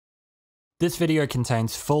This video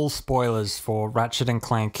contains full spoilers for Ratchet and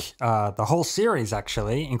Clank, the whole series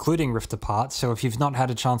actually, including Rift Apart, so if you've not had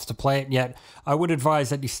a chance to play it yet, I would advise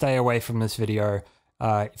that you stay away from this video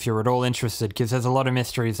if you're at all interested, because there's a lot of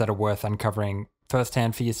mysteries that are worth uncovering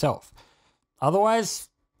firsthand for yourself. Otherwise,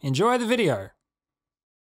 enjoy the video.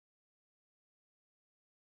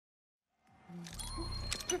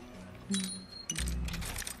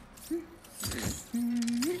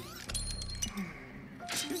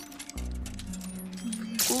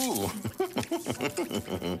 Ooh.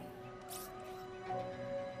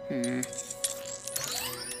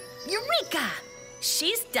 Eureka!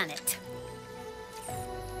 She's done it.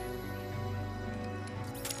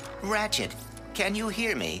 Ratchet, can you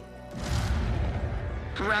hear me?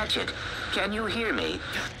 Ratchet, can you hear me?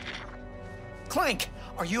 Clank,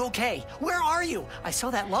 are you okay? Where are you? I saw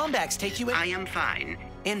that Lombax take you in. I am fine.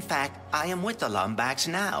 In fact, I am with the Lombax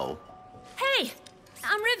now. Hey,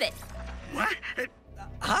 I'm Rivet. What?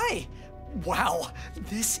 Hi. Wow,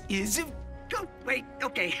 this is... Oh, wait,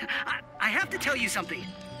 okay. I have to tell you something.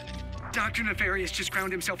 Dr. Nefarious just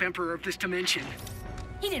crowned himself Emperor of this dimension.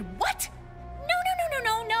 He did what?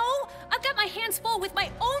 No. I've got my hands full with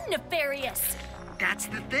my own Nefarious. That's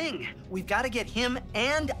the thing. We've got to get him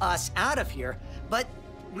and us out of here, but...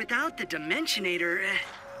 Without the Dimensionator...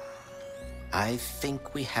 I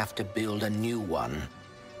think we have to build a new one.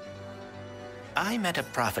 I met a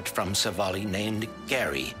prophet from Savali named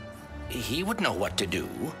Gary. He would know what to do.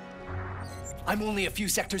 I'm only a few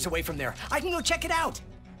sectors away from there. I can go check it out.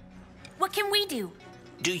 What can we do?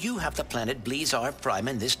 Do you have the planet Blizar Prime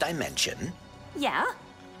in this dimension? Yeah?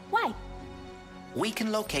 Why? We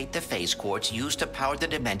can locate the phase quartz used to power the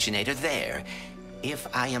Dimensionator there. If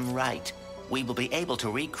I am right, we will be able to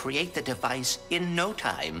recreate the device in no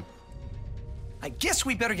time. I guess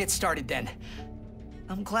we better get started then.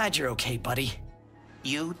 I'm glad you're okay, buddy.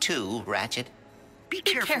 You too, Ratchet. Be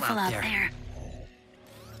careful out there.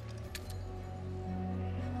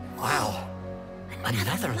 Wow.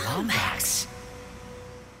 Another Lombax.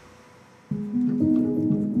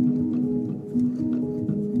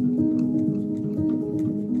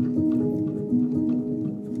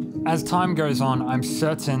 As time goes on, I'm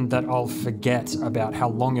certain that I'll forget about how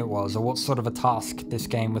long it was or what sort of a task this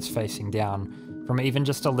game was facing down from even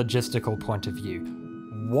just a logistical point of view.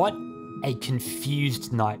 What a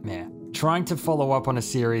confused nightmare. Trying to follow up on a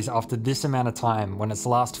series after this amount of time when its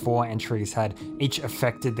last 4 entries had each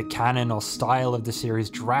affected the canon or style of the series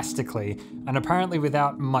drastically, and apparently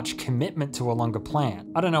without much commitment to a longer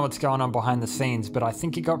plan. I don't know what's going on behind the scenes, but I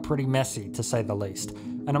think it got pretty messy, to say the least,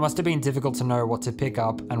 and it must have been difficult to know what to pick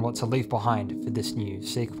up and what to leave behind for this new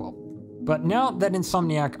sequel. But now that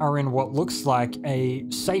Insomniac are in what looks like a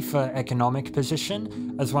safer economic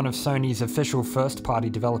position as one of Sony's official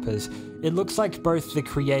first-party developers, it looks like both the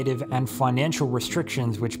creative and financial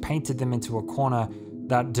restrictions which painted them into a corner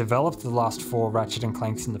that developed the last 4 Ratchet and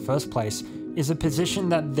Clanks in the first place is a position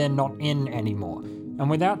that they're not in anymore. And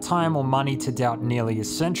without time or money to doubt nearly as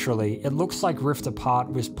centrally, it looks like Rift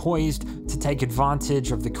Apart was poised to take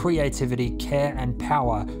advantage of the creativity, care, and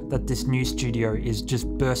power that this new studio is just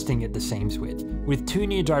bursting at the seams with. With 2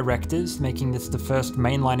 new directors, making this the first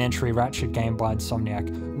mainline entry Ratchet game by Insomniac,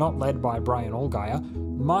 not led by Brian Allgeier,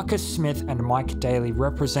 Marcus Smith and Mike Daly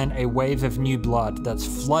represent a wave of new blood that's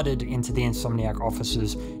flooded into the Insomniac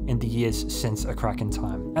offices in the years since A Crack in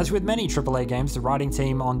Time. As with many AAA games, the writing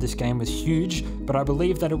team on this game was huge, but I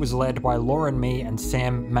believe that it was led by Lauren Mee and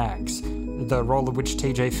Sam Maggs, the role of which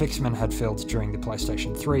TJ Fixman had filled during the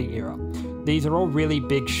PlayStation 3 era. These are all really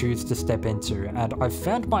big shoes to step into, and I've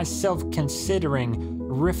found myself considering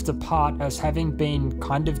Rift Apart as having been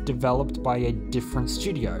kind of developed by a different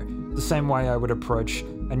studio. The same way I would approach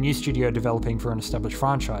a new studio developing for an established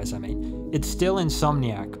franchise, I mean. It's still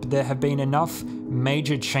Insomniac, but there have been enough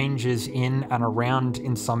major changes in and around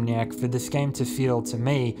Insomniac for this game to feel, to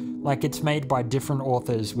me, like it's made by different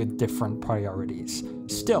authors with different priorities.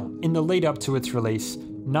 Still, in the lead up to its release,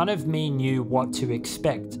 none of me knew what to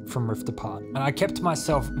expect from Rift Apart, and I kept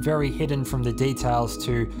myself very hidden from the details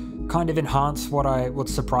to kind of enhance what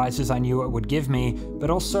surprises I knew it would give me, but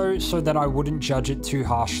also so that I wouldn't judge it too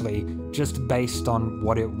harshly just based on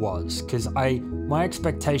what it was, because my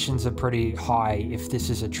expectations are pretty high if this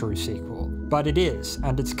is a true sequel. But it is,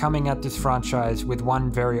 and it's coming at this franchise with one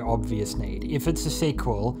very obvious need. If it's a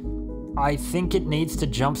sequel, I think it needs to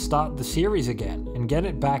jumpstart the series again and get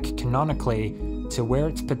it back canonically to where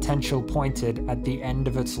its potential pointed at the end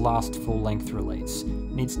of its last full-length release. It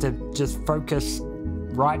needs to just focus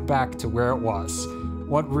right back to where it was.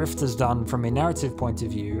 What Rift has done from a narrative point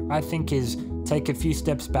of view, I think, is take a few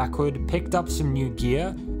steps backward, picked up some new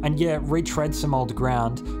gear, and yeah, retread some old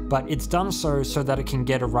ground, but it's done so that it can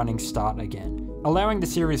get a running start again. Allowing the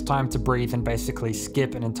series time to breathe and basically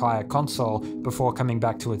skip an entire console before coming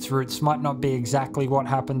back to its roots might not be exactly what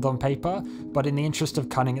happened on paper, but in the interest of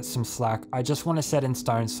cutting it some slack, I just want to set in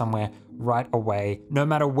stone somewhere right away, no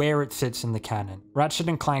matter where it sits in the canon. Ratchet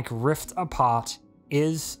and Clank Rift Apart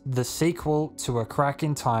is the sequel to a crack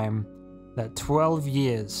in time that 12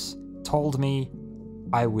 years told me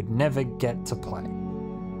I would never get to play.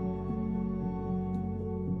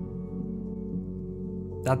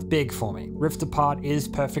 That's big for me. Rift Apart is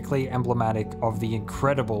perfectly emblematic of the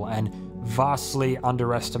incredible and vastly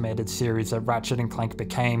underestimated series that Ratchet and Clank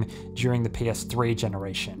became during the PS3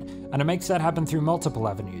 generation, and it makes that happen through multiple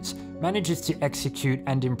avenues, manages to execute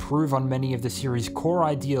and improve on many of the series' core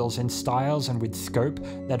ideals in styles and with scope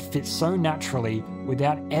that fit so naturally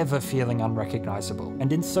without ever feeling unrecognizable,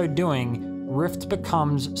 and in so doing, Rift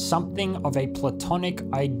becomes something of a platonic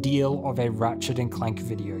ideal of a Ratchet and Clank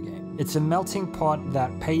video game. It's a melting pot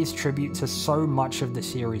that pays tribute to so much of the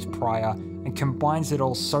series prior and combines it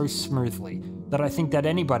all so smoothly that I think that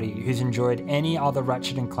anybody who's enjoyed any other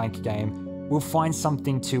Ratchet and Clank game will find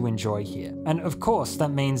something to enjoy here. And of course, that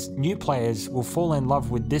means new players will fall in love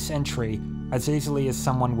with this entry as easily as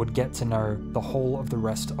someone would get to know the whole of the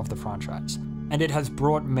rest of the franchise. And it has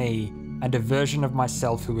brought me, and a version of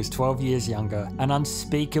myself who was 12 years younger, an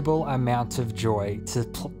unspeakable amount of joy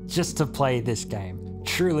just to play this game.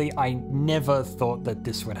 Truly, I never thought that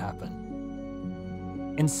this would happen.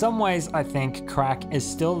 In some ways, I think Crack is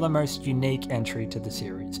still the most unique entry to the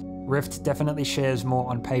series. Rift definitely shares more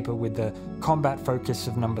on paper with the combat focus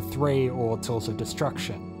of number 3 or Tools of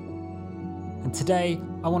Destruction. And today,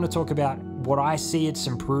 I want to talk about what I see it's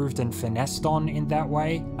improved and finessed on in that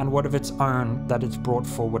way, and what of its own that it's brought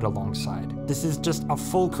forward alongside. This is just a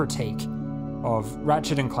full critique of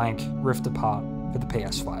Ratchet and Clank Rift Apart for the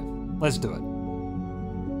PS5. Let's do it.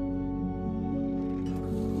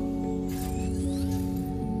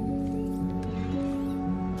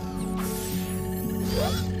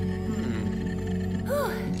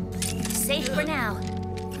 Safe for now.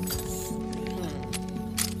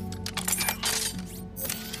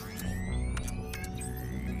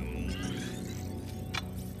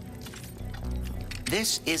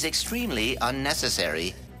 This is extremely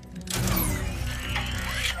unnecessary.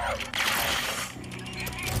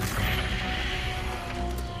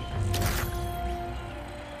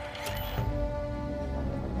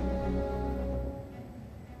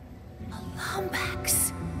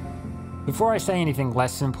 Lombax. Before I say anything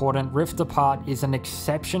less important, Rift Apart is an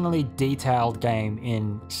exceptionally detailed game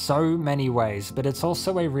in so many ways, but it's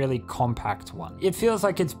also a really compact one. It feels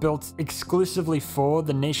like it's built exclusively for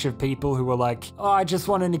the niche of people who are like, oh, I just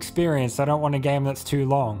want an experience, I don't want a game that's too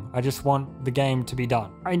long, I just want the game to be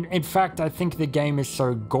done. In fact, I think the game is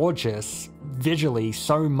so gorgeous visually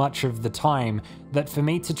so much of the time that for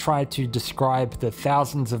me to try to describe the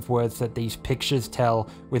thousands of words that these pictures tell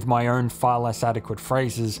with my own far less adequate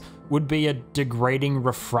phrases would be a degrading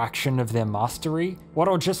refraction of their mastery. What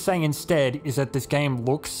I'll just say instead is that this game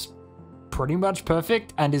looks pretty much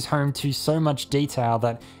perfect and is home to so much detail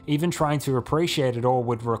that even trying to appreciate it all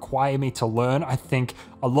would require me to learn, I think,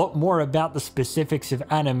 a lot more about the specifics of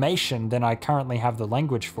animation than I currently have the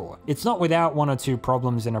language for. It's not without one or two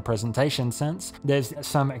problems in a presentation sense. There's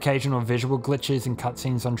some occasional visual glitches and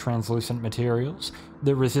cutscenes on translucent materials.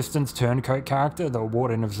 The Resistance turncoat character, the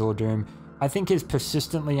Warden of Zordoom, I think is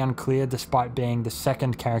persistently unclear despite being the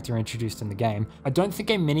second character introduced in the game. I don't think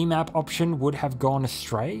a minimap option would have gone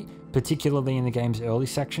astray, particularly in the game's early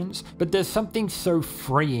sections, but there's something so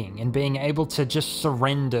freeing in being able to just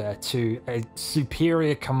surrender to a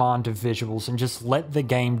superior command of visuals and just let the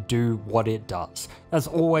game do what it does. That's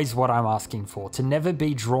always what I'm asking for, to never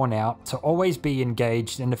be drawn out, to always be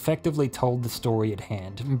engaged and effectively told the story at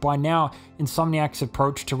hand. And by now, Insomniac's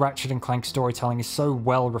approach to Ratchet and Clank storytelling is so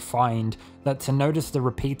well refined that to notice the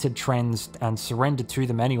repeated trends and surrender to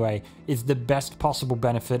them anyway is the best possible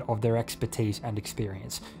benefit of their expertise and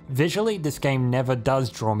experience. Visually, this game never does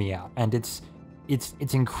draw me out, and it's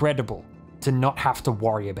incredible to not have to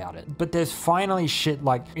worry about it. But there's finally shit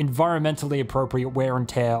like environmentally appropriate wear and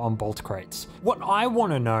tear on bolt crates. What I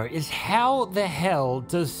want to know is how the hell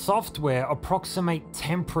does software approximate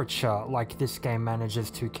temperature like this game manages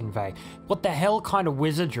to convey? What the hell kind of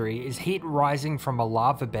wizardry is heat rising from a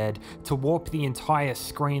lava bed to warp the entire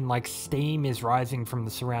screen like steam is rising from the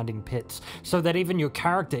surrounding pits, so that even your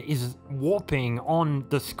character is warping on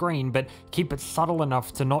the screen but keep it subtle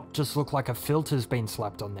enough to not just look like a filter's been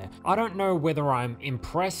slapped on there? I don't know whether I'm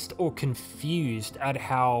impressed or confused at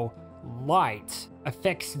how light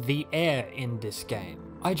affects the air in this game.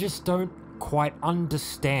 I just don't quite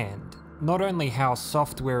understand not only how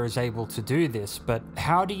software is able to do this, but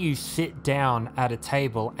how do you sit down at a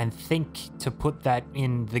table and think to put that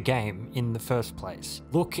in the game in the first place?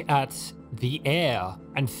 Look at the air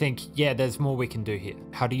and think, yeah, there's more we can do here.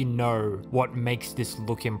 How do you know what makes this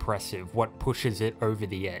look impressive? What pushes it over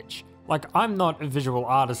the edge? Like, I'm not a visual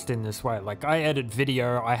artist in this way. Like, I edit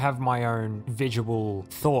video, I have my own visual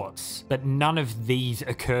thoughts, but none of these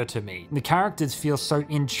occur to me. The characters feel so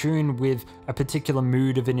in tune with a particular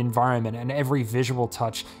mood of an environment, and every visual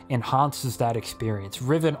touch enhances that experience.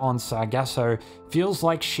 Rivet on Sargasso feels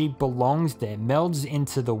like she belongs there, melds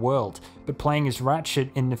into the world, but playing as Ratchet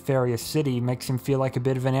in Nefarious City makes him feel like a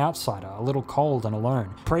bit of an outsider, a little cold and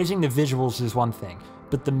alone. Praising the visuals is one thing,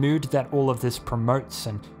 but the mood that all of this promotes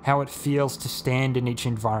and how it feels to stand in each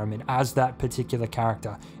environment as that particular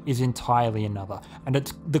character is entirely another. And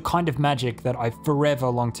it's the kind of magic that I forever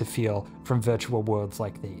long to feel from virtual worlds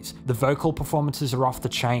like these. The vocal performances are off the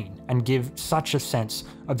chain and give such a sense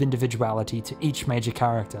of individuality to each major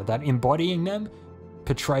character that embodying them,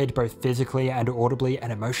 portrayed both physically and audibly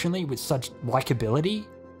and emotionally with such likability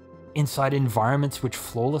inside environments which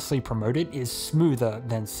flawlessly promote it, is smoother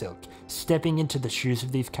than silk. Stepping into the shoes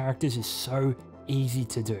of these characters is so easy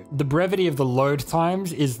to do. The brevity of the load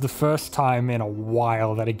times is the first time in a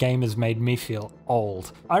while that a game has made me feel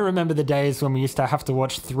old. I remember the days when we used to have to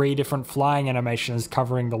watch 3 different flying animations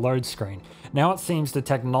covering the load screen. Now it seems the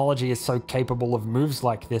technology is so capable of moves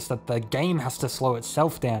like this that the game has to slow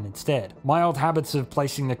itself down instead. My old habits of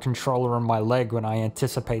placing the controller on my leg when I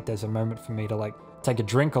anticipate there's a moment for me to take a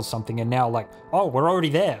drink or something, and now like, oh, we're already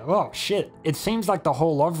there. Oh shit. It seems like the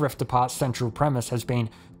whole of Rift Apart's central premise has been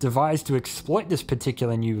devised to exploit this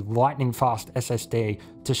particular new lightning fast SSD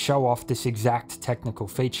to show off this exact technical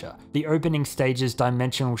feature. The opening stage's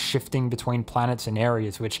dimensional shifting between planets and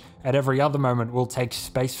areas, which at every other moment will take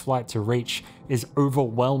spaceflight to reach, is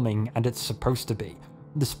overwhelming, and it's supposed to be.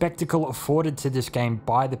 The spectacle afforded to this game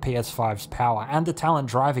by the PS5's power and the talent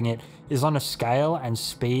driving it is on a scale and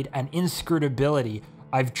speed and inscrutability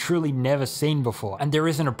I've truly never seen before, and there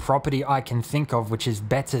isn't a property I can think of which is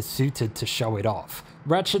better suited to show it off.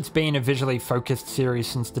 Ratchet's been a visually focused series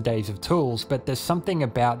since the days of Tools, but there's something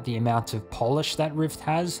about the amount of polish that Rift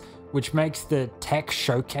has which makes the tech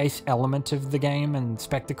showcase element of the game and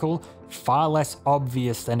spectacle far less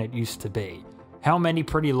obvious than it used to be. How many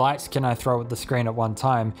pretty lights can I throw at the screen at one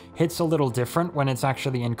time hits a little different when it's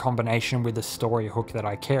actually in combination with a story hook that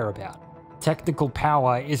I care about. Technical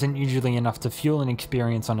power isn't usually enough to fuel an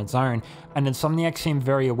experience on its own, and Insomniac seem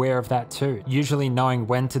very aware of that too, usually knowing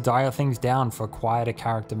when to dial things down for quieter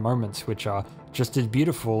character moments which are just as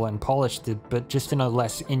beautiful and polished, but just in a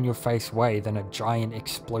less in-your-face way than a giant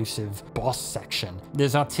explosive boss section.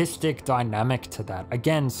 There's artistic dynamic to that.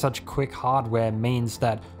 Again, such quick hardware means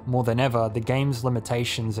that more than ever, the game's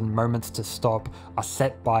limitations and moments to stop are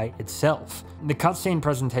set by itself. The cutscene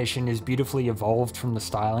presentation is beautifully evolved from the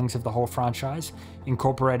stylings of the whole franchise,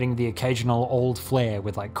 incorporating the occasional old flair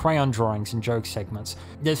with crayon drawings and joke segments.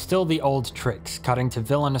 There's still the old tricks, cutting to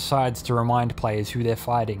villain asides to remind players who they're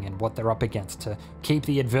fighting and what they're up against to keep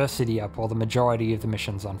the adversity up while the majority of the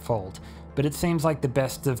missions unfold. But it seems like the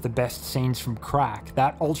best of the best scenes from Crack,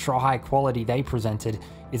 that ultra high quality they presented,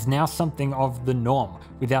 is now something of the norm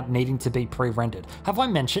without needing to be pre-rendered. Have I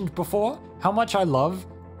mentioned before how much I love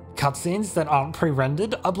cutscenes that aren't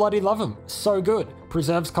pre-rendered? I bloody love them. So good.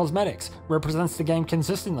 Preserves cosmetics. Represents the game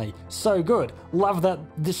consistently. So good. Love that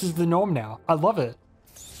this is the norm now. I love it.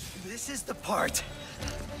 This is the part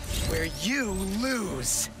where you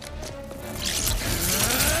lose.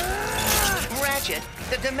 Ratchet,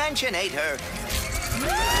 the Dimensionator!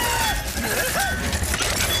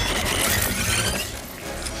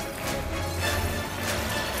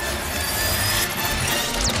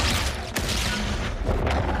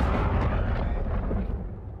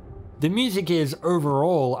 The music is,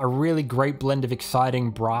 overall, a really great blend of exciting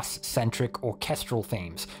brass-centric orchestral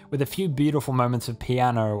themes, with a few beautiful moments of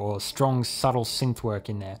piano or strong, subtle synth work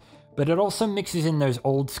in there. But it also mixes in those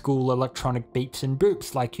old-school electronic beeps and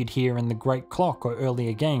boops like you'd hear in The Great Clock or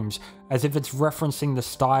earlier games, as if it's referencing the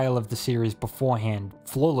style of the series beforehand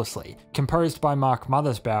flawlessly. Composed by Mark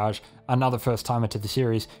Mothersbaugh, another first-timer to the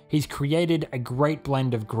series, he's created a great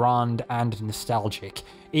blend of grand and nostalgic,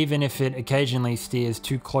 even if it occasionally steers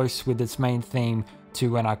too close with its main theme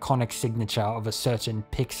to an iconic signature of a certain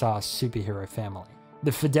Pixar superhero family.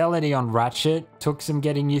 The fidelity on Ratchet took some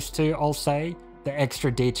getting used to, I'll say. The extra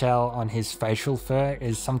detail on his facial fur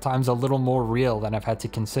is sometimes a little more real than I've had to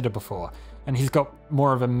consider before, and he's got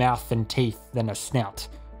more of a mouth and teeth than a snout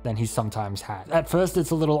than he's sometimes had. At first it's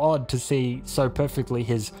a little odd to see so perfectly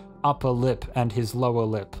his upper lip and his lower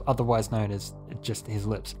lip, otherwise known as just his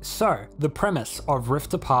lips. So, the premise of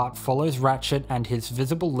Rift Apart follows Ratchet and his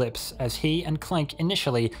visible lips as he and Clank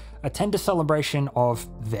initially attend a celebration of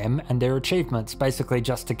them and their achievements, basically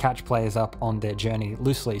just to catch players up on their journey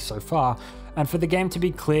loosely so far, and for the game to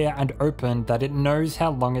be clear and open that it knows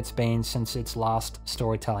how long it's been since its last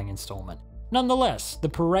storytelling installment. Nonetheless, the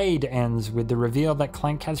parade ends with the reveal that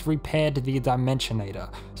Clank has repaired the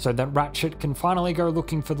Dimensionator, so that Ratchet can finally go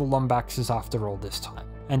looking for the Lombaxes after all this time.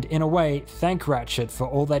 And in a way, thank Ratchet for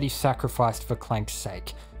all that he sacrificed for Clank's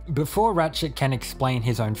sake. Before Ratchet can explain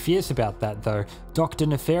his own fears about that though, Dr.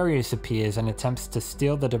 Nefarious appears and attempts to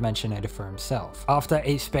steal the Dimensionator for himself. After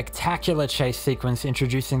a spectacular chase sequence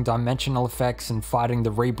introducing dimensional effects and fighting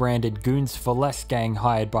the rebranded Goons for Less gang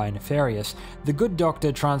hired by Nefarious, the good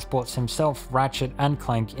doctor transports himself, Ratchet and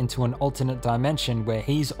Clank into an alternate dimension where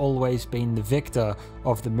he's always been the victor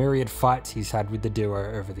of the myriad fights he's had with the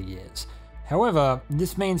duo over the years. However,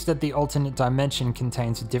 this means that the alternate dimension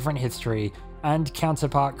contains a different history and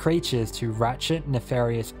counterpart creatures to Ratchet,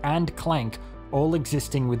 Nefarious, and Clank, all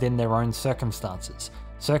existing within their own circumstances.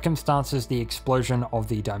 Circumstances the explosion of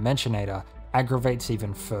the Dimensionator aggravates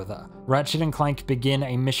even further. Ratchet and Clank begin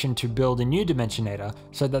a mission to build a new Dimensionator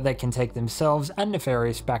so that they can take themselves and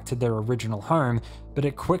Nefarious back to their original home, but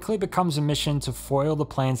it quickly becomes a mission to foil the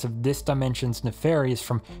plans of this dimension's Nefarious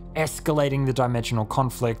from escalating the dimensional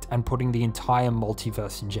conflict and putting the entire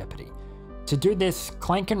multiverse in jeopardy. To do this,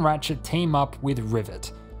 Clank and Ratchet team up with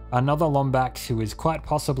Rivet, another Lombax who is quite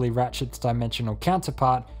possibly Ratchet's dimensional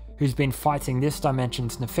counterpart, who's been fighting this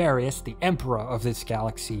dimension's Nefarious, the Emperor of this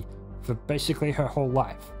galaxy, for basically her whole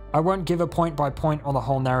life. I won't give a point by point on the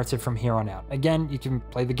whole narrative from here on out. Again, you can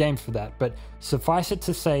play the game for that, but suffice it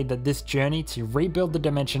to say that this journey to rebuild the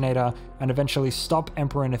Dimensionator and eventually stop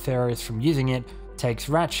Emperor Nefarious from using it takes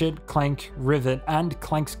Ratchet, Clank, Rivet, and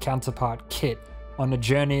Clank's counterpart Kit on a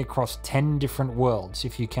journey across 10 different worlds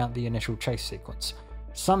if you count the initial chase sequence.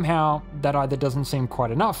 Somehow, that either doesn't seem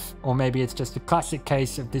quite enough, or maybe it's just a classic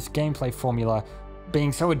case of this gameplay formula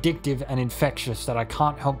being so addictive and infectious that I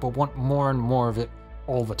can't help but want more and more of it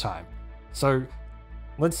all the time. So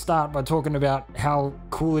let's start by talking about how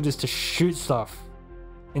cool it is to shoot stuff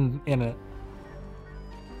in it.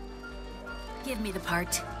 Give me the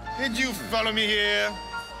part. Did you follow me here?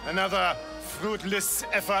 Another fruitless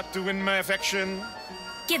effort to win my affection?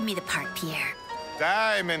 Give me the part, Pierre.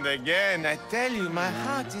 Time and again, I tell you, my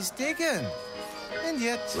heart is taken. And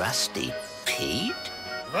yet... Rusty Pete?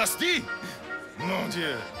 Rusty? Mon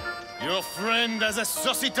Dieu. Your friend has a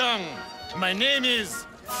saucy tongue. My name is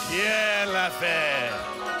Pierre Lafer.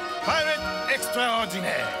 Pirate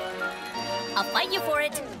extraordinaire. I'll fight you for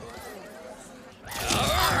it.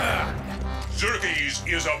 Xerxes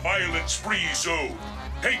is a violence-free zone.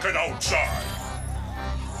 Take it outside.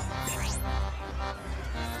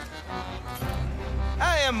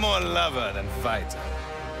 I am more lover than fighter.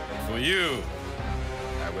 And for you,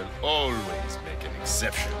 I will always make an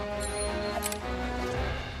exception.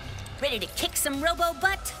 Ready to kick some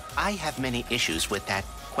robo-butt? I have many issues with that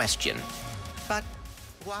question, but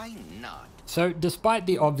why not? So despite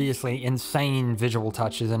the obviously insane visual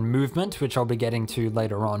touches and movement, which I'll be getting to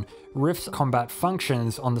later on, Rift's combat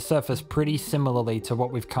functions on the surface pretty similarly to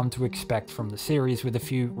what we've come to expect from the series with a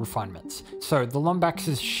few refinements. So the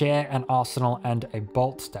Lombaxes share an arsenal and a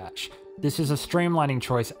bolt stash. This is a streamlining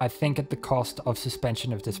choice, I think, at the cost of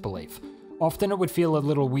suspension of disbelief. Often it would feel a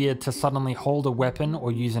little weird to suddenly hold a weapon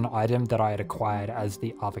or use an item that I had acquired as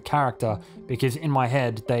the other character, because in my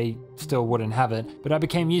head they still wouldn't have it, but I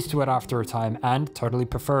became used to it after a time and totally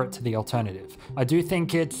prefer it to the alternative. I do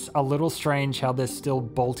think it's a little strange how there's still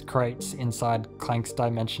bolt crates inside Clank's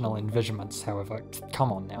dimensional envisionments, however,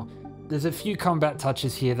 come on now. There's a few combat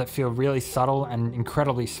touches here that feel really subtle and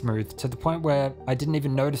incredibly smooth, to the point where I didn't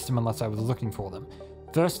even notice them unless I was looking for them.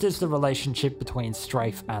 First is the relationship between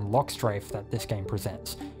Strafe and Lock Strafe that this game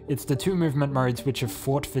presents. It's the two movement modes which have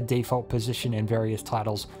fought for default position in various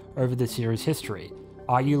titles over the series' history.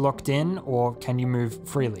 Are you locked in, or can you move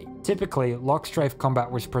freely? Typically, Lock Strafe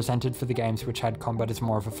combat was presented for the games which had combat as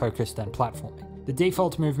more of a focus than platforming. The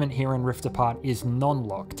default movement here in Rift Apart is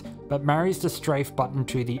non-locked, but marries the Strafe button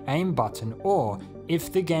to the aim button, or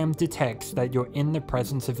if the game detects that you're in the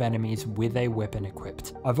presence of enemies with a weapon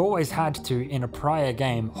equipped. I've always had to, in a prior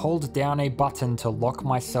game, hold down a button to lock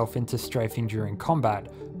myself into strafing during combat,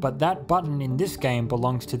 but that button in this game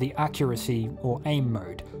belongs to the accuracy or aim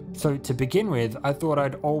mode. So to begin with, I thought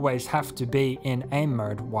I'd always have to be in aim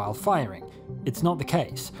mode while firing. It's not the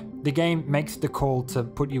case. The game makes the call to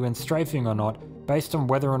put you in strafing or not based on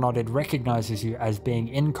whether or not it recognizes you as being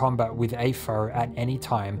in combat with a foe at any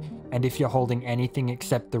time, and if you're holding anything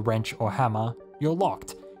except the wrench or hammer, you're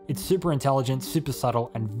locked. It's super intelligent, super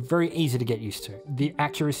subtle, and very easy to get used to. The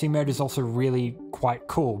accuracy mode is also really quite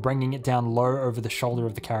cool, bringing it down low over the shoulder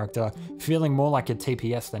of the character, feeling more like a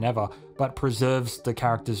TPS than ever, but preserves the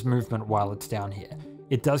character's movement while it's down here.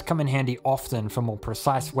 It does come in handy often for more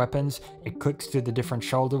precise weapons. It clicks to the different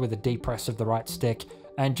shoulder with a deep press of the right stick,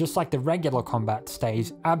 and just like the regular combat,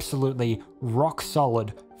 stays absolutely rock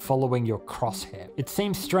solid following your crosshair. It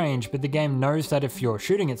seems strange, but the game knows that if you're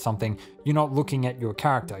shooting at something, you're not looking at your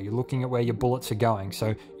character, you're looking at where your bullets are going,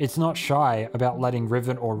 so it's not shy about letting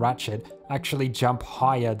Rivet or Ratchet actually jump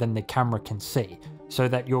higher than the camera can see, so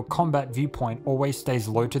that your combat viewpoint always stays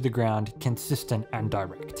low to the ground, consistent and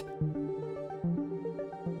direct.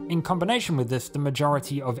 In combination with this, the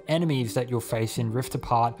majority of enemies that you'll face in Rift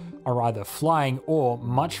Apart are either flying or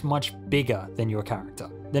much bigger than your character.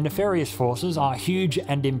 The nefarious forces are huge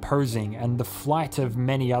and imposing, and the flight of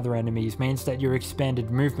many other enemies means that your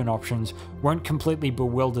expanded movement options won't completely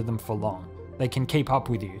bewilder them for long. They can keep up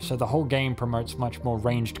with you, so the whole game promotes much more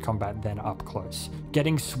ranged combat than up close.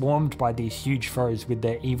 Getting swarmed by these huge foes with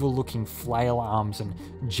their evil looking flail arms and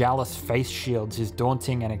jealous face shields is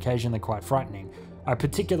daunting and occasionally quite frightening. I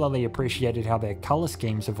particularly appreciated how their colour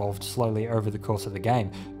schemes evolved slowly over the course of the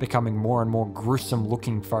game, becoming more and more gruesome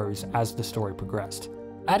looking foes as the story progressed.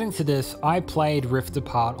 Adding to this, I played Rift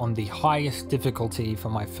Apart on the highest difficulty for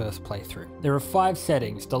my first playthrough. There are 5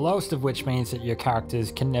 settings, the lowest of which means that your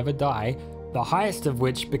characters can never die, the highest of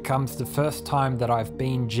which becomes the first time that I've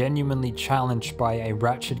been genuinely challenged by a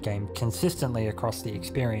Ratchet game consistently across the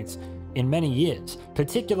experience in many years,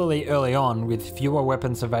 particularly early on with fewer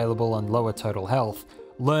weapons available and lower total health.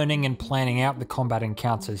 Learning and planning out the combat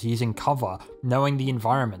encounters using cover, knowing the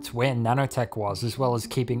environments, where nanotech was, as well as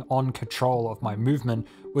keeping on control of my movement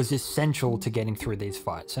was essential to getting through these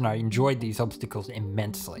fights, and I enjoyed these obstacles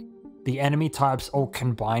immensely. The enemy types all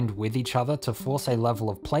combined with each other to force a level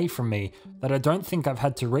of play from me that I don't think I've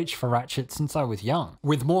had to reach for Ratchet since I was young.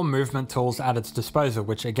 With more movement tools at its disposal,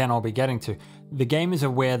 which again I'll be getting to, the game is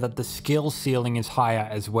aware that the skill ceiling is higher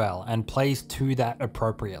as well, and plays to that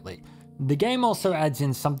appropriately. The game also adds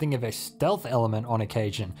in something of a stealth element on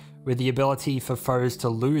occasion, with the ability for foes to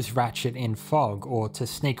lose Ratchet in fog or to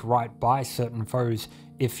sneak right by certain foes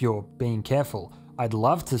if you're being careful. I'd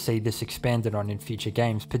love to see this expanded on in future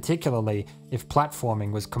games, particularly if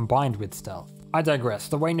platforming was combined with stealth. I digress.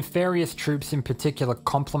 The way nefarious troops in particular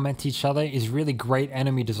complement each other is really great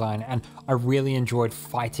enemy design, and I really enjoyed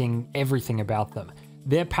fighting everything about them.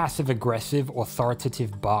 Their passive-aggressive,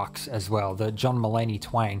 authoritative barks as well, the John Mulaney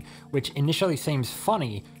twang, which initially seems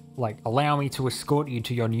funny, like allow me to escort you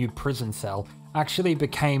to your new prison cell, actually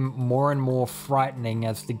became more and more frightening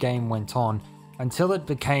as the game went on, until it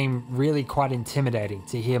became really quite intimidating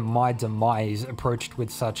to hear my demise approached with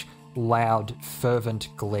such loud, fervent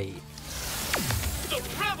glee. The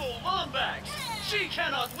rebel Lombax! She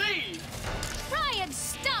cannot leave! Try and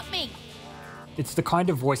stop me! It's the kind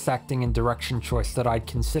of voice acting and direction choice that I'd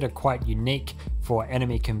consider quite unique for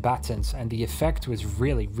enemy combatants, and the effect was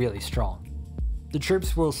really strong. The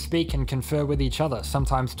troops will speak and confer with each other,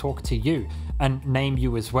 sometimes talk to you, and name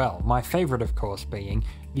you as well. My favourite, of course, being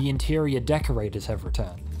the interior decorators have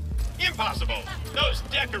returned. Impossible! Those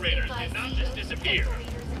decorators did not just disappear.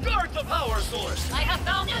 Guard the power source! I have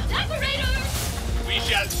found a decorator! We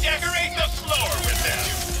shall decorate the floor with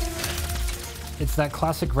them! It's that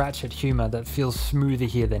classic Ratchet humour that feels smoother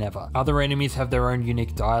here than ever. Other enemies have their own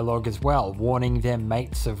unique dialogue as well, warning their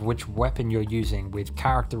mates of which weapon you're using with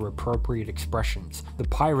character-appropriate expressions. The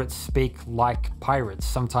pirates speak like pirates,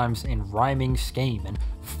 sometimes in rhyming scheme, and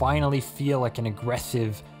finally feel like an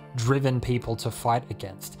aggressive, driven people to fight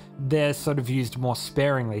against. They're sort of used more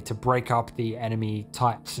sparingly to break up the enemy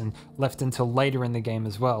types and left until later in the game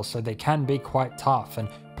as well, so they can be quite tough and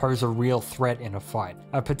pose a real threat in a fight.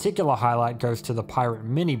 A particular highlight goes to the pirate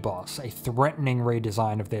mini-boss, a threatening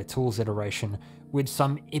redesign of their tools iteration with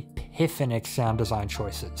some epiphanic sound design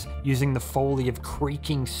choices, using the foley of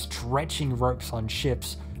creaking, stretching ropes on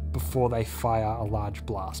ships before they fire a large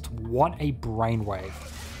blast. What a brainwave.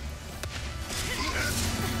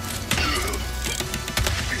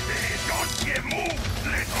 Don't get moved,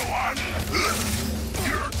 little one!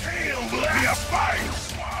 Your tail will be a fine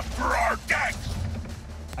swab for our decks!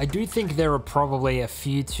 I do think there are probably a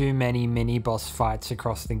few too many mini-boss fights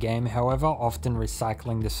across the game, however, often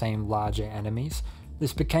recycling the same larger enemies.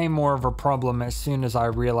 This became more of a problem as soon as I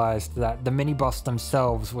realized that the mini-boss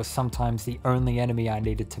themselves were sometimes the only enemy I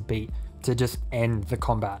needed to beat to just end the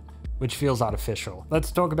combat, which feels artificial.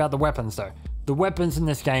 Let's talk about the weapons though. The weapons in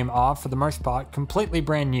this game are, for the most part, completely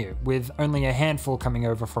brand new, with only a handful coming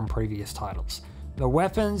over from previous titles. The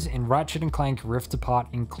weapons in Ratchet and Clank Rift Apart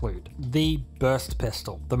include the Burst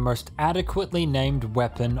Pistol, the most adequately named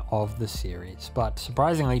weapon of the series, but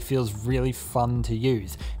surprisingly feels really fun to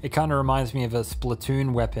use. It kind of reminds me of a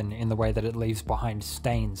Splatoon weapon in the way that it leaves behind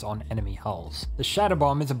stains on enemy hulls. The Shatter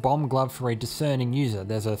Bomb is a bomb glove for a discerning user.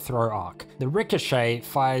 There's a throw arc. The Ricochet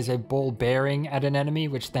fires a ball bearing at an enemy,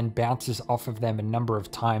 which then bounces off of them a number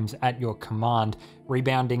of times at your command,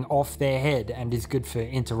 rebounding off their head, and is good for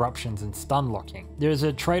interruptions and stun locking. There is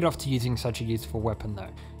a trade-off to using such a useful weapon though.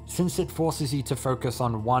 Since it forces you to focus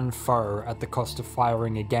on one foe at the cost of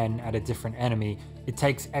firing again at a different enemy, it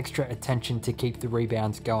takes extra attention to keep the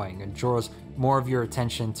rebounds going and draws more of your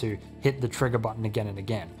attention to hit the trigger button again and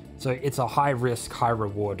again. So it's a high risk, high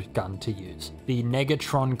reward gun to use. The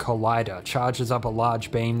Negatron Collider charges up a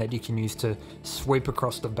large beam that you can use to sweep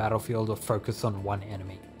across the battlefield or focus on one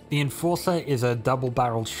enemy. The Enforcer is a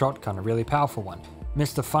double-barreled shotgun, a really powerful one.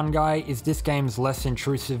 Mr. Fun Guy is this game's less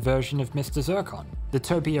intrusive version of Mr. Zircon. The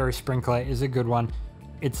Topiary Sprinkler is a good one.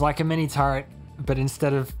 It's like a mini turret, but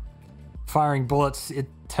instead of firing bullets, it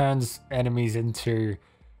turns enemies into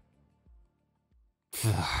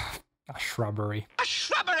a shrubbery. A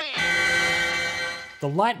shrubbery! The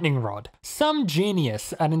Lightning Rod. Some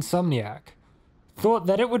genius at Insomniac thought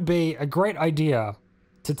that it would be a great idea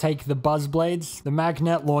to take the buzz blades, the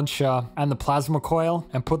magnet launcher, and the plasma coil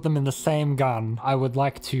and put them in the same gun. I would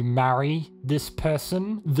like to marry this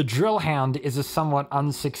person. The Drill Hound is a somewhat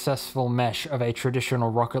unsuccessful mesh of a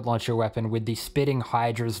traditional rocket launcher weapon with the spitting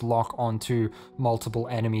hydras lock onto multiple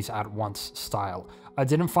enemies at once style. I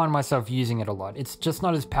didn't find myself using it a lot. It's just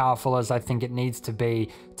not as powerful as I think it needs to be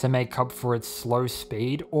to make up for its slow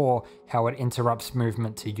speed or how it interrupts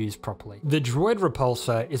movement to use properly. The Droid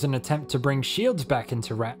Repulsor is an attempt to bring shields back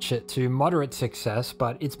into Ratchet to moderate success,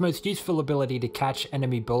 but its most useful ability to catch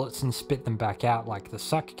enemy bullets and spit them back out like the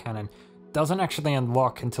Suck Cannon doesn't actually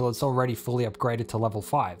unlock until it's already fully upgraded to level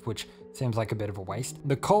 5, which seems like a bit of a waste.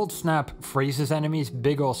 The Cold Snap freezes enemies,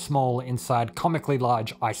 big or small, inside comically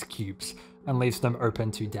large ice cubes and leaves them open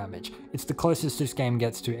to damage. It's the closest this game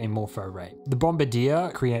gets to a Morpho Ray. The Bombardier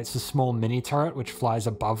creates a small mini turret which flies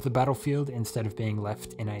above the battlefield instead of being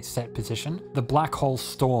left in a set position. The Black Hole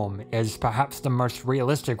Storm is perhaps the most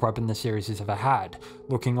realistic weapon the series has ever had,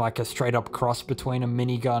 looking like a straight up cross between a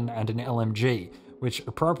minigun and an LMG, which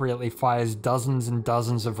appropriately fires dozens and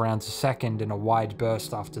dozens of rounds a second in a wide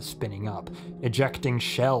burst after spinning up, ejecting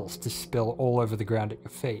shells to spill all over the ground at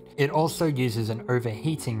your feet. It also uses an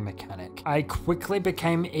overheating mechanic. I quickly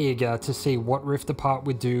became eager to see what Rift Apart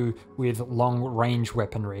would do with long-range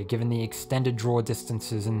weaponry, given the extended draw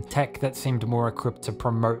distances and tech that seemed more equipped to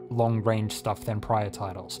promote long-range stuff than prior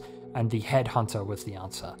titles. And the Headhunter was the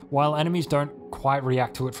answer. While enemies don't quite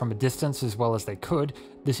react to it from a distance as well as they could,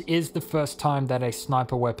 this is the first time that a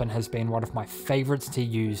sniper weapon has been one of my favorites to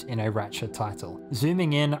use in a Ratchet title.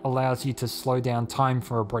 Zooming in allows you to slow down time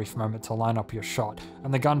for a brief moment to line up your shot,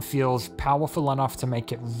 and the gun feels powerful enough to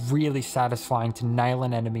make it really satisfying to nail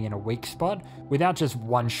an enemy in a weak spot without just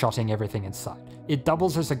one-shotting everything in sight. It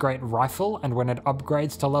doubles as a great rifle, and when it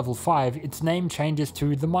upgrades to level 5, its name changes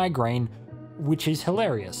to the Migraine, which is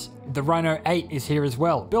hilarious. The Rhino 8 is here as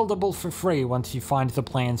well, buildable for free once you find the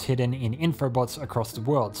plans hidden in infobots across the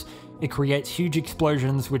worlds. It creates huge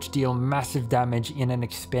explosions which deal massive damage in an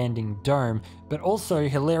expanding dome, but also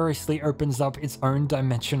hilariously opens up its own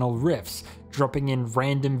dimensional rifts, dropping in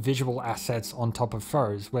random visual assets on top of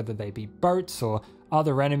foes, whether they be boats or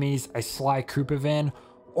other enemies, a Sly Cooper van,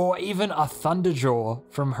 or even a Thunderjaw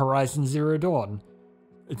from Horizon Zero Dawn.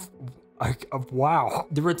 Wow.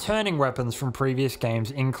 The returning weapons from previous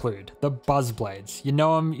games include the Buzz Blades. You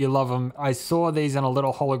know them, you love them. I saw these in a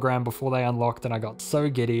little hologram before they unlocked and I got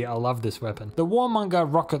so giddy. I love this weapon. The Warmonger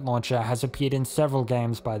rocket launcher has appeared in several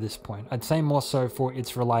games by this point. I'd say more so for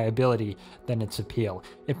its reliability than its appeal.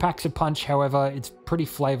 It packs a punch, however, it's pretty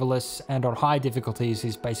flavorless and on high difficulties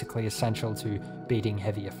is basically essential to beating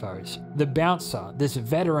heavier foes. The Bouncer. This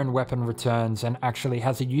veteran weapon returns and actually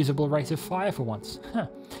has a usable rate of fire for once.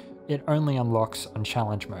 It only unlocks on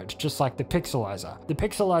challenge mode, just like the Pixelizer. The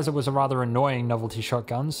Pixelizer was a rather annoying novelty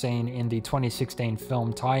shotgun seen in the 2016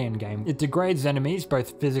 film tie-in game. It degrades enemies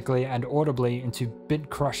both physically and audibly into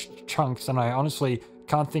bit-crushed chunks, and I honestly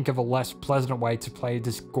can't think of a less pleasant way to play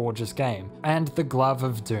this gorgeous game. And the Glove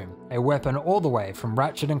of Doom, a weapon all the way from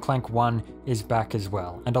Ratchet and Clank 1, is back as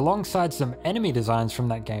well. And alongside some enemy designs from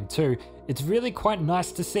that game too, it's really quite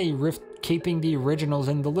nice to see Rift keeping the originals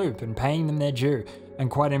in the loop and paying them their due, and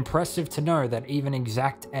quite impressive to know that even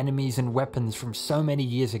exact enemies and weapons from so many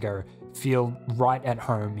years ago feel right at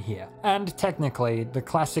home here. And technically, the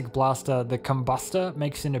classic blaster, the Combuster,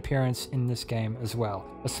 makes an appearance in this game as well.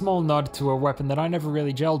 A small nod to a weapon that I never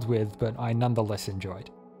really gelled with, but I nonetheless enjoyed.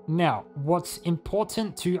 Now, what's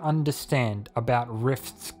important to understand about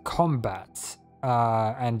Rift's combat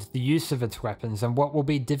and the use of its weapons, and what will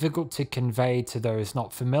be difficult to convey to those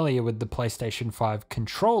not familiar with the PlayStation 5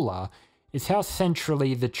 controller, is how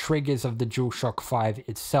centrally the triggers of the DualShock 5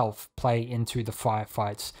 itself play into the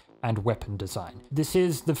firefights and weapon design. This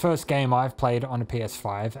is the first game I've played on a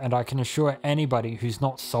PS5, and I can assure anybody who's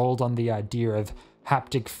not sold on the idea of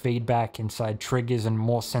haptic feedback inside triggers and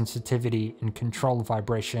more sensitivity and control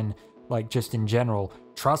vibration, like just in general,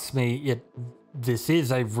 trust me, this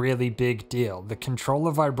is a really big deal. The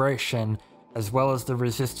controller vibration, as well as the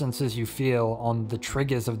resistances you feel on the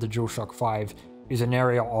triggers of the DualShock 5, is an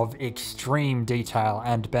area of extreme detail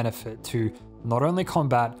and benefit to not only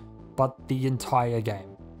combat, but the entire game.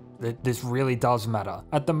 This really does matter.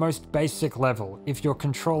 At the most basic level, if your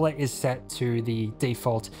controller is set to the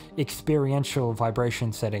default experiential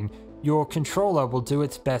vibration setting, your controller will do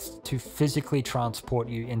its best to physically transport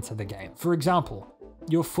you into the game. For example,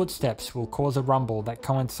 your footsteps will cause a rumble that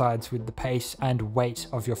coincides with the pace and weight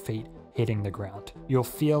of your feet hitting the ground. You'll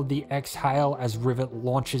feel the exhale as Rivet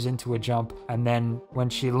launches into a jump, and then when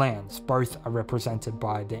she lands, both are represented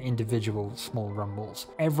by the individual small rumbles.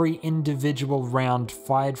 Every individual round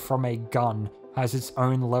fired from a gun has its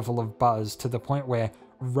own level of buzz, to the point where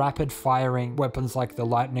rapid firing weapons like the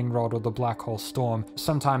lightning rod or the black hole storm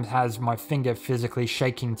sometimes has my finger physically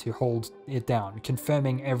shaking to hold it down,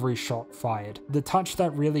 confirming every shot fired. The touch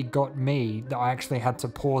that really got me, that I actually had to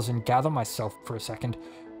pause and gather myself for a second,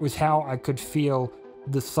 was how I could feel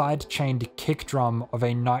the side-chained kick drum of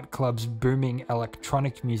a nightclub's booming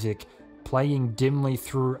electronic music playing dimly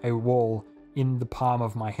through a wall in the palm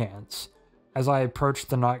of my hands. As I approached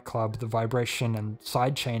the nightclub, the vibration and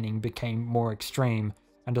side-chaining became more extreme,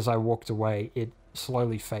 and as I walked away, it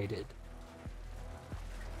slowly faded.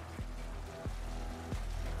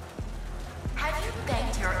 Have you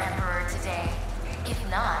thanked your Emperor today? If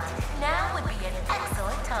not, now would be an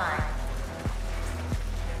excellent time.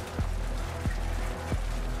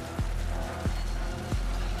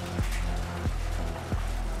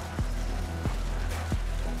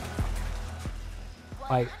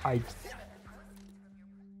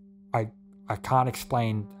 I can't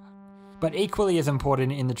explain. But equally as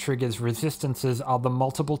important in the trigger's resistances are the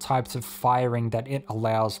multiple types of firing that it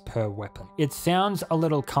allows per weapon. It sounds a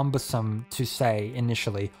little cumbersome to say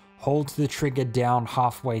initially, hold the trigger down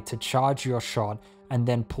halfway to charge your shot and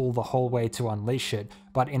then pull the whole way to unleash it,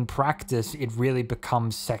 but in practice it really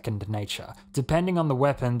becomes second nature. Depending on the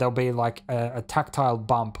weapon, there'll be like a tactile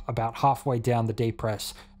bump about halfway down the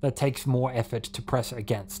D-press that takes more effort to press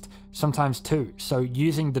against, sometimes two. So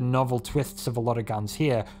using the novel twists of a lot of guns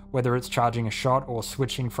here, whether it's charging a shot or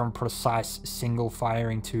switching from precise single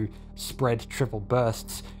firing to spread triple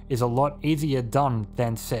bursts, is a lot easier done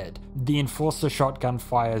than said. The Enforcer shotgun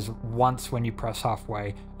fires once when you press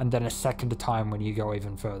halfway, and then a second time when you go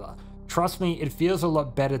even further. Trust me, it feels a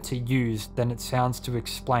lot better to use than it sounds to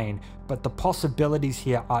explain, but the possibilities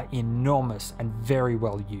here are enormous and very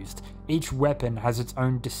well used. Each weapon has its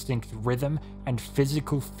own distinct rhythm and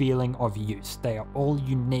physical feeling of use. They are all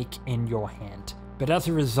unique in your hand. But as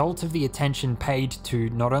a result of the attention paid to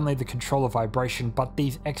not only the controller vibration, but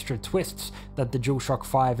these extra twists that the DualShock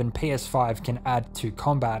 5 and PS5 can add to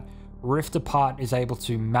combat, Rift Apart is able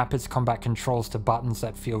to map its combat controls to buttons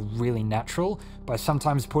that feel really natural by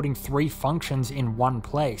sometimes putting 3 functions in one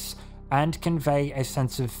place, and convey a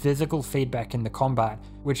sense of physical feedback in the combat,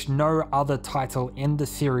 which no other title in the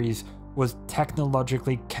series was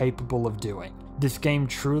technologically capable of doing. This game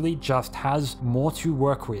truly just has more to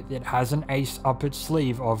work with. It has an ace up its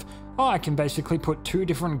sleeve of, oh, I can basically put 2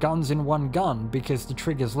 different guns in one gun because the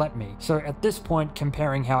triggers let me. So at this point,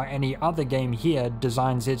 comparing how any other game here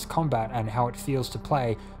designs its combat and how it feels to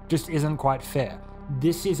play just isn't quite fair.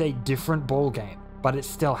 This is a different ballgame, but it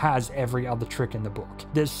still has every other trick in the book.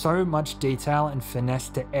 There's so much detail and finesse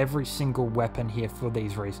to every single weapon here for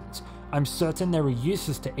these reasons. I'm certain there are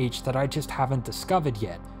uses to each that I just haven't discovered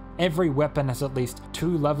yet. Every weapon has at least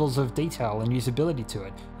 2 levels of detail and usability to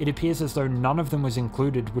it. It appears as though none of them was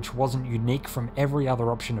included which wasn't unique from every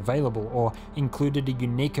other option available, or included a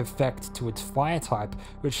unique effect to its fire type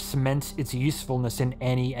which cements its usefulness in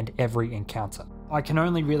any and every encounter. I can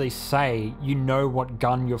only really say you know what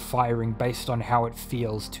gun you're firing based on how it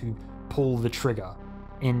feels to pull the trigger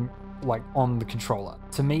on the controller.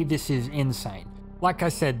 To me, this is insane. Like I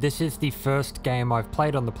said, this is the first game I've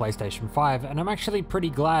played on the PlayStation 5, and I'm actually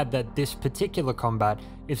pretty glad that this particular combat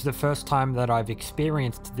is the first time that I've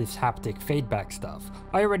experienced this haptic feedback stuff.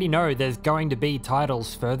 I already know there's going to be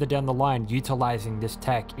titles further down the line utilizing this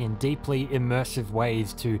tech in deeply immersive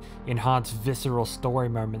ways to enhance visceral story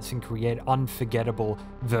moments and create unforgettable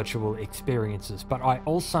virtual experiences, but I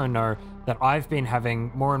also know that I've been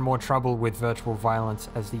having more and more trouble with virtual violence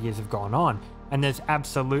as the years have gone on. And there's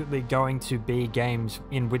absolutely going to be games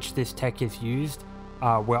in which this tech is used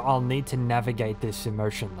where I'll need to navigate this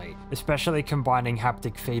emotionally, especially combining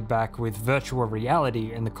haptic feedback with virtual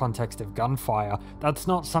reality in the context of gunfire. That's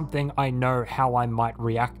not something I know how I might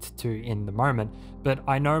react to in the moment, but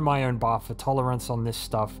I know my own bar for tolerance on this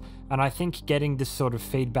stuff, and I think getting this sort of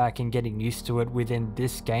feedback and getting used to it within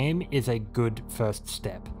this game is a good first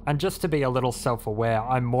step. And just to be a little self-aware,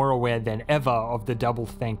 I'm more aware than ever of the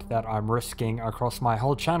doublethink that I'm risking across my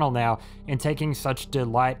whole channel now in taking such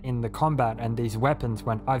delight in the combat and these weapons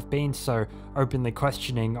when I've been so openly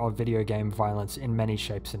questioning of video game violence in many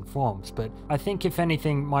shapes and forms. But I think if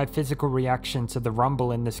anything, my physical reaction to the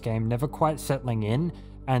rumble in this game never quite settling in,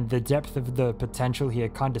 and the depth of the potential here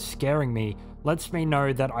kind of scaring me, lets me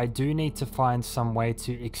know that I do need to find some way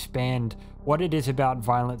to expand what it is about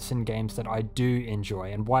violence in games that I do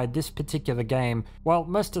enjoy, and why this particular game, while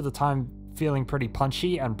most of the time feeling pretty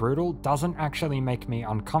punchy and brutal, doesn't actually make me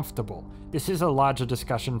uncomfortable. This is a larger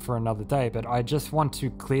discussion for another day, but I just want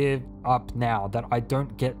to clear up now that I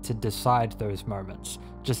don't get to decide those moments,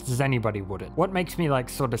 just as anybody wouldn't. What makes me like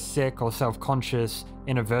sort of sick or self-conscious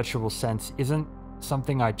in a virtual sense isn't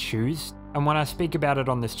something I choose, and when I speak about it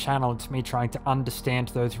on this channel, it's me trying to understand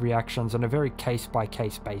those reactions on a very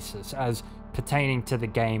case-by-case basis as pertaining to the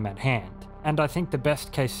game at hand. And I think the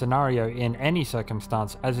best case scenario in any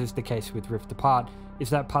circumstance, as is the case with Rift Apart,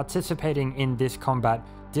 is that participating in this combat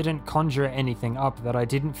didn't conjure anything up that I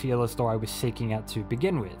didn't feel as though I was seeking out to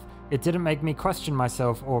begin with. It didn't make me question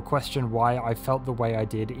myself or question why I felt the way I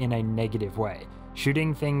did in a negative way.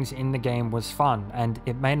 Shooting things in the game was fun, and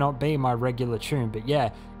it may not be my regular tune, but yeah,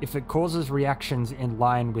 if it causes reactions in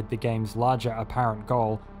line with the game's larger apparent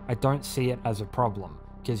goal, I don't see it as a problem.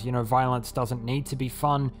 Because, you know, violence doesn't need to be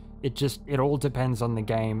fun, it all depends on the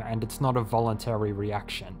game, and it's not a voluntary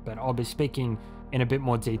reaction. But I'll be speaking in a bit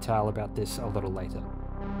more detail about this a little later.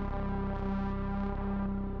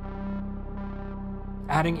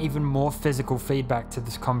 Adding even more physical feedback to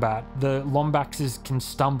this combat, the Lombaxes can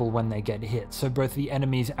stumble when they get hit, so both the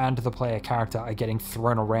enemies and the player character are getting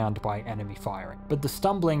thrown around by enemy firing. But the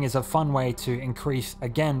stumbling is a fun way to increase,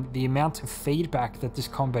 again, the amount of feedback that this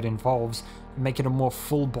combat involves, and make it a more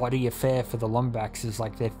full body affair for the Lombaxes,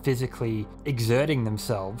 like they're physically exerting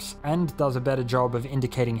themselves, and does a better job of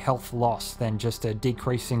indicating health loss than just a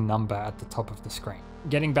decreasing number at the top of the screen.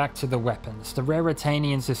 Getting back to the weapons, the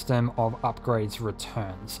Raritanian system of upgrades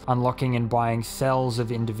returns, unlocking and buying cells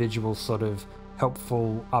of individual sort of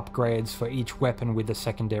helpful upgrades for each weapon with a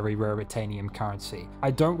secondary Raritanium currency. I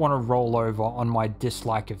don't want to roll over on my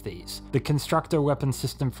dislike of these. The constructor weapon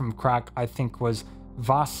system from Crack I think was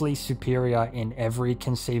vastly superior in every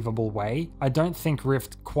conceivable way. I don't think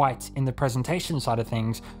Rift, quite in the presentation side of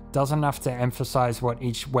things, does enough to emphasize what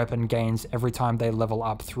each weapon gains every time they level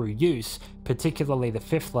up through use, particularly the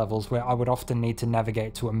 5th levels where I would often need to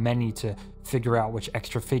navigate to a menu to figure out which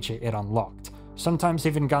extra feature it unlocked. Sometimes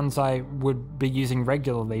even guns I would be using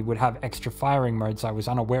regularly would have extra firing modes I was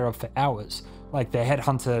unaware of for hours, like the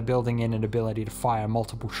Headhunter building in an ability to fire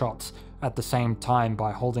multiple shots at the same time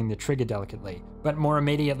by holding the trigger delicately. But more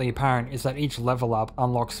immediately apparent is that each level up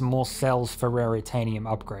unlocks more cells for Raritanium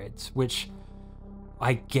upgrades, which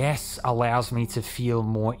I guess allows me to feel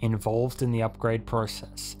more involved in the upgrade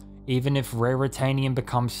process. Even if Raritanium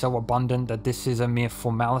becomes so abundant that this is a mere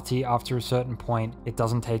formality after a certain point, it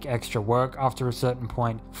doesn't take extra work after a certain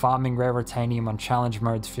point, farming Raritanium on challenge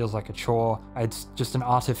modes feels like a chore, it's just an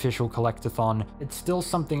artificial collectathon, it's still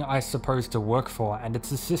something I suppose to work for, and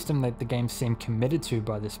it's a system that the game seemed committed to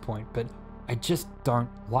by this point, but I just don't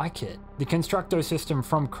like it. The Constructo system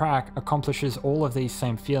from Crack accomplishes all of these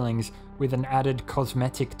same feelings with an added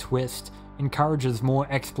cosmetic twist, encourages more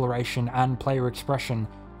exploration and player expression,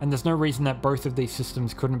 and there's no reason that both of these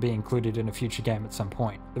systems couldn't be included in a future game at some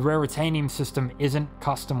point. The Raritanium system isn't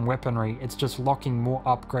custom weaponry, it's just locking more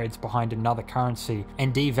upgrades behind another currency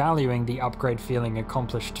and devaluing the upgrade feeling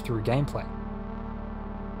accomplished through gameplay.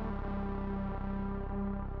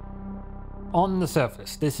 On the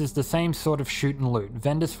surface, this is the same sort of shoot and loot,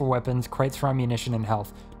 vendors for weapons, crates for ammunition and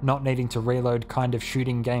health, not needing to reload kind of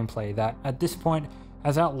shooting gameplay that, at this point,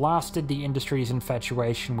 has outlasted the industry's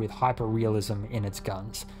infatuation with hyper-realism in its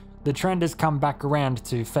guns. The trend has come back around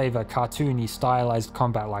to favour cartoony, stylized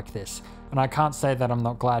combat like this, and I can't say that I'm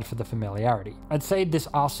not glad for the familiarity. I'd say this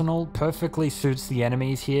arsenal perfectly suits the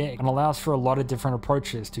enemies here and allows for a lot of different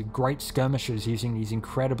approaches to great skirmishers using these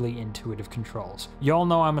incredibly intuitive controls. Y'all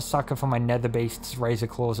know I'm a sucker for my nether beasts, razor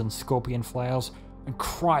claws and scorpion flails, and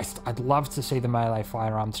Christ, I'd love to see the melee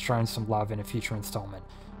firearms shown some love in a future installment,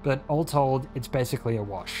 but all told, it's basically a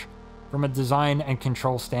wash. From a design and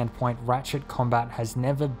control standpoint, Ratchet combat has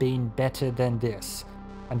never been better than this,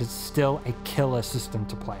 and it's still a killer system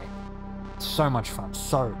to play. So much fun,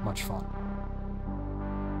 so much fun.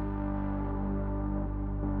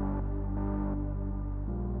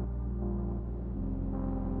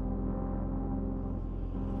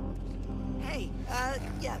 Hey,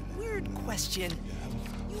 yeah, weird question.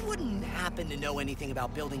 You wouldn't happen to know anything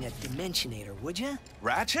about building a Dimensionator, would you?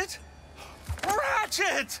 Ratchet?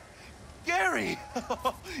 Ratchet! Gary!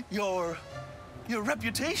 Your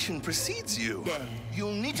reputation precedes you.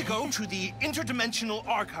 You'll need to go to the interdimensional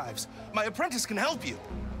archives. My apprentice can help you.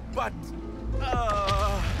 But,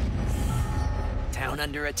 Town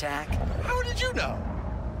under attack? how did you know?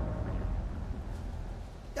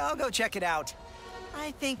 I'll go check it out.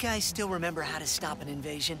 I think I still remember how to stop an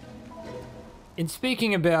invasion. In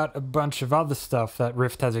speaking about a bunch of other stuff that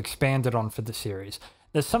Rift has expanded on for the series,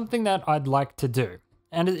 there's something that I'd like to do,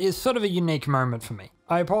 and it is sort of a unique moment for me.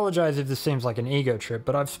 I apologize if this seems like an ego trip,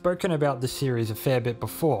 but I've spoken about this series a fair bit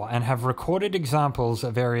before and have recorded examples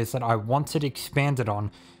of areas that I wanted expanded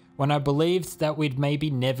on when I believed that we'd maybe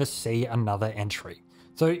never see another entry.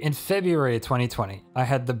 So in February of 2020, I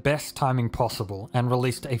had the best timing possible and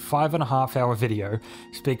released a 5.5-hour video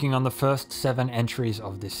speaking on the first 7 entries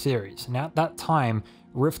of this series. And at that time,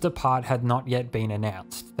 Rift Apart had not yet been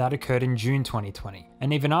announced. That occurred in June 2020.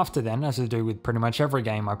 And even after then, as I do with pretty much every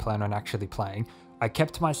game I plan on actually playing, I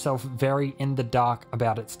kept myself very in the dark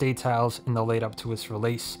about its details in the lead up to its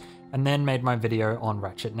release, and then made my video on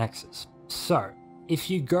Ratchet Nexus. So, if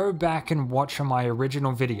you go back and watch my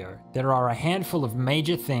original video, there are a handful of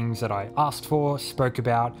major things that I asked for, spoke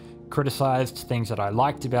about, criticized, things that I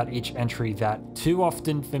liked about each entry that, too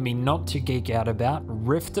often for me not to geek out about,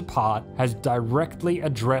 Rift Apart has directly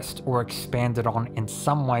addressed or expanded on in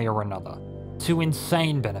some way or another. To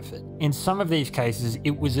insane benefit. In some of these cases,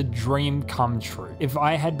 it was a dream come true. If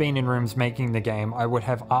I had been in rooms making the game, I would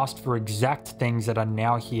have asked for exact things that are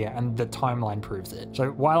now here, and the timeline proves it.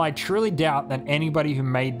 So while I truly doubt that anybody who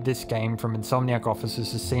made this game from Insomniac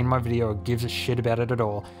offices has seen my video or gives a shit about it at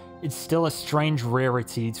all, it's still a strange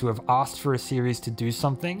rarity to have asked for a series to do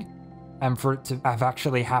something, and for it to have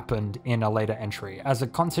actually happened in a later entry. As a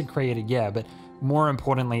content creator, yeah, but more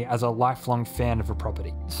importantly as a lifelong fan of a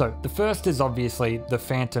property. So the first is obviously the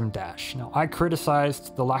Phantom Dash. Now I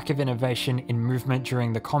criticized the lack of innovation in movement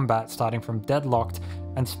during the combat starting from Deadlocked,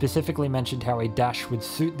 and specifically mentioned how a dash would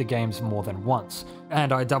suit the games more than once.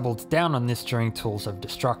 And I doubled down on this during Tools of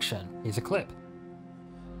Destruction. Here's a clip.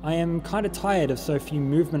 I am kind of tired of so few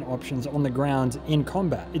movement options on the ground in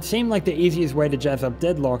combat. It seemed like the easiest way to jazz up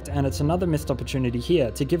Deadlocked, and it's another missed opportunity here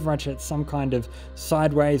to give Ratchet some kind of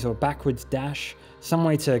sideways or backwards dash, some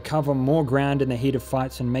way to cover more ground in the heat of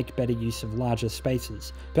fights and make better use of larger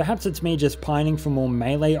spaces. Perhaps it's me just pining for more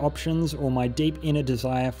melee options, or my deep inner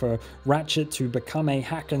desire for Ratchet to become a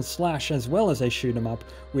hack and slash as well as a shoot 'em up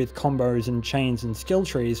with combos and chains and skill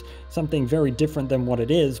trees, something very different than what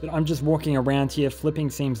it is, but I'm just walking around here, flipping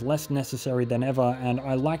seems less necessary than ever, and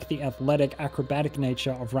I like the athletic, acrobatic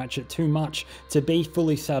nature of Ratchet too much to be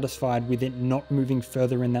fully satisfied with it not moving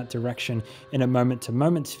further in that direction in a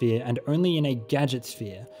moment-to-moment sphere and only in a gadget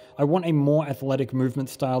sphere. I want a more athletic movement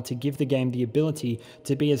style to give the game the ability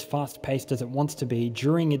to be as fast-paced as it wants to be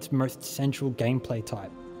during its most central gameplay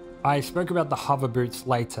type. I spoke about the hover boots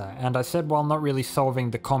later, and I said while not really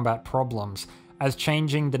solving the combat problems, as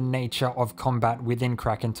changing the nature of combat within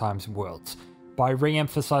Kraken Time's worlds. By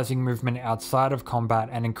re-emphasizing movement outside of combat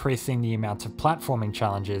and increasing the amount of platforming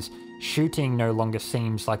challenges, shooting no longer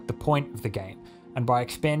seems like the point of the game. And by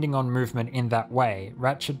expanding on movement in that way,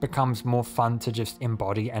 Ratchet becomes more fun to just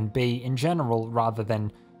embody and be in general rather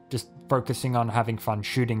than just focusing on having fun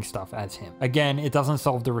shooting stuff as him. Again, it doesn't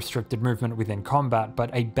solve the restricted movement within combat, but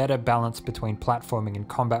a better balance between platforming and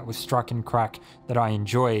combat was struck in Crack that I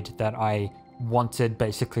enjoyed, that I wanted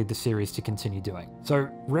basically the series to continue doing. So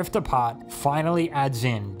Rift Apart finally adds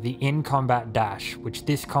in the in-combat dash, which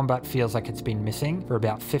this combat feels like it's been missing for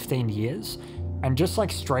about 15 years. And just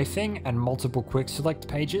like strafing and multiple quick select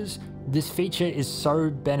pages, this feature is so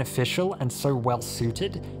beneficial and so well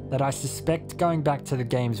suited that I suspect going back to the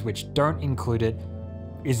games which don't include it,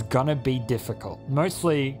 is gonna be difficult.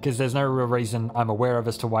 Mostly because there's no real reason I'm aware of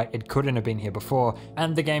as to why it couldn't have been here before,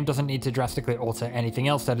 and the game doesn't need to drastically alter anything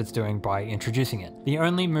else that it's doing by introducing it. The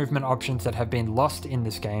only movement options that have been lost in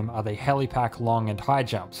this game are the helipack long and high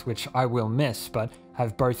jumps, which I will miss, but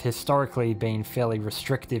have both historically been fairly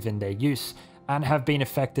restrictive in their use, and have been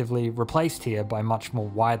effectively replaced here by much more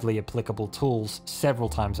widely applicable tools several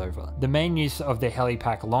times over. The main use of the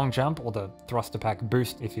helipack long jump, or the thruster pack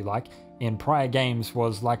boost if you like, in prior games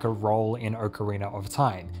was like a roll in Ocarina of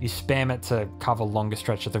Time. You spam it to cover longer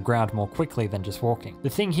stretches of ground more quickly than just walking. The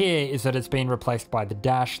thing here is that it's been replaced by the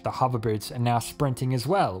dash, the hover boots, and now sprinting as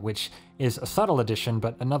well, which is a subtle addition,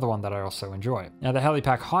 but another one that I also enjoy. Now the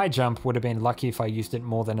helipack high jump would have been lucky if I used it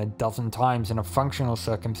more than a dozen times in a functional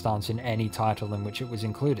circumstance in any title in which it was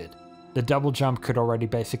included. The double jump could already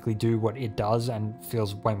basically do what it does and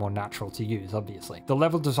feels way more natural to use, obviously. The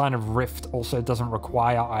level design of Rift also doesn't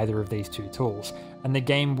require either of these two tools, and the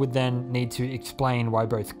game would then need to explain why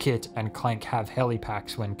both Kit and Clank have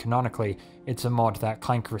helipacks when canonically it's a mod that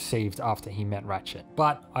Clank received after he met Ratchet.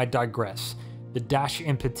 But I digress. The dash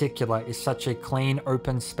in particular is such a clean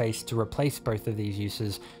open space to replace both of these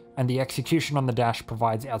uses, and the execution on the dash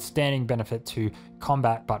provides outstanding benefit to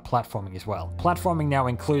combat but platforming as well. Platforming now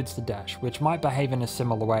includes the dash, which might behave in a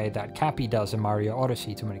similar way that Cappy does in Mario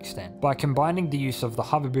Odyssey to an extent. By combining the use of the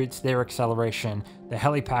hover boots, their acceleration, the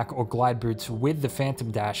helipack or glide boots with the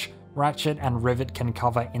phantom dash, Ratchet and Rivet can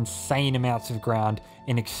cover insane amounts of ground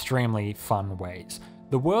in extremely fun ways.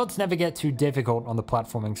 The worlds never get too difficult on the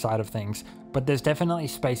platforming side of things, but there's definitely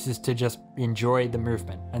spaces to just enjoy the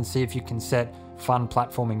movement and see if you can set fun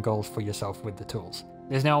platforming goals for yourself with the tools.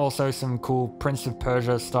 There's now also some cool Prince of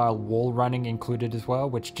Persia style wall running included as well,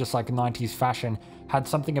 which just like 90s fashion had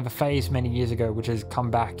something of a phase many years ago which has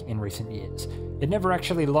come back in recent years. It never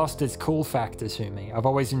actually lost its cool factor to me. I've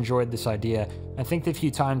always enjoyed this idea and think the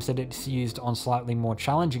few times that it's used on slightly more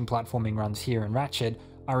challenging platforming runs here in Ratchet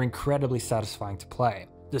are incredibly satisfying to play.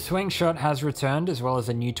 The swing shot has returned, as well as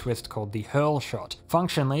a new twist called the hurl shot.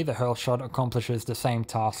 Functionally, the hurl shot accomplishes the same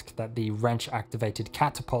task that the wrench-activated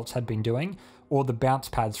catapults had been doing, or the bounce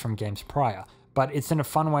pads from games prior, but it's in a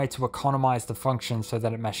fun way to economize the function so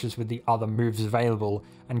that it meshes with the other moves available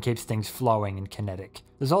and keeps things flowing and kinetic.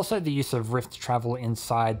 There's also the use of rift travel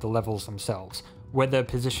inside the levels themselves, whether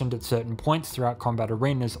positioned at certain points throughout combat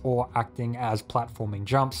arenas or acting as platforming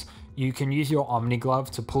jumps. You can use your Omni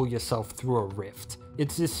Glove to pull yourself through a rift.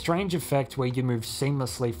 It's this strange effect where you move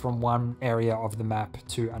seamlessly from one area of the map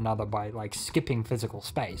to another by like skipping physical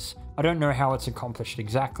space. I don't know how it's accomplished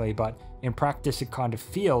exactly, but in practice it kind of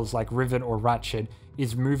feels like Rivet or Ratchet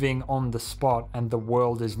is moving on the spot and the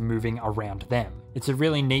world is moving around them. It's a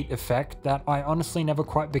really neat effect that I honestly never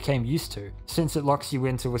quite became used to, since it locks you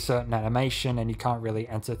into a certain animation and you can't really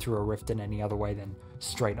enter through a rift in any other way than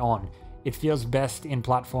straight on. It feels best in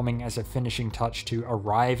platforming as a finishing touch to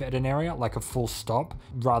arrive at an area, like a full stop,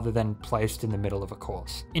 rather than placed in the middle of a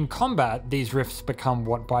course. In combat, these rifts become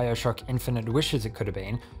what Bioshock Infinite wishes it could have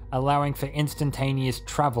been, allowing for instantaneous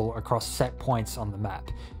travel across set points on the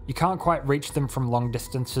map. You can't quite reach them from long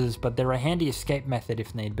distances, but they're a handy escape method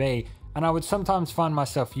if need be, and I would sometimes find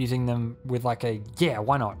myself using them with like a yeah,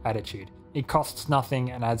 why not attitude. It costs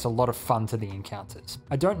nothing and adds a lot of fun to the encounters.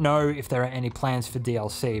 I don't know if there are any plans for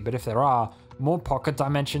DLC, but if there are, more pocket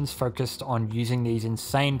dimensions focused on using these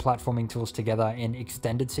insane platforming tools together in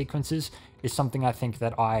extended sequences is something I think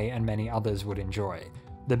that I and many others would enjoy.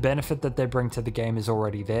 The benefit that they bring to the game is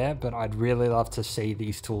already there, but I'd really love to see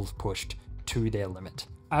these tools pushed to their limit.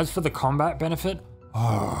 As for the combat benefit,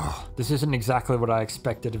 this isn't exactly what I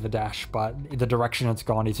expected of a dash, but the direction it's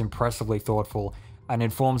gone is impressively thoughtful and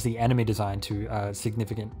informs the enemy design to a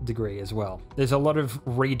significant degree as well. There's a lot of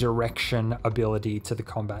redirection ability to the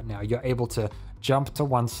combat now. You're able to jump to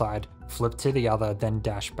one side, flip to the other, then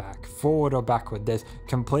dash back, forward or backward. There's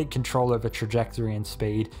complete control over trajectory and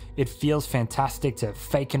speed. It feels fantastic to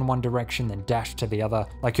fake in one direction, then dash to the other,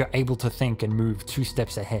 like you're able to think and move 2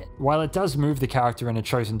 steps ahead. While it does move the character in a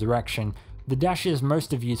chosen direction, the dash is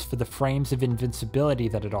most of use for the frames of invincibility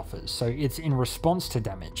that it offers, so it's in response to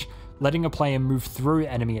damage, letting a player move through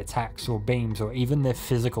enemy attacks or beams or even their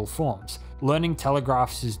physical forms. Learning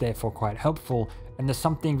telegraphs is therefore quite helpful, and there's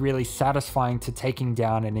something really satisfying to taking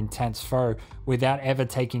down an intense foe without ever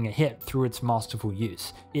taking a hit through its masterful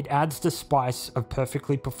use. It adds the spice of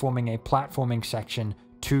perfectly performing a platforming section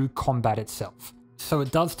to combat itself. So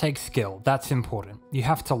it does take skill, that's important. You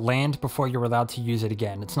have to land before you're allowed to use it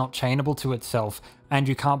again. It's not chainable to itself, and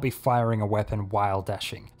you can't be firing a weapon while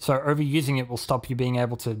dashing. So overusing it will stop you being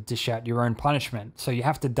able to dish out your own punishment, so you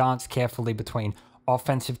have to dance carefully between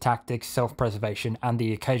offensive tactics, self-preservation, and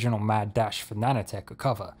the occasional mad dash for nanotech or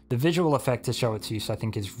cover. The visual effect to show its use I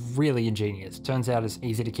think is really ingenious. Turns out it's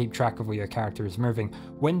easy to keep track of where your character is moving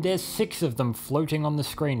when there's 6 of them floating on the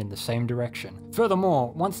screen in the same direction.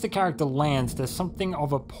 Furthermore, once the character lands, there's something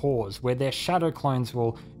of a pause where their shadow clones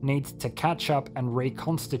will need to catch up and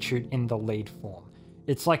reconstitute in the lead form.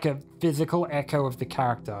 It's like a physical echo of the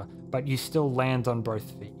character, but you still land on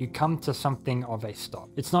both feet. You come to something of a stop.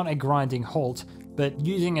 It's not a grinding halt, but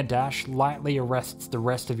using a dash lightly arrests the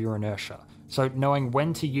rest of your inertia. So knowing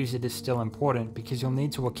when to use it is still important because you'll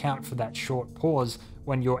need to account for that short pause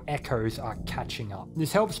when your echoes are catching up.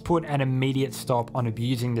 This helps put an immediate stop on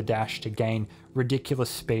abusing the dash to gain ridiculous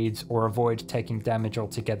speeds or avoid taking damage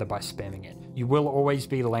altogether by spamming it. You will always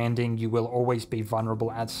be landing, you will always be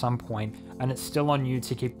vulnerable at some point, and it's still on you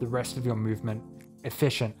to keep the rest of your movement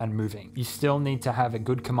efficient and moving. You still need to have a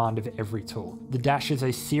good command of every tool. The dash is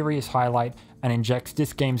a serious highlight and injects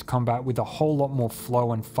this game's combat with a whole lot more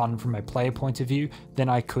flow and fun from a player point of view than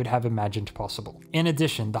I could have imagined possible. In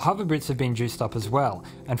addition, the hover boots have been juiced up as well,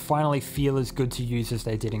 and finally feel as good to use as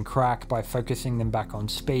they did in Crack by focusing them back on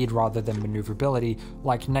speed rather than maneuverability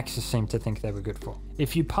like Nexus seemed to think they were good for.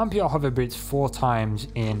 If you pump your hover boots 4 times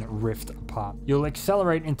in Rift Apart, you'll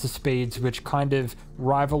accelerate into speeds which kind of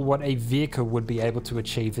rival what a vehicle would be able to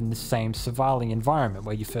achieve in the same Savali environment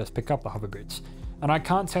where you first pick up the hover boots. And I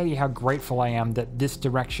can't tell you how grateful I am that this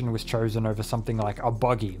direction was chosen over something like a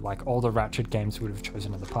buggy, like older Ratchet games would have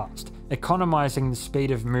chosen in the past. Economizing the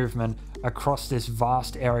speed of movement across this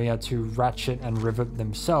vast area to Ratchet and River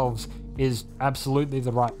themselves is absolutely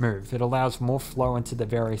the right move. It allows more flow into the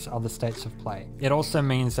various other states of play. It also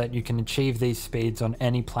means that you can achieve these speeds on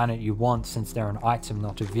any planet you want since they're an item,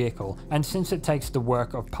 not a vehicle. And since it takes the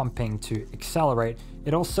work of pumping to accelerate,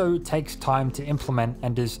 it also takes time to implement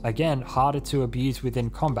and is, again, harder to abuse within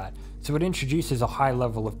combat. So it introduces a high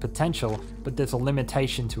level of potential, but there's a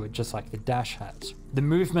limitation to it just like the dash has. The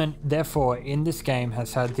movement, therefore, in this game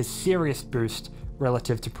has had this serious boost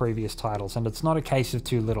relative to previous titles, and it's not a case of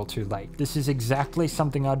too little too late. This is exactly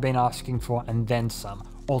something I'd been asking for and then some,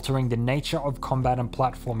 altering the nature of combat and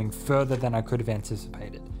platforming further than I could have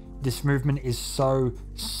anticipated. This movement is so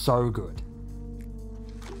good.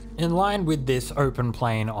 In line with this open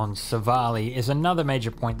plane on Savali is another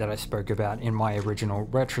major point that I spoke about in my original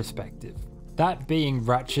retrospective. That being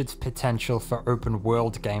Ratchet's potential for open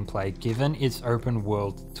world gameplay given its open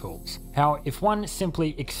world tools. How if one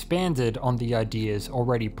simply expanded on the ideas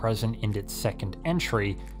already present in its second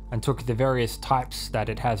entry and took the various types that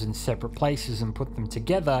it has in separate places and put them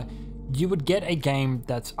together, you would get a game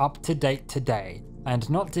that's up to date today and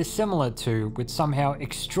not dissimilar to, with somehow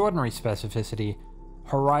extraordinary specificity,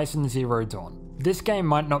 Horizon Zero Dawn. This game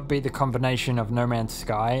might not be the combination of No Man's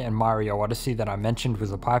Sky and Mario Odyssey that I mentioned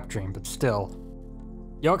was a pipe dream, but still.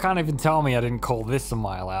 Y'all can't even tell me I didn't call this a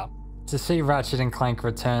mile out. To see Ratchet and Clank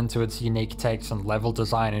return to its unique takes on level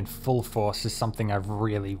design in full force is something I've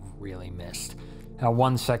really missed. How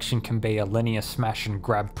one section can be a linear smash and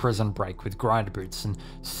grab prison break with grind boots and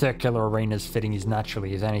circular arenas fitting as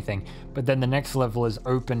naturally as anything, but then the next level is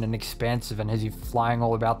open and expansive and has you flying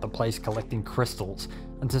all about the place collecting crystals,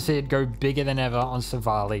 and to see it go bigger than ever on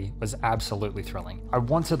Savali was absolutely thrilling. I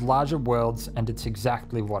wanted larger worlds and it's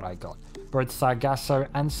exactly what I got. Both Sargasso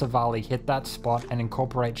and Savali hit that spot and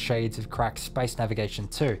incorporate shades of Crack's space navigation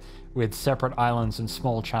too, with separate islands and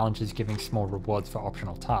small challenges giving small rewards for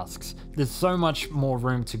optional tasks. There's so much more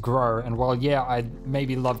room to grow, and while yeah, I'd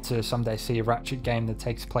maybe love to someday see a Ratchet game that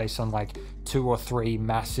takes place on like 2 or 3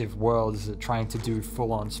 massive worlds trying to do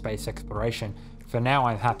full-on space exploration, for now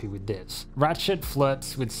I'm happy with this. Ratchet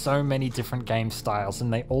flirts with so many different game styles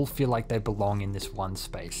and they all feel like they belong in this one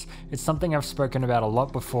space. It's something I've spoken about a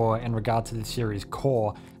lot before in regard to the series'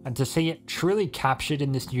 core, and to see it truly captured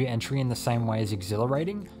in this new entry in the same way is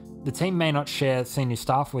exhilarating. The team may not share senior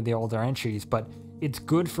staff with the older entries, but it's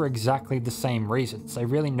good for exactly the same reasons. They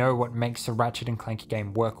really know what makes a Ratchet and Clank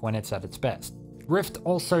game work when it's at its best. Rift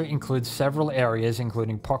also includes several areas,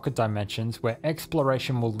 including pocket dimensions, where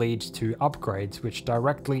exploration will lead to upgrades which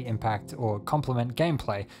directly impact or complement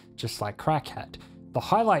gameplay, just like Crack had. The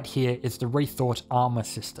highlight here is the rethought armor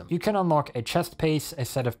system. You can unlock a chest piece, a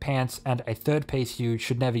set of pants, and a third piece you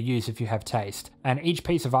should never use if you have taste, and each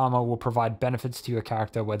piece of armor will provide benefits to your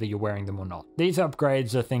character whether you're wearing them or not. These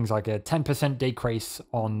upgrades are things like a 10% decrease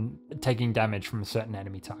on taking damage from a certain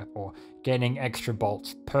enemy type, or gaining extra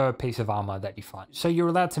bolts per piece of armor that you find. So you're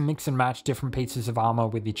allowed to mix and match different pieces of armor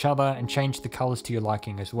with each other and change the colors to your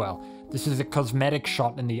liking as well. This is a cosmetic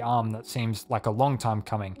shot in the arm that seems like a long time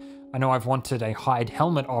coming. I know I've wanted a hide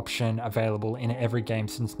helmet option available in every game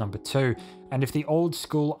since number 2, and if the old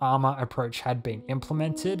school armor approach had been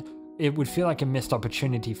implemented, it would feel like a missed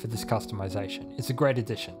opportunity for this customization. It's a great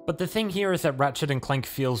addition. But the thing here is that Ratchet and Clank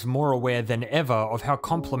feels more aware than ever of how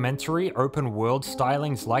complementary open world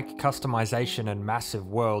stylings like customization and massive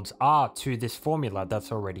worlds are to this formula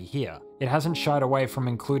that's already here. It hasn't shied away from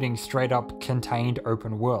including straight up contained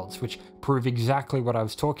open worlds, which prove exactly what I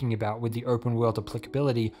was talking about with the open world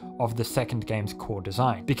applicability of the second game's core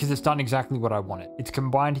design, because it's done exactly what I wanted. It's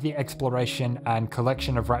combined the exploration and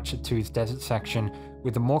collection of Ratchet 2's desert section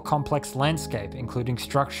with a more complex landscape, including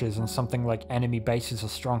structures and something like enemy bases or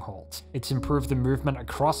strongholds. It's improved the movement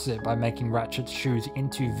across it by making Ratchet's shoes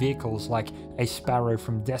into vehicles like a Sparrow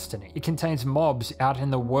from Destiny. It contains mobs out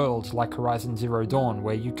in the world like Horizon Zero Dawn,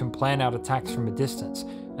 where you can plan out attacks from a distance,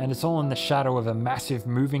 and it's all in the shadow of a massive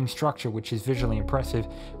moving structure which is visually impressive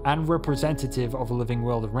and representative of a living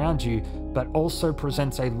world around you, but also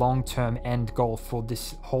presents a long-term end goal for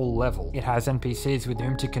this whole level. It has NPCs with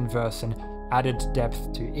whom to converse and added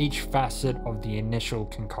depth to each facet of the initial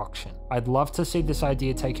concoction. I'd love to see this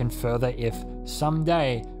idea taken further if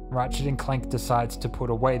someday Ratchet and Clank decides to put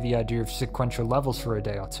away the idea of sequential levels for a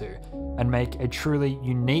day or two and make a truly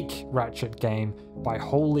unique Ratchet game by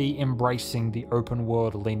wholly embracing the open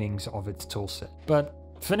world leanings of its toolset. But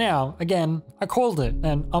for now, again, I called it,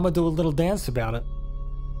 and I'm gonna do a little dance about it.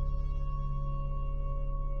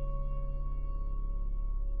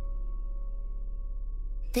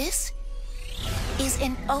 This is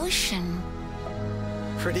an ocean.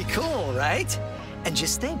 Pretty cool, right? And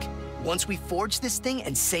just think, once we forge this thing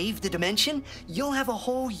and save the dimension, you'll have a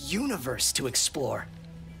whole universe to explore.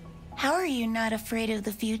 How are you not afraid of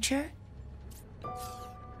the future?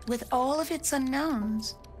 With all of its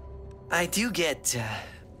unknowns. I do get,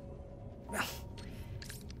 well,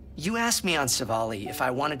 you asked me on Savali if I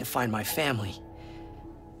wanted to find my family.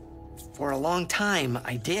 For a long time,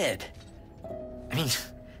 I did. I mean,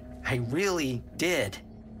 I really did.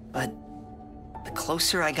 But the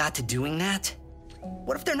closer I got to doing that,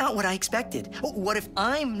 what if they're not what I expected? What if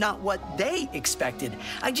I'm not what they expected?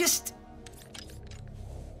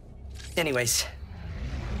 Anyways,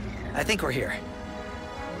 I think we're here.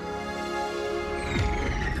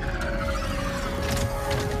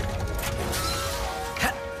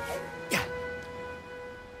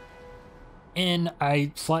 In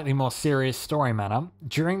a slightly more serious story manner,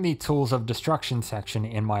 during the Tools of Destruction section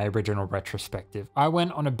in my original retrospective, I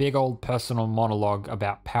went on a big old personal monologue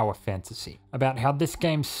about power fantasy, about how this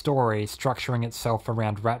game's story structuring itself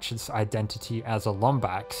around Ratchet's identity as a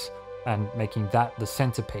Lombax, and making that the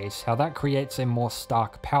centerpiece, how that creates a more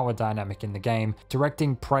stark power dynamic in the game,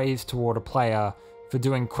 directing praise toward a player for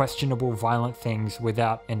doing questionable violent things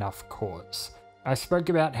without enough cause. I spoke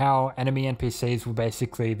about how enemy NPCs were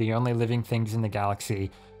basically the only living things in the galaxy,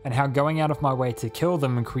 and how going out of my way to kill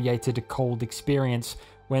them created a cold experience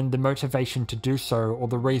when the motivation to do so, or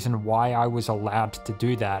the reason why I was allowed to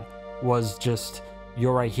do that, was just,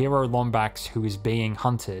 you're a hero Lombax who is being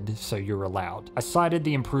hunted, so you're allowed. I cited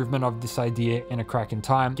the improvement of this idea in A Crack in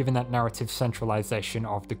Time, given that narrative centralization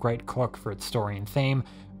of the Great Clock for its story and theme,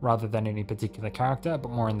 rather than any particular character, but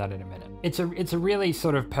more on that in a minute. It's a really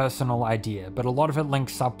sort of personal idea, but a lot of it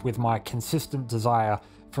links up with my consistent desire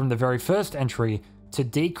from the very first entry to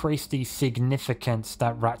decrease the significance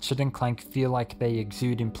that Ratchet and Clank feel like they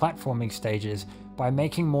exude in platforming stages by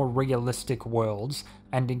making more realistic worlds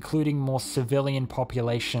and including more civilian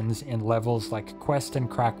populations in levels like Quest and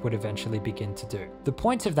Crack would eventually begin to do. The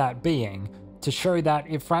point of that being to show that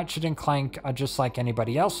if Ratchet and Clank are just like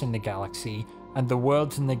anybody else in the galaxy, and the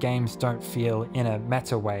worlds in the games don't feel, in a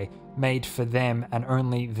meta way, made for them and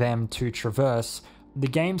only them to traverse, the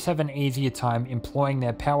games have an easier time employing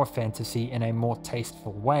their power fantasy in a more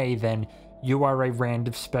tasteful way than you are a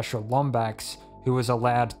random special Lombax who is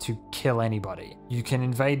allowed to kill anybody. You can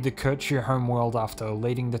invade the Kirchu homeworld after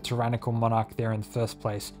leading the tyrannical monarch there in the first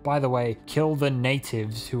place. By the way, kill the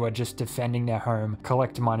natives who are just defending their home,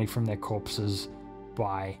 collect money from their corpses.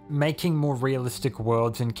 By making more realistic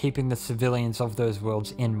worlds and keeping the civilians of those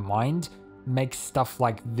worlds in mind makes stuff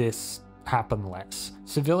like this happen less.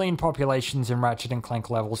 Civilian populations in Ratchet and Clank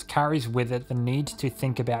levels carries with it the need to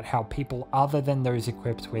think about how people other than those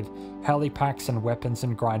equipped with helipacks and weapons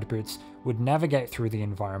and grind boots would navigate through the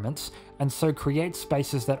environments, and so create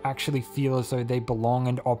spaces that actually feel as though they belong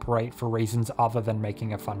and operate for reasons other than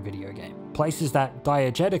making a fun video game. Places that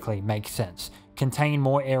diegetically make sense, contain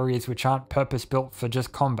more areas which aren't purpose-built for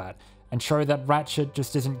just combat, and show that Ratchet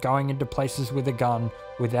just isn't going into places with a gun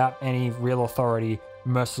without any real authority,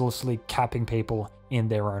 mercilessly capping people in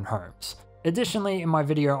their own homes. Additionally, in my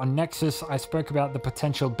video on Nexus, I spoke about the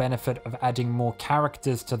potential benefit of adding more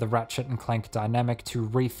characters to the Ratchet and Clank dynamic to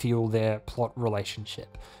refuel their plot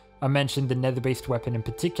relationship. I mentioned the Netherbeast weapon in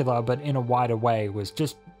particular, but in a wider way was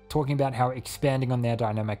just talking about how expanding on their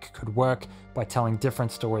dynamic could work by telling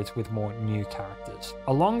different stories with more new characters.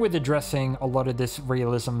 Along with addressing a lot of this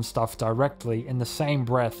realism stuff directly, in the same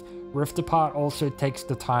breath, Rift Apart also takes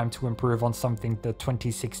the time to improve on something the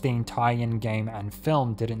 2016 tie-in game and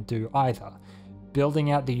film didn't do either,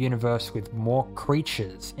 building out the universe with more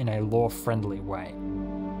creatures in a lore-friendly way.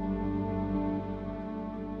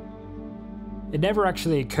 It never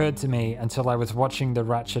actually occurred to me until I was watching the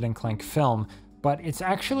Ratchet and Clank film, but it's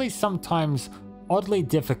actually sometimes oddly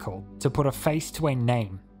difficult to put a face to a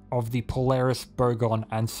name of the Polaris, Bogon,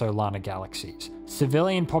 and Solana galaxies.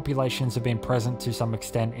 Civilian populations have been present to some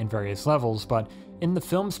extent in various levels, but in the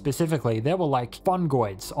film specifically, there were like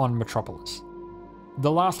fungoids on Metropolis.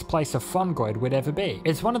 The last place a fungoid would ever be.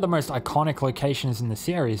 It's one of the most iconic locations in the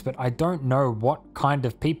series, but I don't know what kind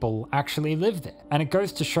of people actually live there. And it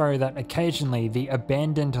goes to show that occasionally the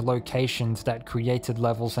abandoned locations that created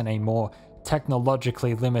levels in a more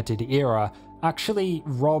technologically limited era actually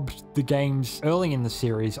robbed the games early in the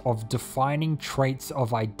series of defining traits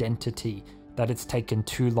of identity that it's taken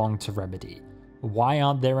too long to remedy. Why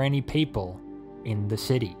aren't there any people in the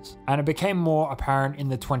cities? And it became more apparent in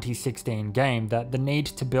the 2016 game that the need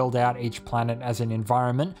to build out each planet as an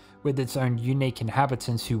environment with its own unique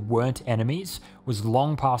inhabitants who weren't enemies was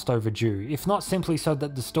long past overdue, if not simply so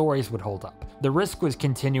that the stories would hold up. The risk was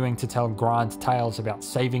continuing to tell grand tales about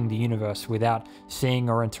saving the universe without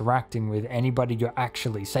seeing or interacting with anybody you're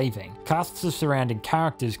actually saving. Casts of surrounding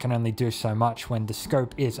characters can only do so much when the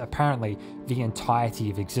scope is apparently the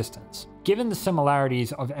entirety of existence. Given the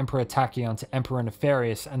similarities of Emperor Tachyon to Emperor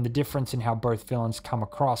Nefarious and the difference in how both villains come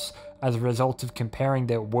across as a result of comparing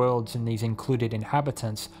their worlds and these included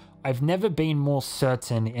inhabitants, I've never been more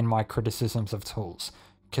certain in my criticisms of tools,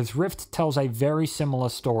 because Rift tells a very similar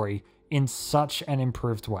story in such an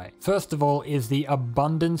improved way. First of all is the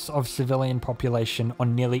abundance of civilian population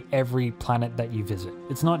on nearly every planet that you visit.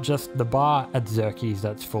 It's not just the bar at Xerxes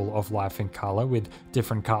that's full of life and color with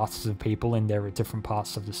different castes of people in there at different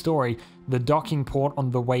parts of the story. The docking port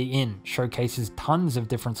on the way in showcases tons of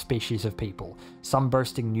different species of people, some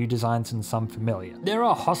boasting new designs and some familiar. There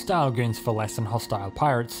are hostile goons for less and hostile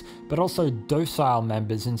pirates, but also docile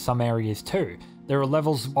members in some areas too. There are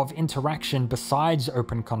levels of interaction besides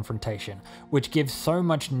open confrontation, which gives so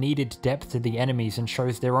much needed depth to the enemies and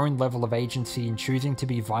shows their own level of agency in choosing to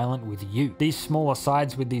be violent with you. These smaller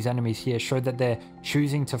sides with these enemies here show that they're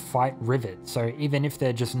choosing to fight Rivet, so even if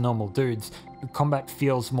they're just normal dudes, combat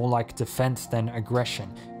feels more like defense than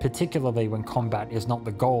aggression, particularly when combat is not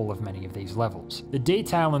the goal of many of these levels. The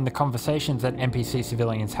detail in the conversations that NPC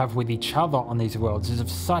civilians have with each other on these worlds is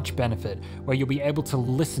of such benefit, where you'll be able to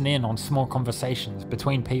listen in on small conversations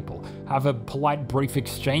between people, have a polite brief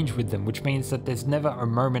exchange with them, which means that there's never a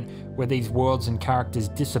moment where these worlds and characters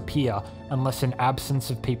disappear unless an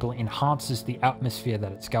absence of people enhances the atmosphere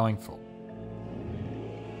that it's going for.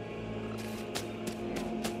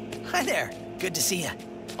 Hi there. Good to see you.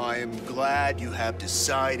 I am glad you have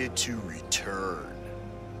decided to return.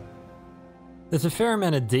 There's a fair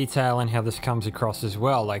amount of detail in how this comes across as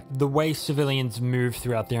well, like the way civilians move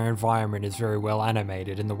throughout their environment is very well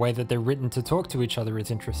animated, and the way that they're written to talk to each other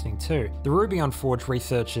is interesting too. The Ruby on Forge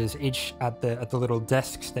researchers, each at the little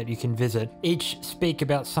desks that you can visit, each speak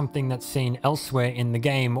about something that's seen elsewhere in the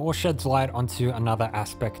game or sheds light onto another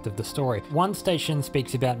aspect of the story. One station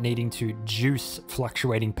speaks about needing to juice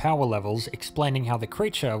fluctuating power levels, explaining how the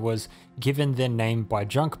creature was given their name by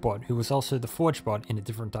Junkbot, who was also the Forge bot in a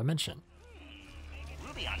different dimension.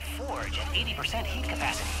 On Forge at 80% heat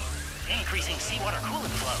capacity, increasing seawater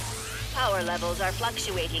coolant flow. Power levels are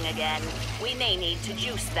fluctuating again. We may need to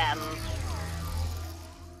juice them.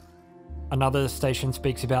 Another station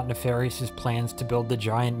speaks about Nefarious's plans to build the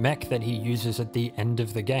giant mech that he uses at the end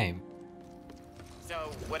of the game. So,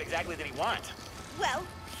 what exactly did he want? Well,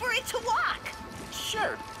 for it to walk.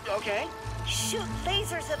 Sure, okay. Shoot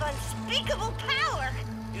lasers of unspeakable power.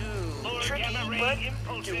 Tricky, but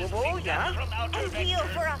doable, yeah? Ideal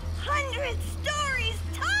for 100 stories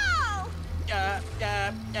tall!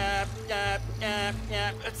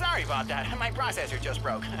 Sorry about that. My processor just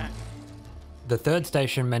broke. The third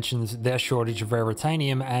station mentions their shortage of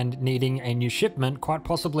raritanium and needing a new shipment, quite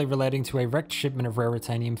possibly relating to a wrecked shipment of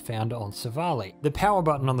raritanium found on Savali. The power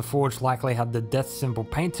button on the forge likely had the death symbol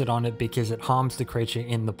painted on it because it harms the creature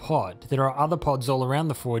in the pod. There are other pods all around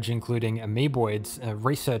the forge, including amoeboids,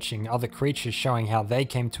 researching other creatures, showing how they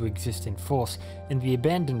came to exist in force in the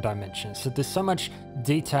abandoned dimension. So there's so much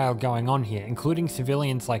detail going on here, including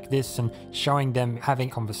civilians like this, and showing them having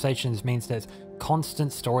conversations means there's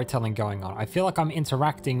constant storytelling going on. I feel like I'm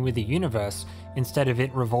interacting with the universe instead of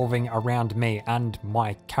it revolving around me and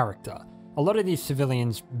my character. A lot of these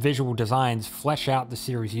civilians' visual designs flesh out the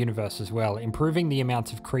series universe as well, improving the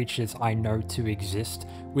amount of creatures I know to exist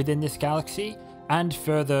within this galaxy, and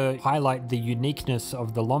further highlight the uniqueness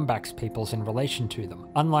of the Lombax peoples in relation to them.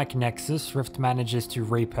 Unlike Nexus, Rift manages to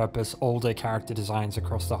repurpose older character designs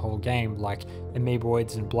across the whole game, like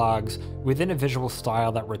amoeboids and blargs, within a visual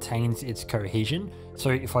style that retains its cohesion. So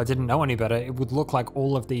if I didn't know any better, it would look like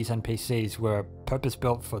all of these NPCs were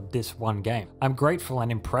purpose-built for this one game. I'm grateful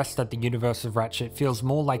and impressed that the universe of Ratchet feels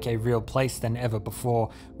more like a real place than ever before,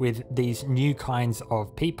 with these new kinds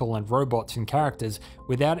of people and robots and characters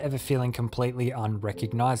without ever feeling completely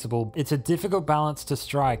unrecognizable. It's a difficult balance to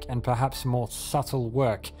strike, and perhaps more subtle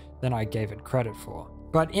work than I gave it credit for.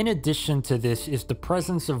 But in addition to this is the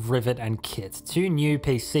presence of Rivet and Kit, two new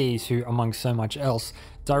PCs who, among so much else,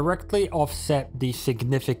 directly offset the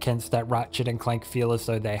significance that Ratchet and Clank feel as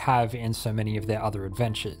though they have in so many of their other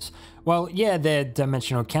adventures. Well, yeah, they're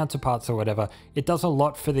dimensional counterparts or whatever, it does a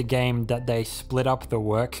lot for the game that they split up the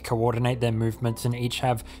work, coordinate their movements, and each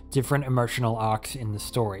have different emotional arcs in the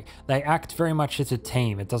story. They act very much as a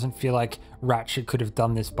team. It doesn't feel like Ratchet could have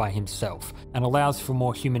done this by himself, and allows for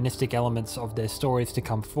more humanistic elements of their stories to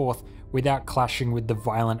come forth without clashing with the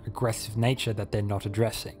violent, aggressive nature that they're not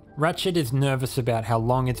addressing. Ratchet is nervous about how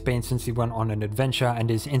long it's been since he went on an adventure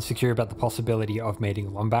and is insecure about the possibility of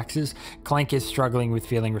meeting Lombaxes. Clank is struggling with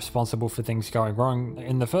feeling responsible for things going wrong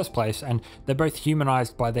in the first place, and they're both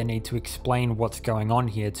humanized by their need to explain what's going on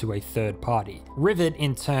here to a third party. Rivet,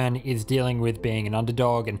 in turn, is dealing with being an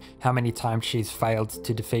underdog and how many times she's failed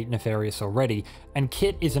to defeat Nefarious already, and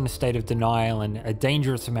Kit is in a state of denial and a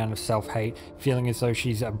dangerous amount of self-hate, feeling as though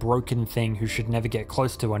she's a broken thing who should never get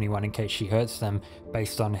close to anyone in case she hurts them,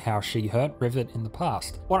 based on how she hurt Rivet in the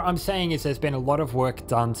past. What I'm saying is there's been a lot of work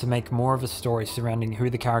done to make more of a story surrounding who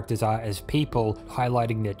the characters are as people,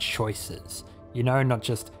 highlighting their choices. You know, not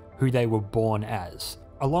just who they were born as.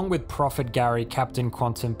 Along with Prophet Gary, Captain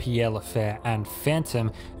Quantum, Pierre Lafair, and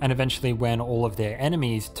Phantom, and eventually when all of their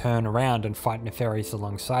enemies turn around and fight Nefarious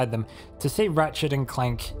alongside them, to see Ratchet and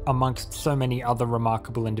Clank, amongst so many other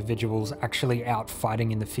remarkable individuals, actually out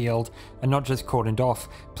fighting in the field, and not just cordoned off,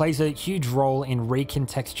 plays a huge role in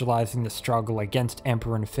recontextualizing the struggle against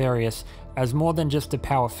Emperor Nefarious as more than just a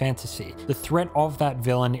power fantasy. The threat of that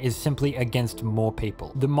villain is simply against more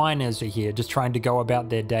people. The miners are here just trying to go about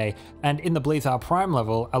their day, and in the Blizzard Prime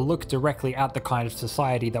level, a look directly at the kind of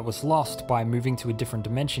society that was lost by moving to a different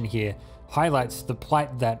dimension here highlights the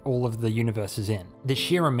plight that all of the universe is in. The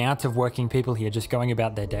sheer amount of working people here just going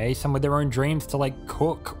about their day, some with their own dreams to like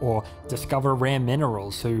cook or discover rare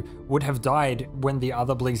minerals, who would have died when the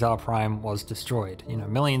other Blizzard Prime was destroyed. You know,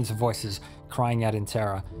 millions of voices crying out in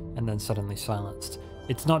terror and then suddenly silenced.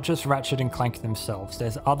 It's not just Ratchet and Clank themselves,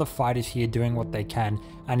 there's other fighters here doing what they can,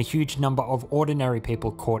 and a huge number of ordinary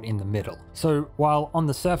people caught in the middle. So while on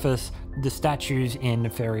the surface, the statues in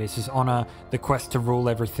Nefarious's honor, the quest to rule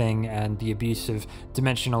everything, and the abuse of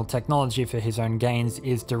dimensional technology for his own gains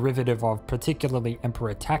is derivative of particularly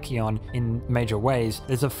Emperor Tachyon in major ways,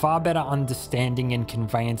 there's a far better understanding and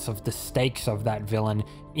conveyance of the stakes of that villain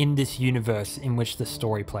in this universe in which the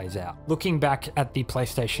story plays out. Looking back at the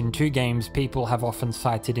PlayStation 2 games, people have often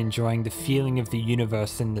cited enjoying the feeling of the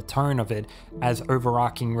universe and the tone of it as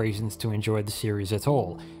overarching reasons to enjoy the series at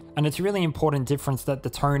all. And it's a really important difference that the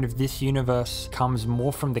tone of this universe comes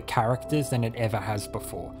more from the characters than it ever has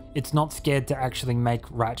before. It's not scared to actually make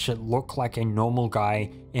Ratchet look like a normal guy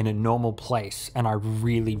in a normal place, and I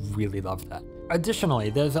really, really love that. Additionally,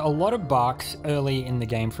 there's a lot of barks early in the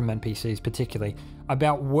game from NPCs particularly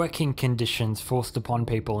about working conditions forced upon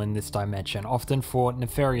people in this dimension, often for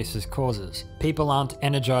Nefarious's causes. People aren't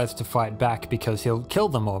energized to fight back because he'll kill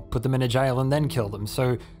them or put them in a jail and then kill them,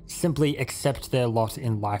 so simply accept their lot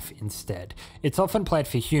in life instead. It's often played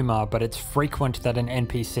for humor, but it's frequent that an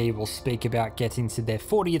NPC will speak about getting to their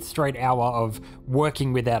 40th straight hour of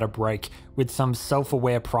working without a break with some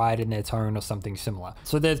self-aware pride in their tone or something similar.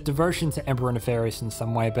 So there's devotion to Emperor Nefarious in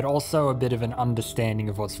some way, but also a bit of an understanding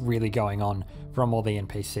of what's really going on from all the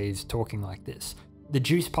NPCs talking like this. The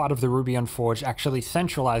juice part of the Ruby on Forge actually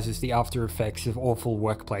centralizes the after effects of awful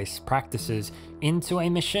workplace practices into a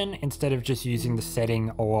mission instead of just using the setting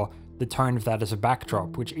or the tone of that as a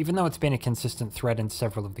backdrop, which, even though it's been a consistent thread in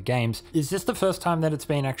several of the games, is this the first time that it's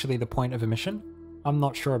been actually the point of a mission? I'm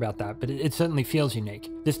not sure about that, but it certainly feels unique.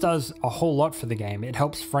 This does a whole lot for the game. It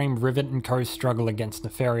helps frame Rivet and Co.'s struggle against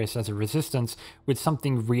Nefarious as a resistance with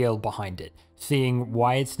something real behind it, seeing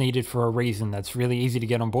why it's needed for a reason that's really easy to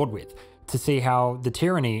get on board with, to see how the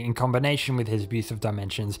tyranny, in combination with his abuse of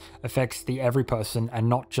dimensions, affects the every person and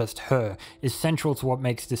not just her, is central to what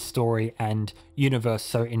makes this story and universe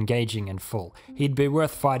so engaging and full. He'd be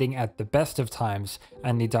worth fighting at the best of times,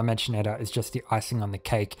 and the Dimensionator is just the icing on the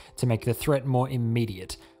cake to make the threat more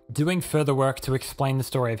immediate. Doing further work to explain the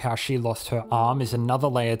story of how she lost her arm is another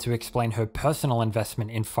layer to explain her personal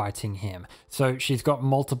investment in fighting him. So she's got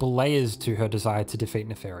multiple layers to her desire to defeat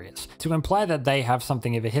Nefarious. To imply that they have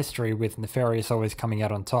something of a history with Nefarious always coming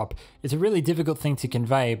out on top is a really difficult thing to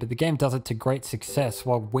convey, but the game does it to great success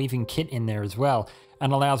while weaving Kit in there as well,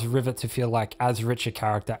 and allows Rivet to feel like as rich a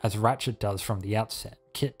character as Ratchet does from the outset.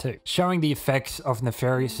 Kit too. Showing the effects of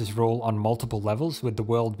Nefarious's rule on multiple levels with the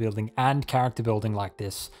world building and character building like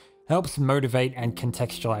this helps motivate and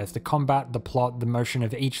contextualize the combat, the plot, the motion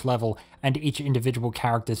of each level, and each individual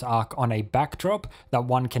character's arc on a backdrop that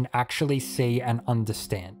one can actually see and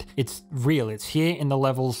understand. It's real, it's here in the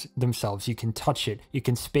levels themselves. You can touch it, you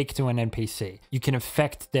can speak to an NPC, you can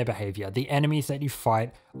affect their behavior. The enemies that you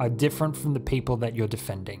fight are different from the people that you're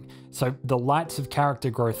defending. So the lights of character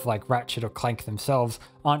growth like Ratchet or Clank themselves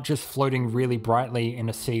aren't just floating really brightly in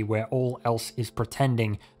a sea where all else is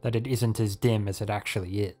pretending that it isn't as dim as it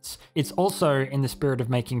actually is. It's also in the spirit of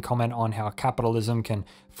making comment on how capitalism can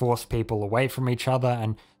force people away from each other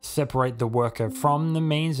and separate the worker from the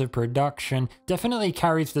means of production. Definitely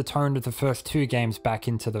carries the tone of the first two games back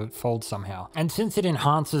into the fold somehow. And since it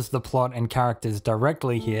enhances the plot and characters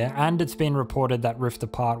directly here, and it's been reported that Rift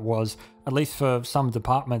Apart was, at least for some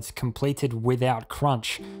departments, completed without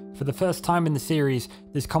crunch, for the first time in the series,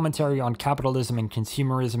 this commentary on capitalism and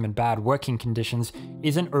consumerism and bad working conditions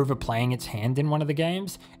isn't overplaying its hand in one of the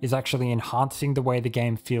games, is actually enhancing the way the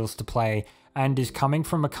game feels to play, and is coming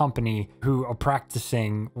from a company who are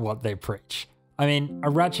practicing what they preach. I mean, a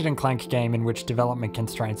Ratchet and Clank game in which development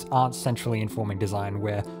constraints aren't centrally informing design,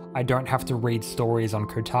 where I don't have to read stories on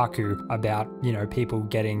Kotaku about, people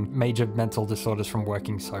getting major mental disorders from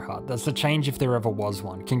working so hard. That's a change if there ever was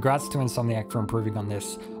one. Congrats to Insomniac for improving on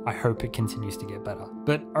this. I hope it continues to get better.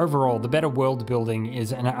 But overall, the better world building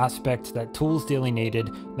is an aspect that Tools dearly needed,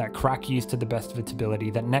 that Crack used to the best of its ability,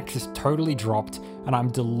 that Nexus totally dropped, and I'm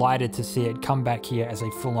delighted to see it come back here as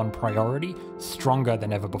a full-on priority, stronger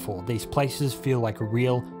than ever before. These places feel like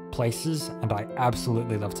real places, and I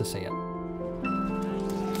absolutely love to see it.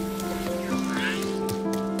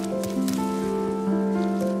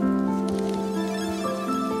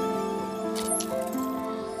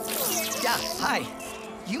 Yeah, hi.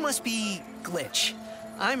 You must be Glitch.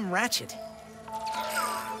 I'm Ratchet.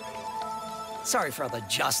 Sorry for all the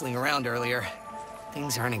jostling around earlier.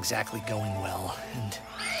 Things aren't exactly going well, and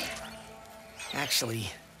actually,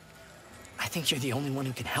 I think you're the only one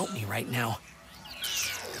who can help me right now.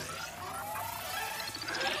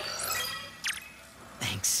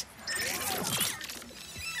 Thanks.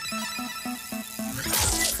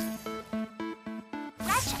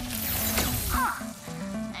 Ratchet.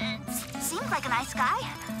 Huh. Seemed like a nice guy.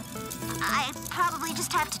 I probably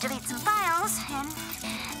just have to delete some files, and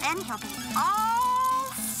then he'll be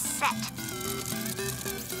all set.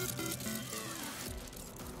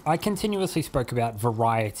 I continuously spoke about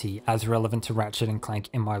variety as relevant to Ratchet and Clank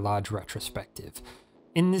in my large retrospective.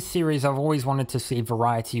 In this series, I've always wanted to see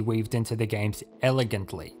variety weaved into the games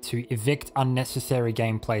elegantly, to evict unnecessary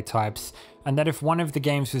gameplay types, and that if one of the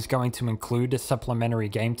games was going to include a supplementary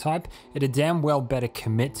game type, it'd damn well better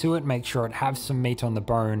commit to it, make sure it has some meat on the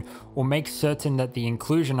bone, or make certain that the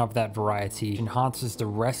inclusion of that variety enhances the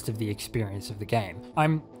rest of the experience of the game.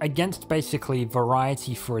 I'm against basically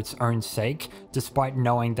variety for its own sake, despite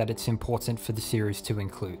knowing that it's important for the series to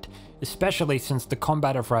include. Especially since the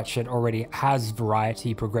combat of Ratchet already has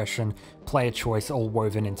variety, progression, player choice all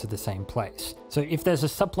woven into the same place. So if there's a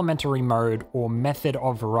supplementary mode or method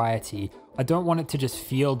of variety, I don't want it to just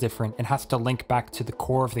feel different. It has to link back to the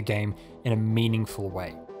core of the game in a meaningful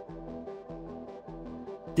way.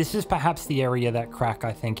 This is perhaps the area that Crack,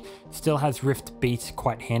 I think, still has Rift beat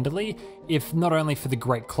quite handily, if not only for the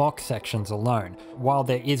Great Clock sections alone. While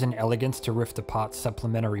there is an elegance to Rift Apart's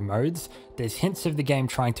supplementary modes, there's hints of the game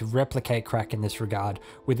trying to replicate Crack in this regard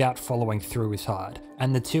without following through as hard.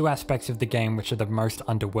 And the two aspects of the game which are the most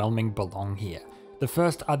underwhelming belong here. The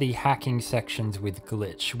first are the hacking sections with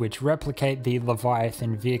Glitch, which replicate the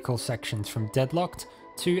Leviathan vehicle sections from Deadlocked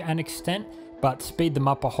to an extent, but speed them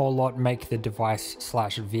up a whole lot, make the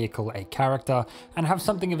device/vehicle a character, and have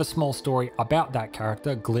something of a small story about that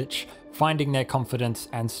character, Glitch, finding their confidence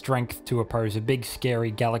and strength to oppose a big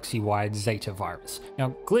scary galaxy-wide Zeta virus.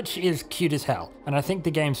 Now, Glitch is cute as hell, and I think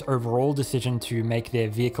the game's overall decision to make their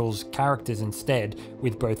vehicles characters instead,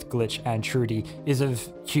 with both Glitch and Trudy, is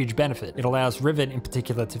of huge benefit. It allows Rivet in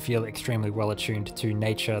particular to feel extremely well attuned to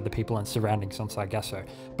nature, the people and surroundings on Sargasso.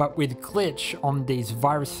 But with Glitch on these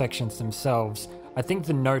virus sections themselves, I think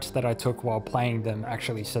the note that I took while playing them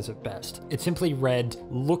actually says it best. It simply read,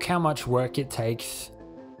 "Look how much work it takes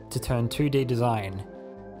to turn 2D design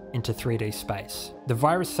into 3D space." The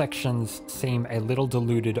virus sections seem a little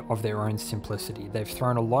diluted of their own simplicity. They've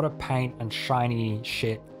thrown a lot of paint and shiny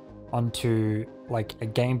shit onto like a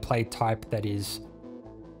gameplay type that is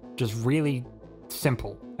just really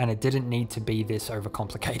simple, and it didn't need to be this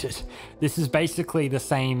overcomplicated. This is basically the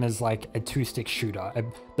same as like a two-stick shooter.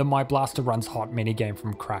 The My Blaster Runs Hot minigame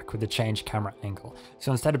from Crack with a changed camera angle.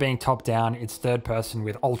 So instead of being top-down, it's third-person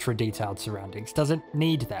with ultra-detailed surroundings. Doesn't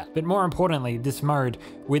need that. But more importantly, this mode,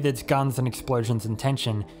 with its guns and explosions and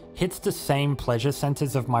tension, hits the same pleasure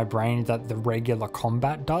centers of my brain that the regular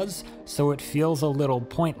combat does, so it feels a little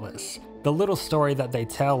pointless. The little story that they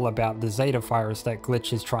tell about the Zeta virus that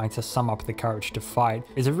Glitch is trying to sum up the courage to fight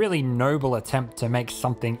is a really noble attempt to make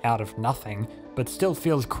something out of nothing, but still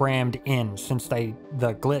feels crammed in since the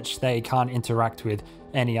Glitch they can't interact with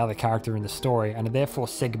any other character in the story and are therefore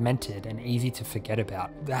segmented and easy to forget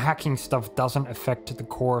about. The hacking stuff doesn't affect the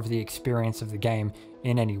core of the experience of the game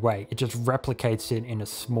in any way, it just replicates it in a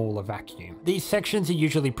smaller vacuum. These sections are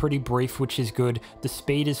usually pretty brief, which is good. The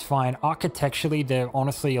speed is fine. Architecturally, they're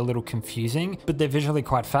honestly a little confusing, but they're visually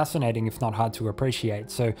quite fascinating, if not hard to appreciate,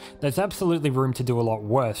 so there's absolutely room to do a lot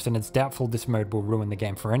worse, and it's doubtful this mode will ruin the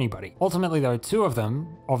game for anybody. Ultimately though, 2 of them,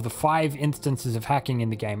 of the 5 instances of hacking in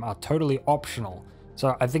the game, are totally optional.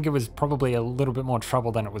 So I think it was probably a little bit more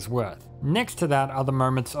trouble than it was worth. Next to that are the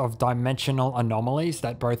moments of dimensional anomalies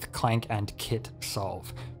that both Clank and Kit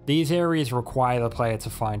solve. These areas require the player to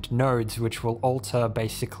find nodes which will alter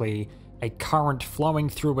basically a current flowing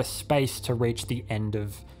through a space to reach the end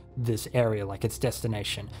of this area, like its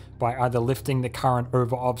destination, by either lifting the current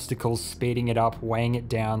over obstacles, speeding it up, weighing it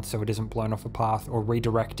down so it isn't blown off a path, or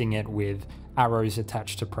redirecting it with arrows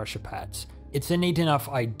attached to pressure pads. It's a neat enough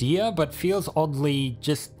idea, but feels oddly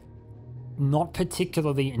just not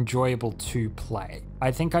particularly enjoyable to play.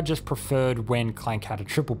 I think I just preferred when Clank had a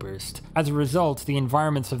triple boost. As a result, the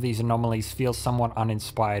environments of these anomalies feel somewhat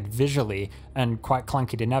uninspired visually and quite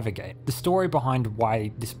clunky to navigate. The story behind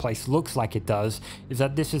why this place looks like it does is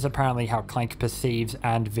that this is apparently how Clank perceives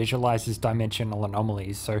and visualizes dimensional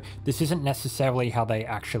anomalies, so this isn't necessarily how they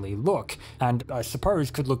actually look, and I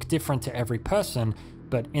suppose could look different to every person.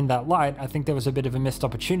 But in that light, I think there was a bit of a missed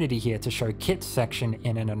opportunity here to show Kit's section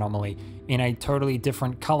in an anomaly in a totally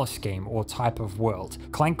different color scheme or type of world.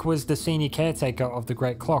 Clank was the senior caretaker of the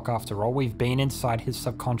Great Clock after all. We've been inside his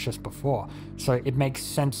subconscious before, so it makes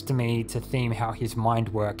sense to me to theme how his mind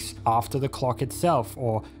works after the clock itself,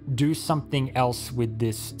 or do something else with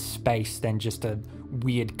this space than just a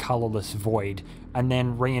weird colorless void, and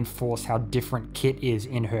then reinforce how different Kit is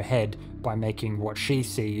in her head by making what she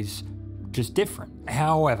sees just different.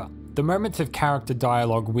 However, the moments of character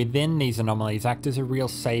dialogue within these anomalies act as a real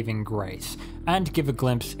saving grace, and give a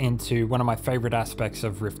glimpse into one of my favorite aspects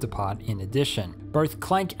of Rift Apart in addition. Both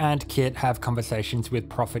Clank and Kit have conversations with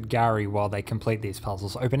Prophet Gary while they complete these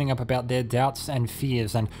puzzles, opening up about their doubts and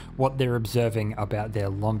fears and what they're observing about their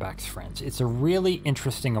Lombax friends. It's a really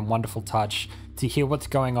interesting and wonderful touch to hear what's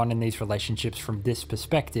going on in these relationships from this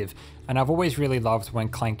perspective, and I've always really loved when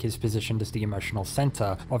Clank is positioned as the emotional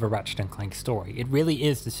center of a Ratchet and Clank story. It really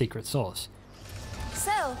is the secret sauce.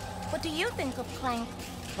 So, what do you think of Clank?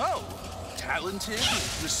 Oh, talented,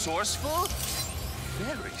 resourceful,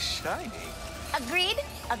 very shiny. Agreed,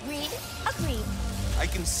 agreed, agreed. I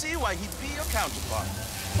can see why he'd be your counterpart.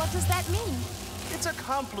 What does that mean? It's a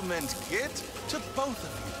compliment, Kit, to both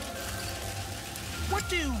of you. What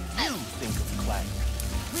do you think of Clank?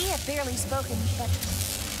 We have barely spoken, but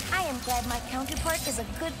I am glad my counterpart is a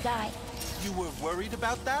good guy. You were worried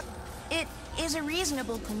about that? It is a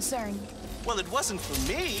reasonable concern. Well, it wasn't for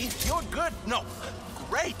me. You're good. No,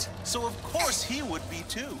 great. So of course he would be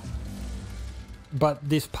too. But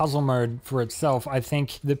this puzzle mode for itself, I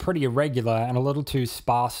think they're pretty irregular and a little too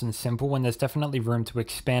sparse and simple when there's definitely room to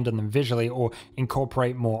expand on them visually or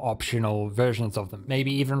incorporate more optional versions of them.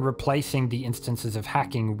 Maybe even replacing the instances of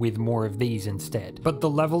hacking with more of these instead. But the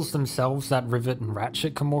levels themselves that Rivet and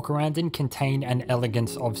Ratchet can walk around in contain an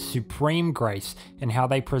elegance of supreme grace in how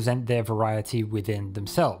they present their variety within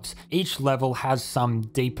themselves. Each level has some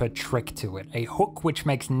deeper trick to it, a hook which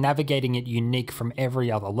makes navigating it unique from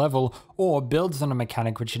every other level, or builds on a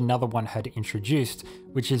mechanic which another one had introduced,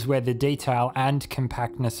 which is where the detail and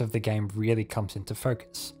compactness of the game really comes into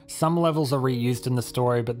focus. Some levels are reused in the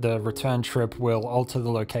story, but the return trip will alter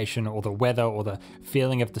the location or the weather or the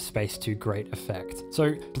feeling of the space to great effect.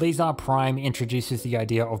 So Blizzard Prime introduces the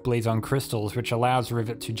idea of Blizon crystals, which allows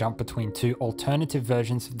Rivet to jump between two alternative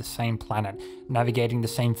versions of the same planet, navigating the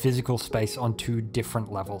same physical space on two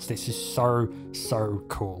different levels. This is so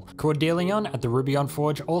cool. Cordelion at the Rubion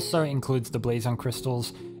Forge also includes the Blizon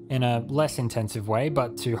crystals in a less intensive way,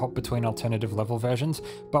 but to hop between alternative level versions.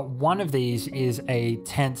 But one of these is a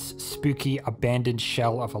tense, spooky, abandoned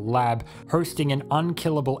shell of a lab hosting an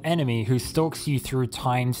unkillable enemy who stalks you through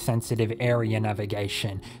time-sensitive area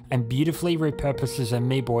navigation and beautifully repurposes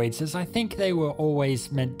amoeboids as I think they were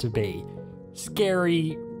always meant to be.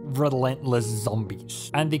 Scary, relentless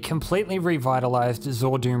zombies. And the completely revitalized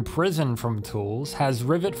Zordoom prison from Tools has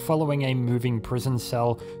Rivet following a moving prison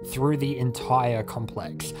cell through the entire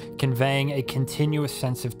complex, conveying a continuous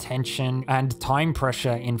sense of tension and time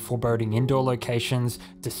pressure in foreboding indoor locations,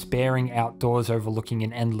 despairing outdoors overlooking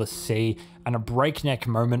an endless sea, and a breakneck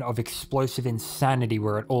moment of explosive insanity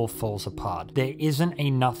where it all falls apart. There isn't a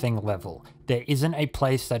nothing level. There isn't a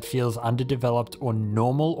place that feels underdeveloped or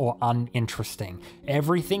normal or uninteresting.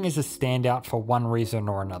 Everything is a standout for one reason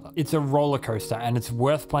or another. It's a roller coaster, and it's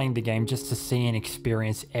worth playing the game just to see and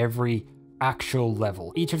experience every actual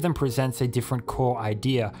level. Each of them presents a different core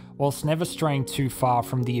idea, whilst never straying too far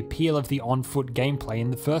from the appeal of the on-foot gameplay in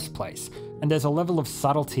the first place. And there's a level of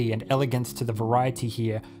subtlety and elegance to the variety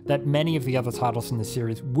here that many of the other titles in the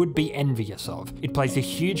series would be envious of. It plays a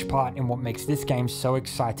huge part in what makes this game so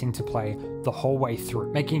exciting to play the whole way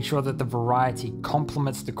through, making sure that the variety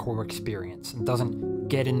complements the core experience and doesn't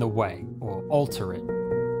get in the way or alter it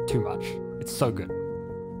too much. It's so good.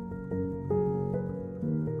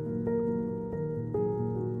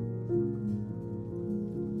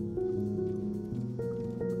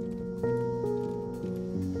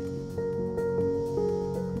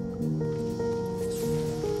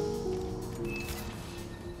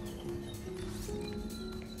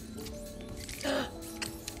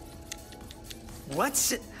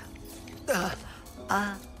 What's it?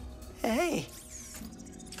 Hey.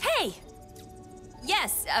 Hey!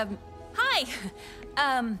 Yes, hi.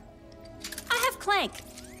 I have Clank.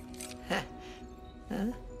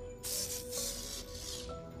 Huh?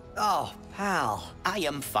 Oh, pal. I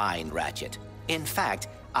am fine, Ratchet. In fact,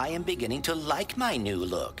 I am beginning to like my new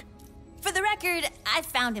look. For the record, I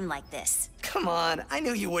found him like this. Come on, I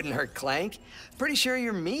knew you wouldn't hurt Clank. Pretty sure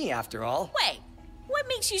you're me, after all. Wait, what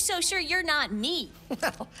makes you so sure you're not me?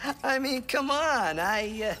 Well, I mean, come on,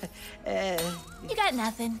 You got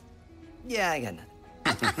nothing. Yeah, I got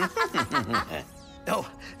nothing. Oh,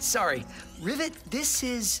 sorry. Rivet, this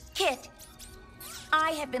is... Kit,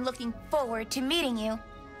 I have been looking forward to meeting you.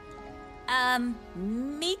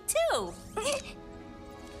 Me too.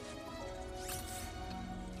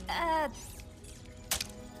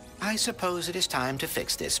 I suppose it is time to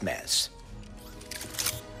fix this mess.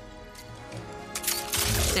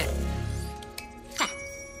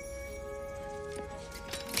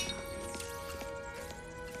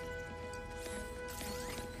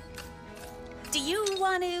 Do you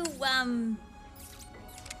want to,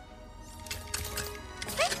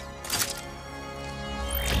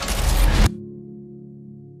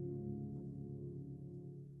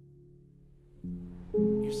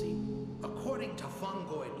 You see, according to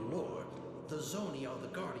Fungoid lore, the Sony are the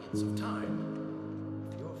guardians of time.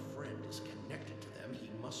 If your friend is connected to them, he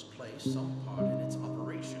must play some part in its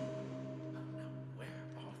operation. Now, where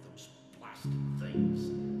are those blasted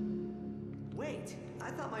things? Wait,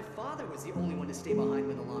 I thought my father was the only one to stay behind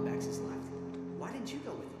when the Lombaxes left. Why didn't you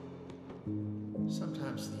go with him?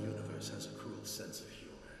 Sometimes the universe has a cruel sense of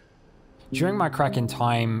humor. During my Crack in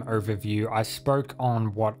Time overview, I spoke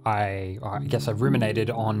on what I ruminated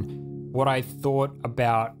on what I thought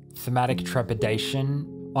about thematic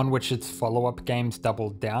trepidation on which its follow-up games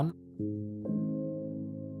doubled down.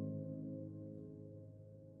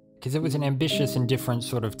 Because it was an ambitious and different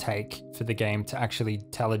sort of take for the game to actually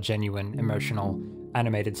tell a genuine, emotional,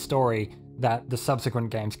 animated story that the subsequent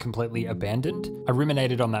games completely abandoned. I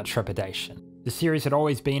ruminated on that trepidation. The series had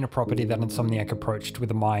always been a property that Insomniac approached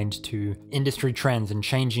with a mind to industry trends and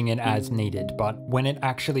changing it as needed, but when it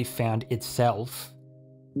actually found itself,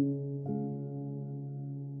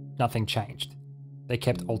 nothing changed. They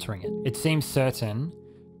kept altering it. It seemed certain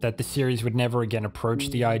that the series would never again approach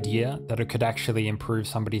the idea that it could actually improve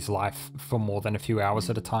somebody's life for more than a few hours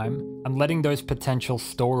at a time, and letting those potential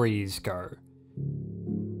stories go,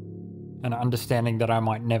 and understanding that I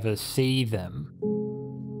might never see them,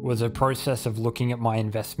 was a process of looking at my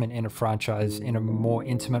investment in a franchise in a more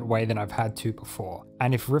intimate way than I've had to before.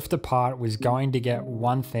 And if Rift Apart was going to get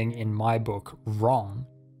one thing in my book wrong,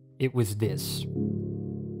 it was this.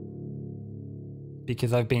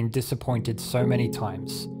 Because I've been disappointed so many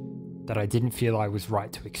times that I didn't feel I was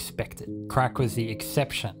right to expect it. Crack was the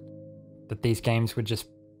exception. That these games were just,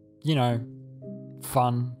 you know,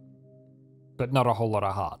 fun, but not a whole lot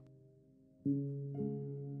of heart.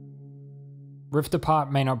 Rift Apart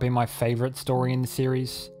may not be my favourite story in the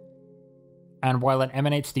series, and while it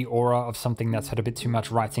emanates the aura of something that's had a bit too much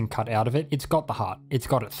writing cut out of it, it's got the heart. It's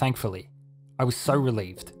got it, thankfully. I was so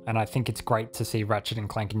relieved, and I think it's great to see Ratchet and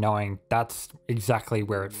Clank knowing that's exactly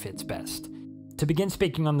where it fits best. To begin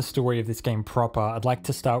speaking on the story of this game proper, I'd like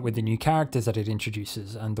to start with the new characters that it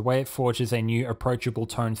introduces, and the way it forges a new approachable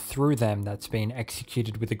tone through them that's been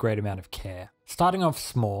executed with a great amount of care. Starting off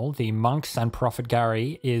small, the Monks and Prophet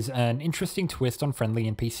Gary is an interesting twist on friendly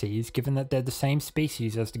NPCs, given that they're the same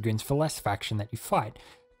species as the Goons for Less faction that you fight.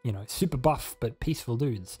 You know, super buff but peaceful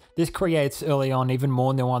dudes. This creates early on even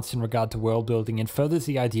more nuance in regard to world building and furthers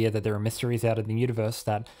the idea that there are mysteries out in the universe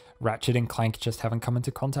that Ratchet and Clank just haven't come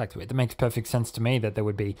into contact with. It makes perfect sense to me that there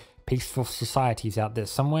would be peaceful societies out there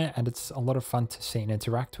somewhere, and it's a lot of fun to see and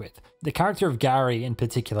interact with. The character of Gary in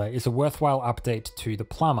particular is a worthwhile update to the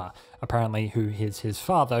plumber, apparently who is his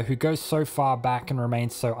father, who goes so far back and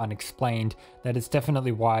remains so unexplained that it's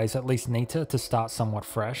definitely wise, at least neater, to start somewhat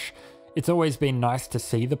fresh. It's always been nice to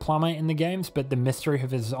see the plumber in the games, but the mystery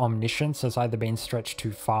of his omniscience has either been stretched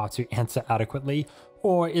too far to answer adequately,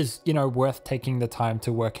 or is, you know, worth taking the time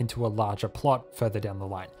to work into a larger plot further down the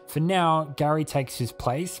line. For now, Gary takes his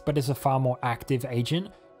place, but is a far more active agent,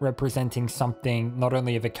 representing something not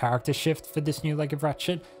only of a character shift for this new leg of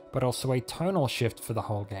Ratchet, but also a tonal shift for the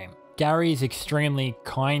whole game. Gary is extremely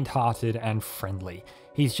kind-hearted and friendly.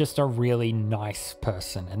 He's just a really nice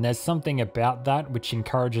person, and there's something about that which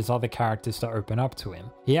encourages other characters to open up to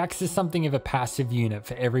him. He acts as something of a passive unit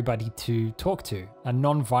for everybody to talk to, a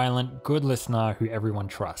non-violent, good listener who everyone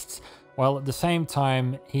trusts, while at the same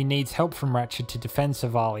time he needs help from Ratchet to defend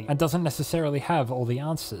Savali and doesn't necessarily have all the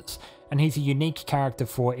answers, and he's a unique character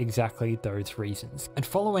for exactly those reasons. And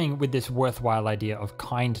following with this worthwhile idea of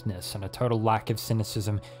kindness and a total lack of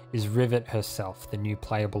cynicism is Rivet herself, the new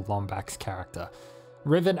playable Lombax character.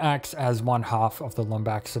 Rivet acts as one half of the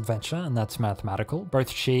Lombax adventure, and that's mathematical. Both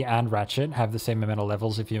she and Ratchet have the same mental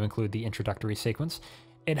levels if you include the introductory sequence.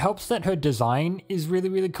 It helps that her design is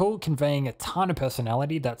really cool, conveying a ton of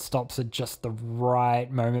personality that stops at just the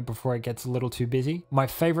right moment before it gets a little too busy. My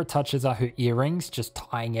favorite touches are her earrings, just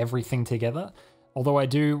tying everything together. Although I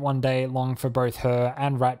do one day long for both her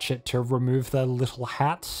and Ratchet to remove their little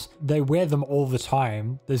hats. They wear them all the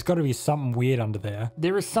time. There's got to be something weird under there.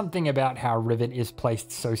 There is something about how Rivet is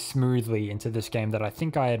placed so smoothly into this game that I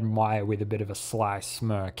think I admire with a bit of a sly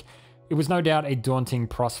smirk. It was no doubt a daunting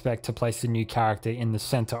prospect to place a new character in the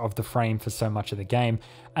center of the frame for so much of the game,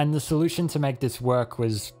 and the solution to make this work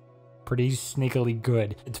was pretty sneakily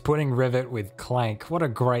good. It's putting Rivet with Clank. What a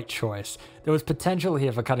great choice. There was potential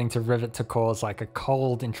here for cutting to Rivet to cause like a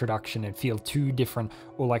cold introduction and feel too different,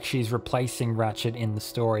 or like she's replacing Ratchet in the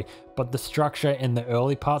story, but the structure in the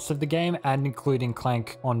early parts of the game and including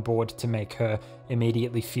Clank on board to make her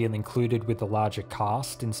immediately feel included with the larger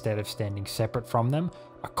cast instead of standing separate from them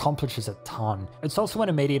accomplishes a ton. It's also an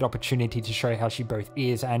immediate opportunity to show how she both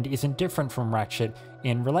is and isn't different from Ratchet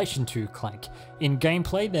in relation to Clank. In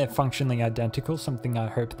gameplay, they're functionally identical, something I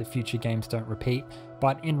hope the future games don't repeat,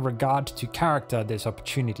 but in regard to character, there's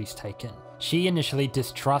opportunities taken. She initially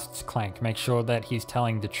distrusts Clank, makes sure that he's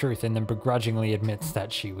telling the truth, and then begrudgingly admits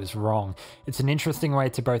that she was wrong. It's an interesting way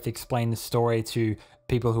to both explain the story to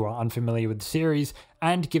people who are unfamiliar with the series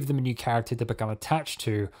and give them a new character to become attached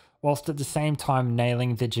to, whilst at the same time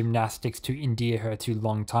nailing the gymnastics to endear her to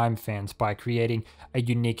long-time fans by creating a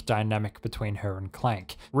unique dynamic between her and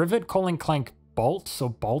Clank. Rivet calling Clank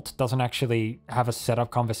Bolt doesn't actually have a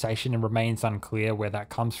set-up conversation and remains unclear where that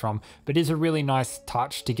comes from, but is a really nice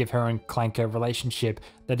touch to give her and Clank a relationship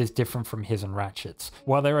that is different from his and Ratchet's.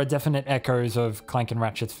 While there are definite echoes of Clank and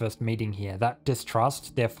Ratchet's first meeting here, that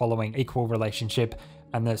distrust, their following equal relationship,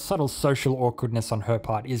 and the subtle social awkwardness on her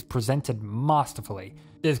part is presented masterfully.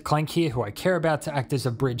 There's Clank here, who I care about, to act as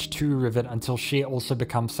a bridge to Rivet until she also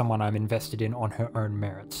becomes someone I'm invested in on her own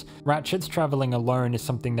merits. Ratchet's traveling alone is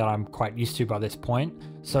something that I'm quite used to by this point,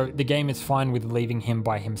 so the game is fine with leaving him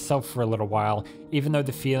by himself for a little while, even though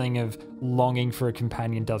the feeling of longing for a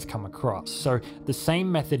companion does come across. So the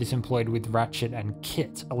same method is employed with Ratchet and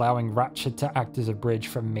Kit, allowing Ratchet to act as a bridge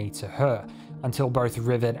from me to her, until both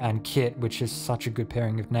Rivet and Kit, which is such a good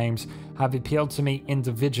pairing of names, have appealed to me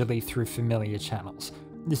individually through familiar channels.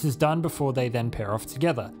 This is done before they then pair off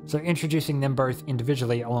together, so introducing them both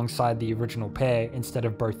individually alongside the original pair instead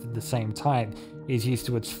of both at the same time is used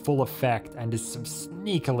to its full effect and is some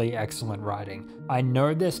sneakily excellent writing. I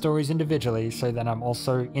know their stories individually, so that I'm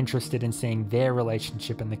also interested in seeing their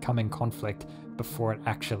relationship and the coming conflict before it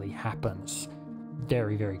actually happens.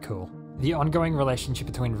 Very, very cool. The ongoing relationship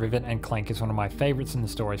between Rivet and Clank is one of my favourites in the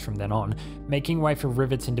stories from then on, making way for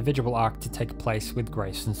Rivet's individual arc to take place with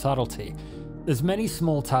grace and subtlety. There's many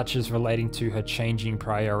small touches relating to her changing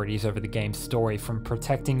priorities over the game's story, from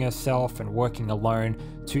protecting herself and working alone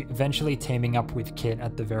to eventually teaming up with Kit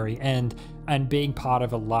at the very end and being part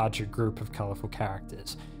of a larger group of colourful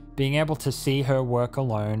characters. Being able to see her work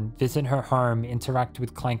alone, visit her home, interact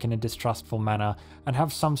with Clank in a distrustful manner, and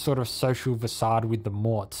have some sort of social facade with the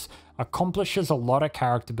Morts accomplishes a lot of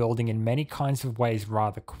character building in many kinds of ways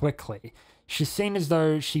rather quickly. She's seen as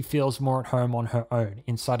though she feels more at home on her own,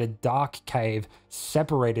 inside a dark cave,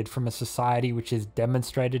 separated from a society which is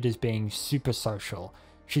demonstrated as being super social.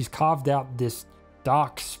 She's carved out this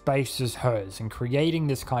dark space as hers, and creating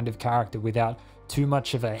this kind of character without too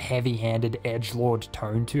much of a heavy-handed edgelord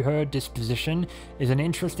tone to her disposition is an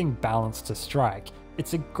interesting balance to strike.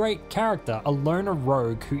 It's a great character, a loner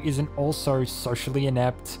rogue who isn't also socially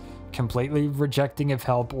inept, completely rejecting of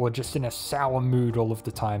help, or just in a sour mood all of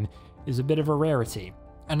the time, is a bit of a rarity.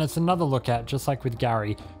 And it's another look at, just like with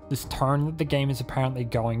Gary, this tone that the game is apparently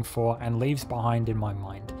going for and leaves behind in my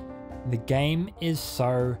mind. The game is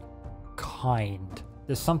so kind.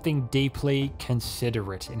 There's something deeply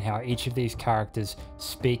considerate in how each of these characters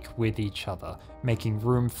speak with each other, making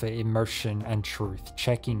room for emotion and truth,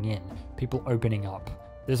 checking in, people opening up.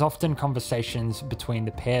 There's often conversations between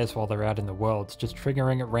the pairs while they're out in the world, just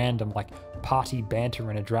triggering at random like party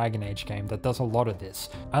banter in a Dragon Age game that does a lot of this.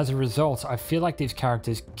 As a result, I feel like these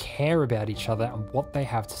characters care about each other and what they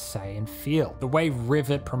have to say and feel. The way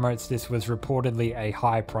Rivet promotes this was reportedly a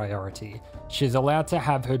high priority. She's allowed to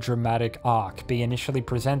have her dramatic arc, be initially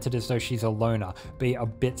presented as though she's a loner, be a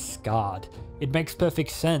bit scarred. It makes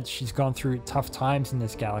perfect sense. She's gone through tough times in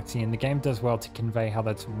this galaxy, and the game does well to convey how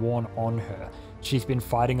that's worn on her. She's been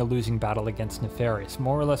fighting a losing battle against Nefarious,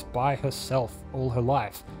 more or less by herself all her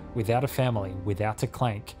life, without a family, without a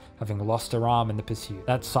Clank, having lost her arm in the pursuit.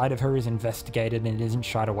 That side of her is investigated and isn't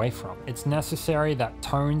shied away from. It's necessary that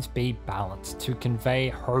tones be balanced to convey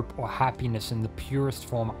hope or happiness in the purest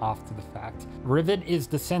form after the fact. Rivet is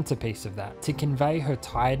the centerpiece of that, to convey her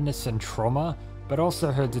tiredness and trauma, but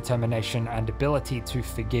also her determination and ability to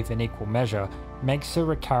forgive in equal measure makes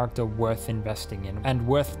her a character worth investing in and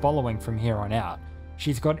worth following from here on out.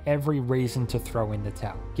 She's got every reason to throw in the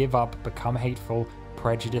towel, give up, become hateful,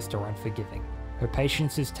 prejudiced, or unforgiving. Her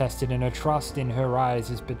patience is tested and her trust in her eyes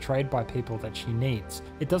is betrayed by people that she needs.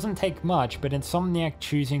 It doesn't take much, but Insomniac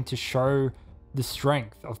choosing to show the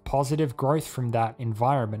strength of positive growth from that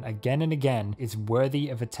environment again and again is worthy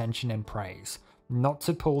of attention and praise, not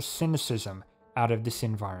to pull cynicism out of this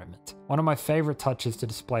environment. One of my favorite touches to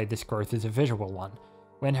display this growth is a visual one.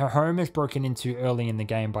 When her home is broken into early in the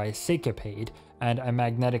game by a Seekapede, and a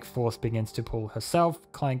magnetic force begins to pull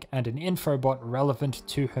herself, Clank, and an infobot relevant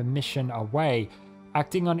to her mission away,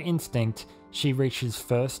 acting on instinct, she reaches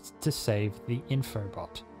first to save the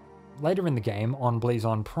infobot. Later in the game, on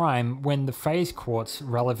Blazon Prime, when the phase quartz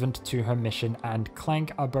relevant to her mission and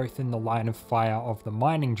Clank are both in the line of fire of the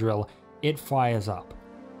mining drill, it fires up.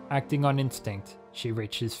 Acting on instinct, she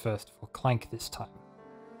reaches first for Clank this time.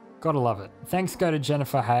 Gotta love it. Thanks go to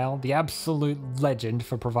Jennifer Hale, the absolute legend,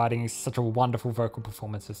 for providing such a wonderful vocal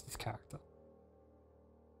performance as this character.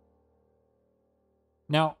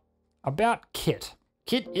 Now, about Kit.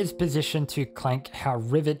 Kit is positioned to Clank how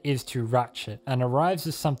Rivet is to Ratchet, and arrives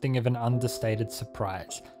as something of an understated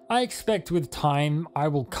surprise. I expect with time, I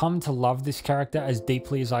will come to love this character as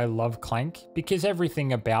deeply as I love Clank, because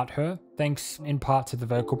everything about her, thanks in part to the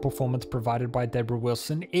vocal performance provided by Deborah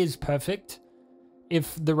Wilson, is perfect.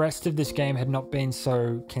 If the rest of this game had not been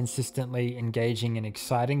so consistently engaging and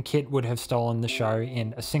exciting, Kit would have stolen the show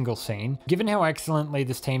in a single scene. Given how excellently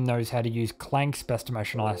this team knows how to use Clank's best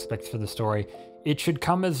emotional aspects for the story, it should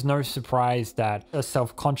come as no surprise that a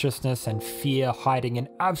self-consciousness and fear hiding an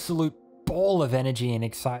absolute ball of energy and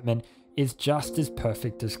excitement is just as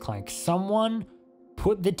perfect as Clank. Someone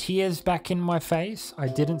put the tears back in my face. I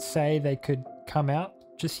didn't say they could come out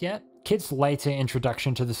just yet. Kit's later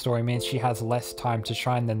introduction to the story means she has less time to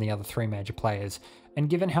shine than the other three major players, and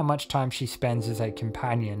given how much time she spends as a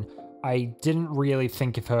companion, I didn't really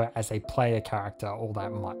think of her as a player character all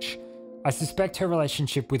that much. I suspect her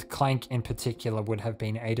relationship with Clank in particular would have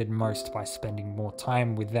been aided most by spending more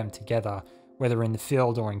time with them together, whether in the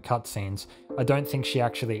field or in cutscenes. I don't think she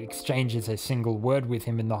actually exchanges a single word with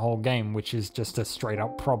him in the whole game, which is just a straight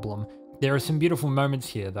up problem. There are some beautiful moments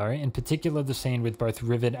here though, in particular the scene with both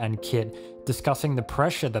Rivet and Kit discussing the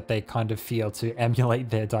pressure that they kind of feel to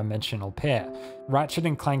emulate their dimensional pair. Ratchet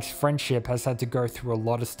and Clank's friendship has had to go through a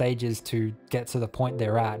lot of stages to get to the point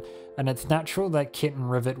they're at, and it's natural that Kit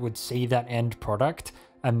and Rivet would see that end product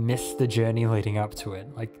and miss the journey leading up to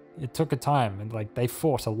it. Like, it took a time, and like, they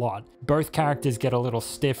fought a lot. Both characters get a little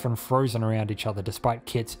stiff and frozen around each other despite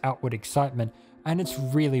Kit's outward excitement, and it's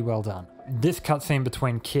really well done. This cutscene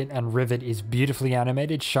between Kit and Rivet is beautifully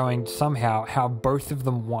animated, showing somehow how both of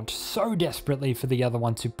them want so desperately for the other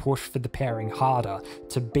one to push for the pairing harder,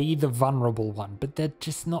 to be the vulnerable one, but they're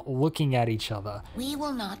just not looking at each other. We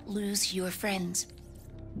will not lose your friends.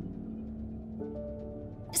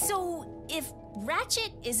 So, if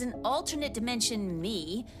Ratchet is an alternate dimension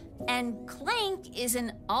me, and Clank is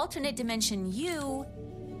an alternate dimension you,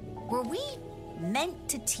 were we meant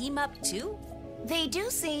to team up too? They do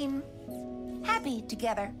seem happy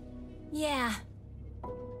together. Yeah.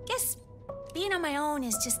 Guess being on my own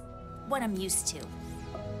is just what I'm used to.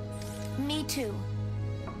 Me too.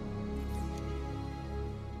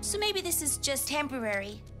 So maybe this is just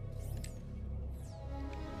temporary.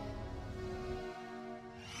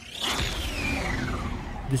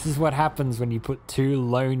 This is what happens when you put two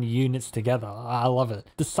lone units together. I love it.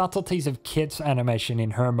 The subtleties of Kit's animation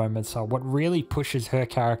in her moments are what really pushes her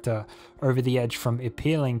character over the edge from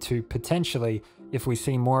appealing to potentially, if we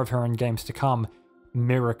see more of her in games to come,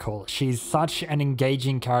 miracle. She's such an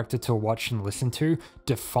engaging character to watch and listen to,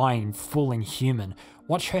 defined, full and human.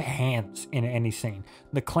 Watch her hands in any scene,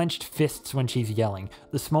 the clenched fists when she's yelling,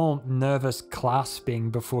 the small nervous clasping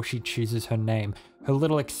before she chooses her name, her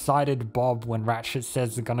little excited bob when Ratchet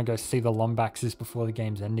says they're gonna go see the Lombaxes before the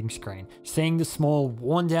game's ending screen, seeing the small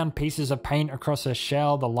worn down pieces of paint across her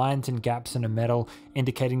shell, the lines and gaps in her metal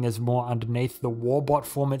indicating there's more underneath, the warbot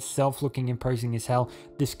form itself looking imposing as hell.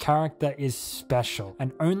 This character is special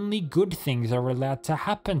and only good things are allowed to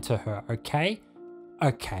happen to her, okay?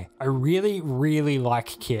 Okay, I really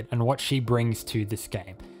like Kit and what she brings to this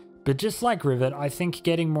game. But just like Rivet, I think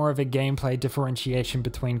getting more of a gameplay differentiation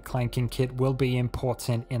between Clank and Kit will be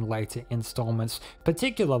important in later installments,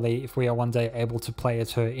 particularly if we are one day able to play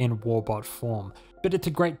as her in Warbot form. But it's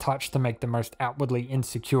a great touch to make the most outwardly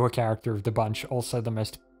insecure character of the bunch also the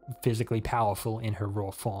most physically powerful in her raw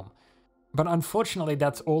form. But unfortunately,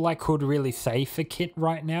 that's all I could really say for Kit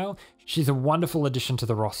right now. She's a wonderful addition to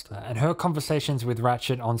the roster, and her conversations with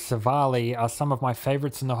Ratchet on Savali are some of my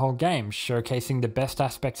favorites in the whole game, showcasing the best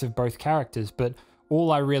aspects of both characters, but all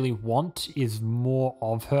I really want is more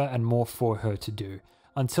of her and more for her to do.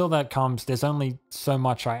 Until that comes, there's only so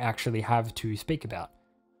much I actually have to speak about.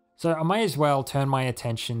 So I may as well turn my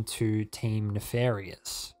attention to Team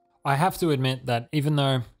Nefarious. I have to admit that even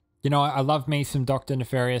though, you know, I love me some Dr.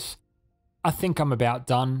 Nefarious, I think I'm about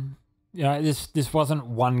done. You know, this wasn't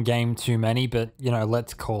one game too many, but, you know,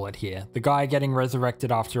 let's call it here. The guy getting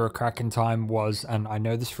resurrected after a crack in time was, and I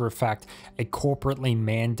know this for a fact, a corporately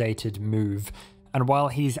mandated move. And while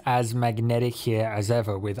he's as magnetic here as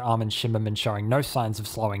ever, with Armin Shimmerman showing no signs of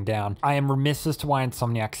slowing down, I am remiss as to why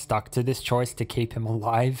Insomniac stuck to this choice to keep him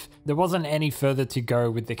alive. There wasn't any further to go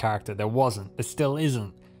with the character. There wasn't. There still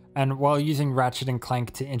isn't. And while using Ratchet and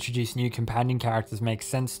Clank to introduce new companion characters makes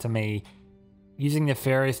sense to me, using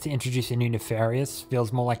Nefarious to introduce a new Nefarious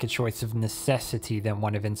feels more like a choice of necessity than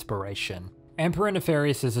one of inspiration. Emperor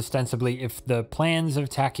Nefarious is ostensibly if the plans of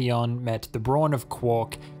Tachyon met the brawn of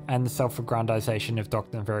Quark and the self-aggrandization of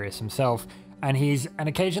Dr. Nefarious himself, and he's an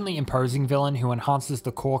occasionally imposing villain who enhances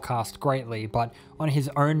the core cast greatly, but on his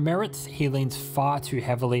own merits, he leans far too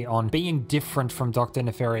heavily on being different from Dr.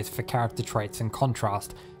 Nefarious for character traits and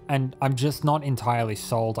contrast, and I'm just not entirely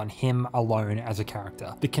sold on him alone as a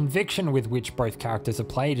character. The conviction with which both characters are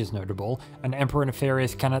played is notable, and Emperor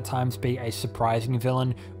Nefarious can at times be a surprising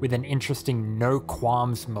villain with an interesting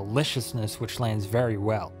no-qualms maliciousness which lands very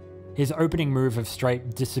well. His opening move of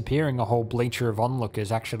straight disappearing a whole bleacher of onlookers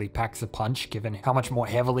actually packs a punch given how much more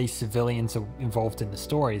heavily civilians are involved in the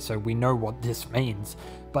story, so we know what this means.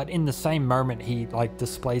 But in the same moment he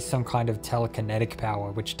displays some kind of telekinetic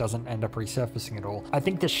power which doesn't end up resurfacing at all. I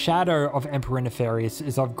think the shadow of Emperor Nefarious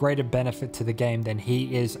is of greater benefit to the game than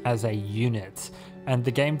he is as a unit. And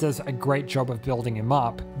the game does a great job of building him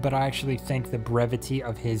up, but I actually think the brevity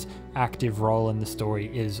of his active role in the story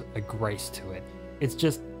is a grace to it. It's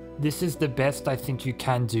just, this is the best I think you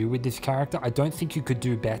can do with this character. I don't think you could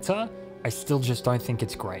do better. I still just don't think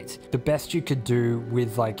it's great. The best you could do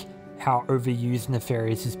with how overused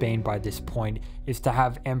Nefarious has been by this point is to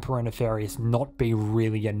have Emperor Nefarious not be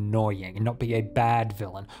really annoying and not be a bad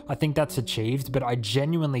villain. I think that's achieved, but I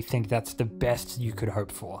genuinely think that's the best you could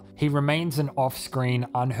hope for. He remains an off-screen,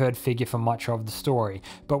 unheard figure for much of the story,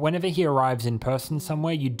 but whenever he arrives in person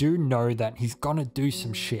somewhere, you do know that he's gonna do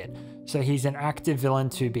some shit. So he's an active villain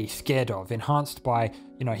to be scared of, enhanced by,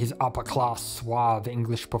 his upper-class, suave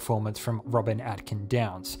English performance from Robin Atkin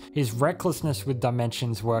Downes. His recklessness with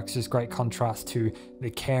dimensions works as great contrast to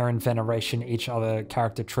the care and veneration each other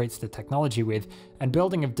character treats the technology with, and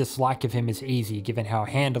building a dislike of him is easy given how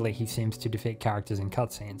handily he seems to defeat characters in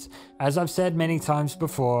cutscenes. As I've said many times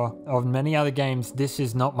before, of many other games, this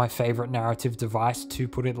is not my favorite narrative device, to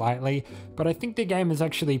put it lightly, but I think the game is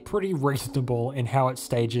actually pretty reasonable in how it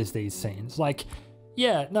stages these scenes.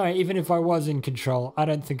 Yeah, no, even if I was in control, I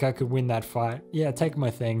don't think I could win that fight. Yeah, take my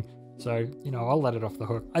thing. So, I'll let it off the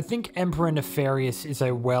hook. I think Emperor Nefarious is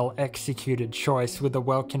a well-executed choice with a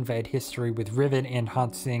well-conveyed history, with Rivet and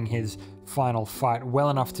Hunt seeing his final fight well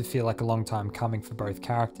enough to feel like a long time coming for both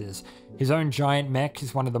characters. His own giant mech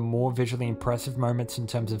is one of the more visually impressive moments in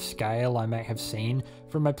terms of scale I may have seen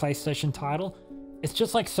from a PlayStation title. It's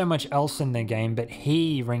just like so much else in the game, but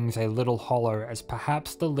he rings a little hollow as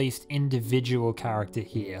perhaps the least individual character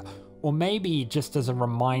here, or maybe just as a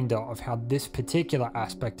reminder of how this particular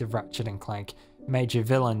aspect of Ratchet and Clank, Major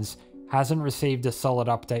Villains, hasn't received a solid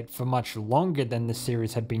update for much longer than the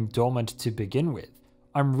series had been dormant to begin with.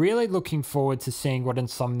 I'm really looking forward to seeing what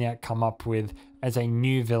Insomniac come up with as a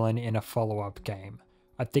new villain in a follow-up game.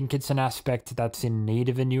 I think it's an aspect that's in need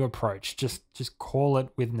of a new approach. Just call it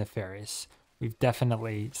with Nefarious. We've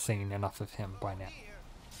definitely seen enough of him by now.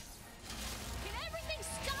 Can everything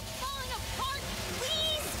stop falling apart,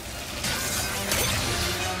 please?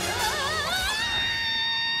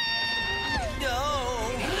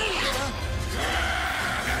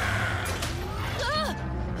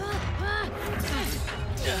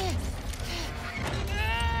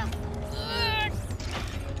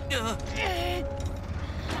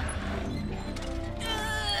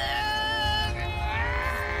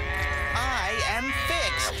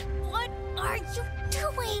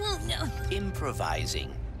 Improvising.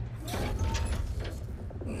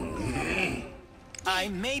 I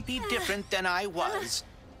may be different than I was,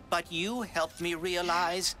 but you helped me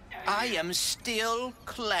realize I am still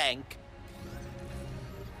Clank.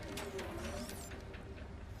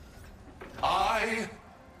 I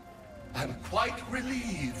am quite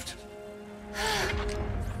relieved.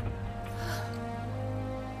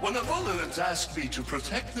 When the Bullards asked me to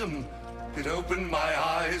protect them, it opened my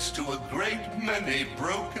eyes to a great many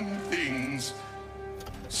broken things.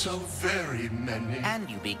 So very many. And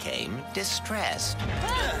you became distressed.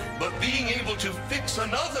 But being able to fix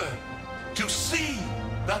another, to see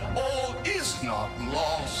that all is not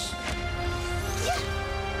lost.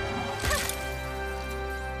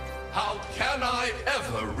 How can I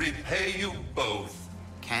ever repay you both?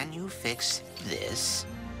 Can you fix this?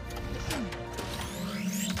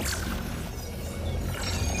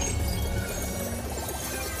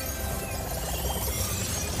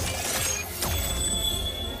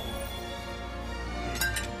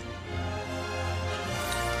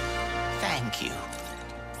 Thank you.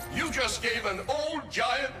 You just gave an old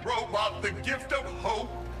giant robot the gift of hope.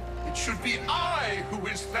 It should be I who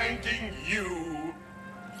is thanking you.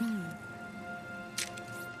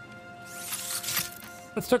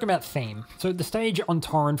 Let's talk about theme. So the stage on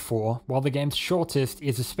Torrent 4, while the game's shortest,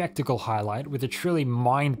 is a spectacle highlight with a truly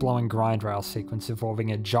mind-blowing grind rail sequence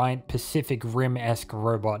involving a giant Pacific Rim-esque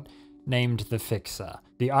robot named the Fixer.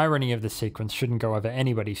 The irony of the sequence shouldn't go over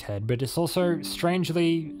anybody's head, but it's also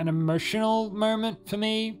strangely an emotional moment for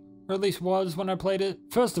me, or at least was when I played it.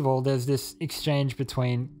 First of all, there's this exchange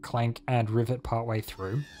between Clank and Rivet partway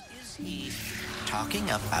through. Is he talking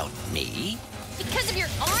about me? Because of your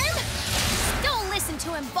arm? Don't listen listen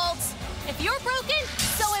to him, Bolts. If you're broken,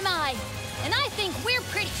 so am I. And I think we're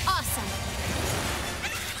pretty awesome.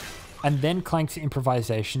 And then Clank's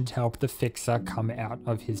improvisation to help the Fixer come out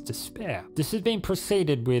of his despair. This has been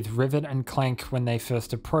preceded with Ratchet and Clank when they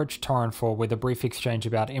first approached Torrenfall with a brief exchange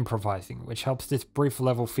about improvising, which helps this brief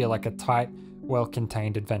level feel like a tight,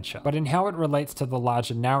 well-contained adventure. But in how it relates to the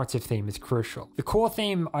larger narrative theme is crucial. The core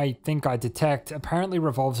theme I think I detect apparently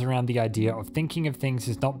revolves around the idea of thinking of things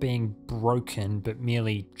as not being broken, but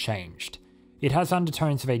merely changed. It has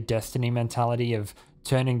undertones of a Destiny mentality of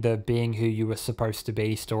turning the being who you were supposed to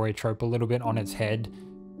be story trope a little bit on its head,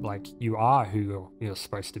 like you are who you're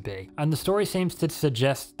supposed to be. And the story seems to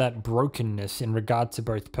suggest that brokenness in regard to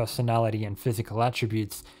both personality and physical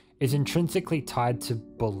attributes is intrinsically tied to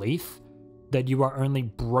belief that you are only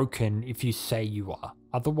broken if you say you are.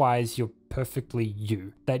 Otherwise, you're perfectly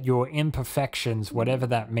you. That your imperfections, whatever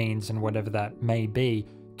that means and whatever that may be,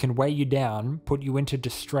 can weigh you down, put you into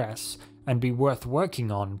distress, and be worth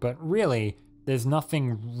working on, but really, there's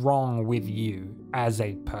nothing wrong with you as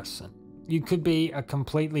a person. You could be a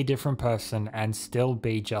completely different person and still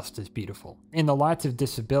be just as beautiful. In the light of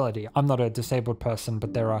disability, I'm not a disabled person,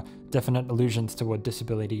 but there are definite allusions toward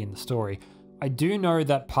disability in the story. I do know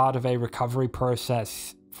that part of a recovery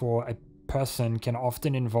process for a person can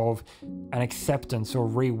often involve an acceptance or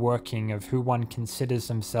reworking of who one considers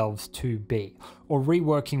themselves to be, or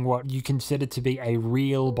reworking what you consider to be a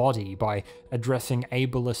real body by addressing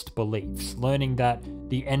ableist beliefs, learning that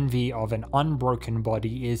the envy of an unbroken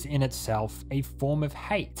body is in itself a form of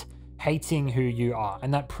hate, hating who you are,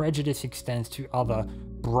 and that prejudice extends to other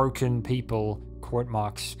broken people, quote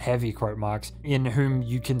marks, heavy quote marks, in whom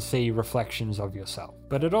you can see reflections of yourself.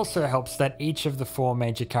 But it also helps that each of the four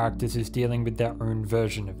major characters is dealing with their own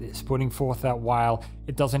version of this, putting forth that while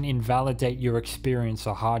it doesn't invalidate your experience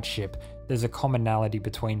or hardship, there's a commonality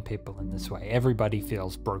between people in this way. Everybody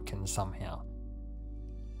feels broken somehow.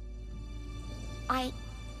 I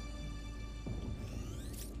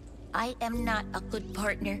am not a good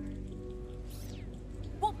partner.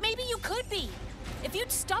 Well, maybe you could be. If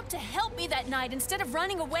you'd stopped to help me that night instead of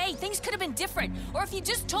running away, things could have been different. Or if you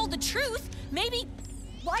just told the truth, maybe...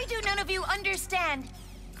 Why do none of you understand?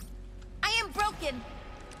 I am broken.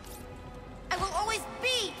 I will always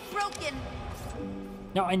be broken.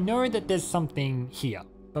 Now, I know that there's something here,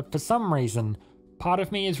 but for some reason, part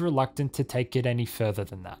of me is reluctant to take it any further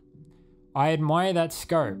than that. I admire that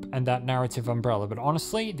scope and that narrative umbrella, but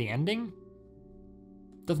honestly, the ending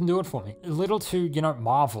doesn't do it for me. A little too,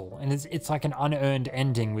 Marvel, and it's like an unearned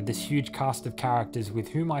ending with this huge cast of characters with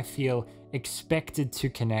whom I feel expected to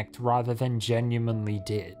connect rather than genuinely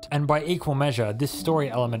did. And by equal measure, this story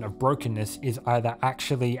element of brokenness is either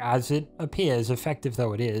actually, as it appears, effective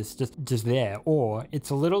though it is, just there, or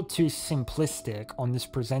it's a little too simplistic on this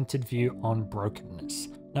presented view on brokenness.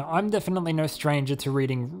 Now, I'm definitely no stranger to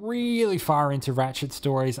reading really far into Ratchet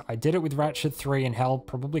stories. I did it with Ratchet 3 and hell,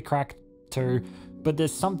 probably Crack 2, but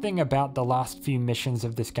there's something about the last few missions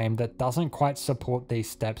of this game that doesn't quite support these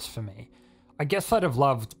steps for me. I guess I'd have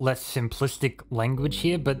loved less simplistic language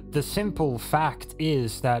here, but the simple fact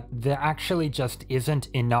is that there actually just isn't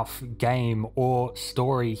enough game or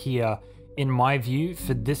story here, in my view,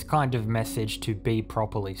 for this kind of message to be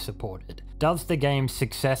properly supported. Does the game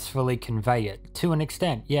successfully convey it? To an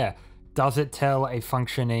extent, yeah. Does it tell a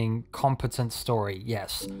functioning, competent story?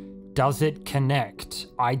 Yes. Does it connect?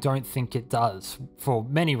 I don't think it does, for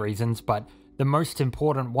many reasons, but the most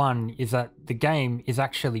important one is that the game is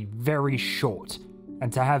actually very short,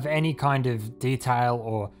 and to have any kind of detail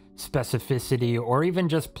or specificity, or even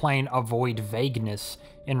just plain avoid vagueness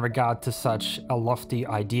in regard to such a lofty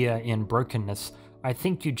idea in brokenness, I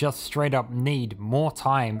think you just straight up need more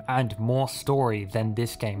time and more story than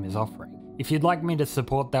this game is offering. If you'd like me to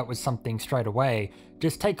support that with something straight away,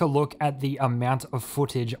 just take a look at the amount of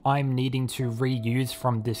footage I'm needing to reuse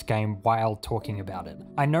from this game while talking about it.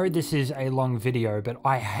 I know this is a long video, but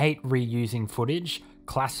I hate reusing footage,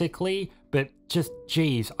 classically, but just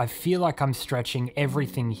geez, I feel like I'm stretching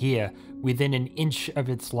everything here within an inch of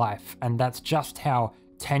its life, and that's just how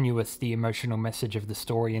tenuous the emotional message of the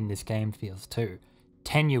story in this game feels too.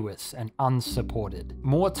 Tenuous and unsupported.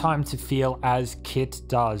 More time to feel as Kit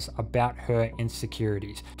does about her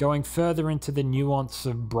insecurities, going further into the nuance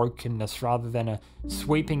of brokenness rather than a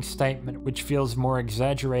sweeping statement which feels more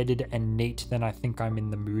exaggerated and neat than I think I'm in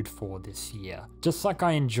the mood for this year. Just like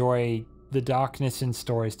I enjoy the darkness in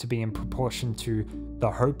stories to be in proportion to the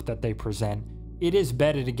hope that they present, it is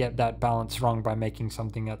better to get that balance wrong by making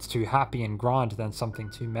something that's too happy and grand than something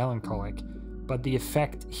too melancholic. But the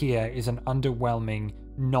effect here is an underwhelming,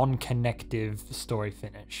 non-connective story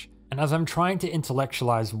finish. And as I'm trying to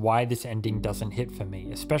intellectualize why this ending doesn't hit for me,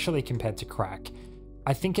 especially compared to Crack,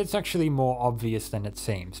 I think it's actually more obvious than it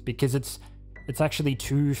seems, because it's actually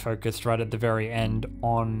too focused right at the very end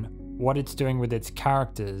on what it's doing with its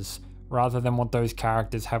characters, rather than what those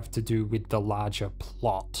characters have to do with the larger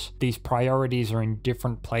plot. These priorities are in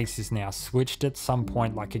different places now, switched at some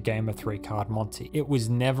point like a game of 3-card Monty. It was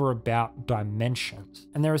never about dimensions.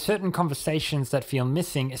 And there are certain conversations that feel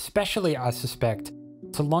missing, especially, I suspect,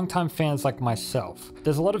 to longtime fans like myself.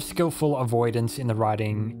 There's a lot of skillful avoidance in the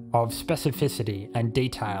writing of specificity and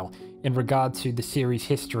detail in regard to the series'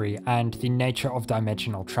 history and the nature of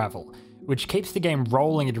dimensional travel, which keeps the game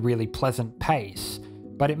rolling at a really pleasant pace,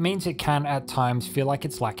 but it means it can at times feel like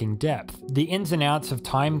it's lacking depth. The ins and outs of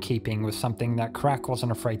timekeeping was something that Crack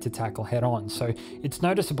wasn't afraid to tackle head on, so it's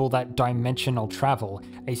noticeable that dimensional travel,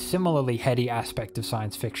 a similarly heady aspect of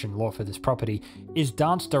science fiction lore for this property, is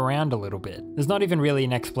danced around a little bit. There's not even really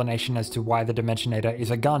an explanation as to why the Dimensionator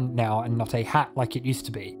is a gun now and not a hat like it used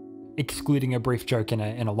to be, excluding a brief joke in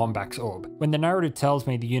a Lombax orb. When the narrative tells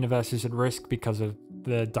me the universe is at risk because of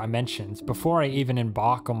the dimensions, before I even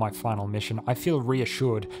embark on my final mission, I feel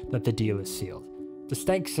reassured that the deal is sealed. The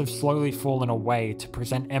stakes have slowly fallen away to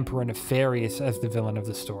present Emperor Nefarious as the villain of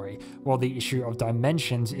the story, while the issue of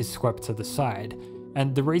dimensions is swept to the side.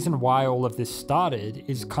 And the reason why all of this started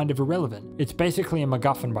is kind of irrelevant. It's basically a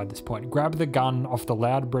MacGuffin by this point. Grab the gun off the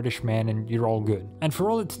loud British man and you're all good. And for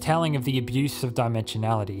all its telling of the abuse of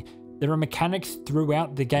dimensionality, there are mechanics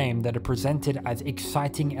throughout the game that are presented as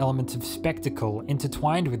exciting elements of spectacle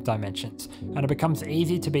intertwined with dimensions, and it becomes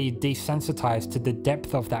easy to be desensitized to the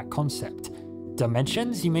depth of that concept.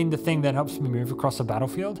 Dimensions? You mean the thing that helps me move across a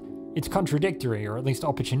battlefield? It's contradictory, or at least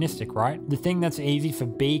opportunistic, right? The thing that's easy for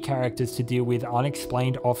B characters to deal with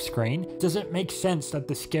unexplained off-screen? Does it make sense that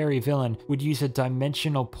the scary villain would use a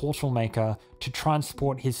dimensional portal maker to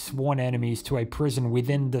transport his sworn enemies to a prison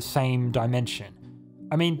within the same dimension?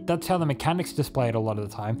 I mean, that's how the mechanics display it a lot of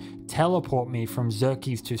the time. Teleport me from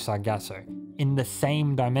Xerxes to Sargasso in the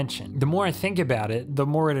same dimension. The more I think about it, the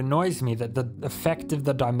more it annoys me that the effect of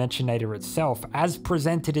the Dimensionator itself, as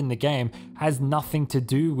presented in the game, has nothing to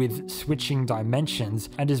do with switching dimensions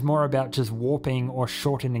and is more about just warping or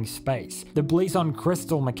shortening space. The Blazon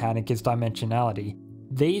Crystal mechanic is dimensionality.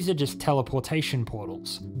 These are just teleportation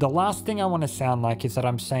portals. The last thing I want to sound like is that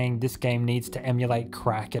I'm saying this game needs to emulate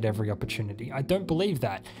Crack at every opportunity. I don't believe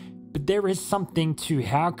that. But there is something to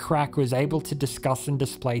how Crack was able to discuss and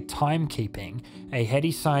display timekeeping, a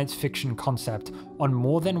heady science fiction concept, on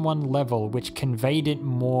more than one level, which conveyed it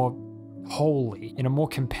more wholly, in a more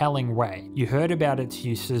compelling way. You heard about its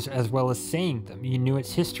uses as well as seeing them. You knew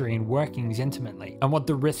its history and workings intimately, and what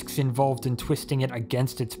the risks involved in twisting it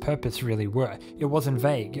against its purpose really were. It wasn't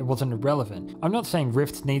vague, it wasn't irrelevant. I'm not saying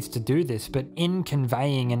Rift needs to do this, but in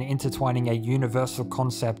conveying and intertwining a universal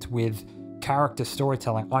concept with character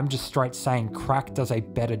storytelling, I'm just straight saying Crack does a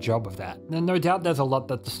better job of that. And no doubt there's a lot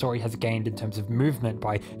that the story has gained in terms of movement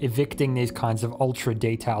by evicting these kinds of ultra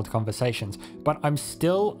detailed conversations, but I'm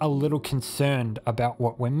still a little concerned about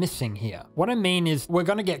what we're missing here. What I mean is, we're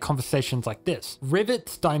going to get conversations like this.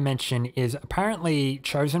 Rivet's dimension is apparently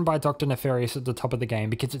chosen by Dr. Nefarious at the top of the game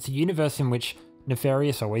because it's a universe in which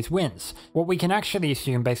Nefarious always wins. What we can actually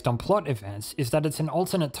assume based on plot events is that it's an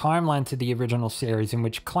alternate timeline to the original series in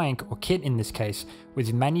which Clank, or Kit in this case,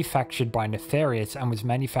 was manufactured by Nefarious and was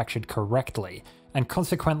manufactured correctly, and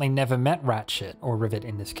consequently never met Ratchet, or Rivet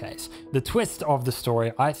in this case. The twist of the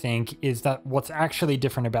story, I think, is that what's actually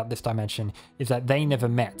different about this dimension is that they never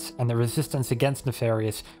met, and the resistance against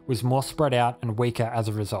Nefarious was more spread out and weaker as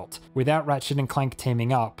a result. Without Ratchet and Clank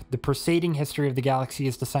teaming up, the preceding history of the galaxy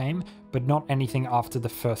is the same, but not anything after the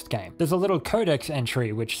first game. There's a little codex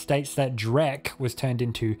entry which states that Drek was turned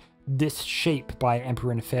into this sheep by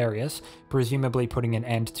Emperor Nefarious, presumably putting an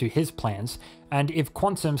end to his plans, and if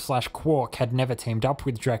Quantum/Quark had never teamed up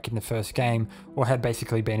with Drek in the first game, or had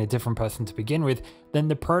basically been a different person to begin with, then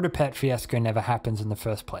the Protopet fiasco never happens in the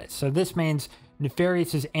first place. So this means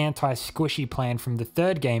Nefarious's anti-squishy plan from the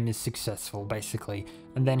third game is successful, basically,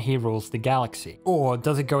 and then he rules the galaxy. Or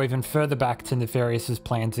does it go even further back to Nefarious's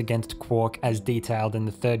plans against Quark as detailed in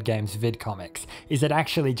the third game's vid comics? Is it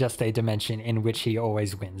actually just a dimension in which he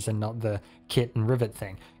always wins and not the Kit and Rivet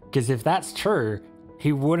thing? Because if that's true,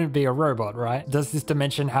 he wouldn't be a robot, right? Does this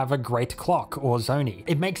dimension have a great clock or Sony?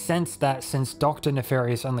 It makes sense that since Dr.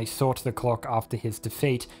 Nefarious only sought the clock after his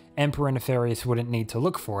defeat, Emperor Nefarious wouldn't need to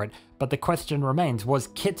look for it, but the question remains, was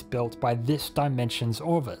Kit built by this dimension's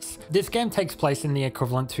Orvis? This game takes place in the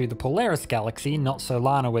equivalent to the Polaris Galaxy, not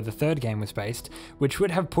Solana where the third game was based, which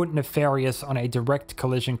would have put Nefarious on a direct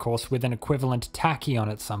collision course with an equivalent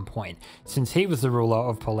Tachyon at some point, since he was the ruler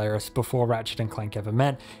of Polaris before Ratchet and Clank ever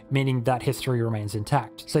met, meaning that history remains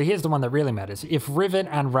intact. So here's the one that really matters. If Rivet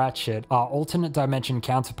and Ratchet are alternate dimension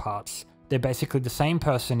counterparts, they're basically the same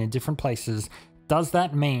person in different places, does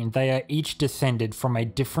that mean they are each descended from a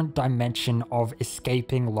different dimension of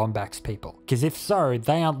escaping Lombax people? Because if so,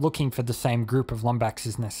 they aren't looking for the same group of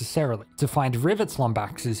Lombaxes necessarily. To find Rivet's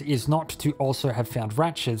Lombaxes is not to also have found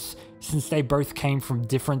Ratchet's, since they both came from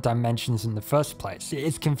different dimensions in the first place.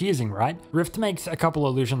 It's confusing, right? Rift makes a couple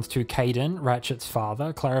allusions to Caden, Ratchet's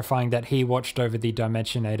father, clarifying that he watched over the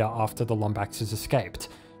Dimensionator after the Lombaxes escaped.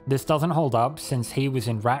 This doesn't hold up since he was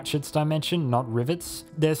in Ratchet's dimension, not Rivet's.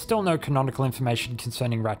 There's still no canonical information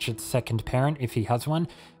concerning Ratchet's second parent, if he has one,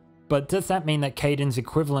 but does that mean that Caden's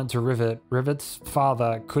equivalent to Rivet's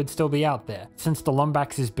father, could still be out there? Since the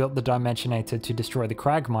Lombaxes built the Dimensionator to destroy the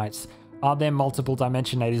Cragmites, are there multiple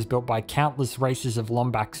Dimensionators built by countless races of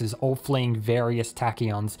Lombaxes all fleeing various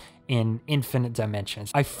tachyons in infinite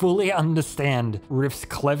dimensions? I fully understand Rift's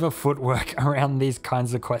clever footwork around these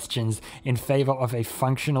kinds of questions in favor of a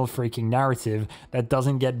functional freaking narrative that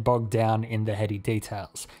doesn't get bogged down in the heady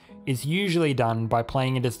details. It's usually done by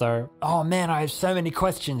playing it as though, oh man, I have so many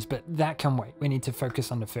questions, but that can wait. We need to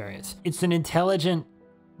focus on Nefarious. It's an intelligent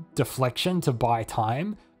deflection to buy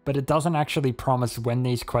time, but it doesn't actually promise when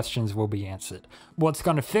these questions will be answered. What's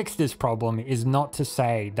going to fix this problem is not to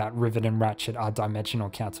say that Rivet and Ratchet are dimensional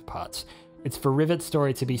counterparts. It's for Rivet's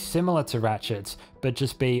story to be similar to Ratchet's, but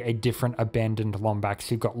just be a different abandoned Lombax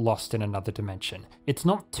who got lost in another dimension. It's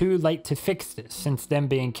not too late to fix this, since them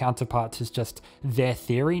being counterparts is just their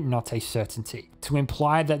theory, not a certainty. To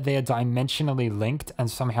imply that they are dimensionally linked and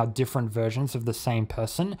somehow different versions of the same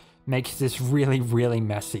person makes this really, really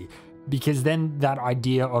messy, because then that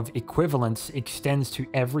idea of equivalence extends to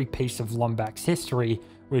every piece of Lombax history,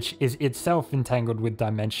 which is itself entangled with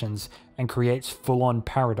dimensions and creates full-on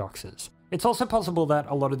paradoxes. It's also possible that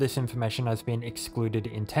a lot of this information has been excluded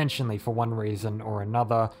intentionally for one reason or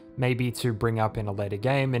another, maybe to bring up in a later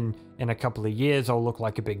game and in a couple of years I'll look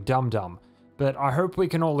like a big dum-dum. But I hope we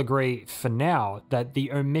can all agree for now that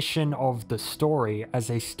the omission of the story as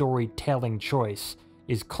a storytelling choice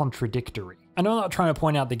is contradictory. I know I'm not trying to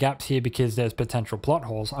point out the gaps here because there's potential plot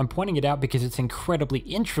holes. I'm pointing it out because it's incredibly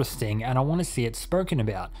interesting and I want to see it spoken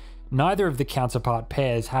about. Neither of the counterpart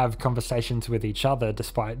pairs have conversations with each other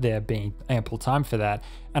despite there being ample time for that,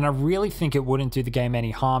 and I really think it wouldn't do the game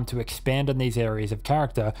any harm to expand on these areas of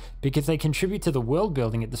character because they contribute to the world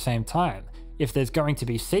building at the same time. If there's going to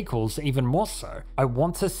be sequels, even more so. I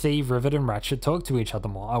want to see Rivet and Ratchet talk to each other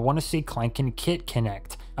more. I want to see Clank and Kit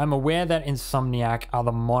connect. I'm aware that Insomniac are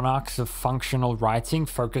the monarchs of functional writing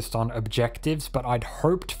focused on objectives, but I'd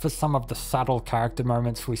hoped for some of the subtle character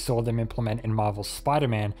moments we saw them implement in Marvel's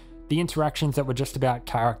Spider-Man, the interactions that were just about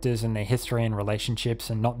characters and their history and relationships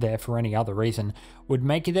and not there for any other reason, would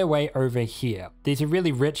make their way over here. These are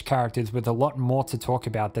really rich characters with a lot more to talk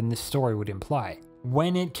about than this story would imply.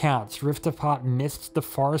 When it counts, Rift Apart missed the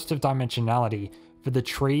forest of dimensionality for the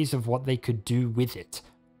trees of what they could do with it.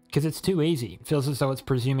 Because it's too easy. It feels as though it's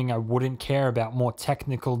presuming I wouldn't care about more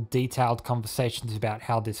technical, detailed conversations about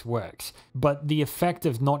how this works. But the effect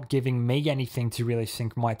of not giving me anything to really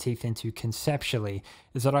sink my teeth into conceptually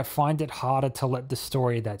is that I find it harder to let the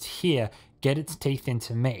story that's here get its teeth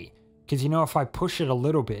into me. Because you know, if I push it a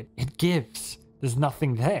little bit, it gives. There's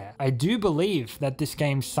nothing there. I do believe that this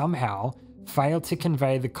game somehow failed to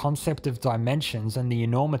convey the concept of dimensions and the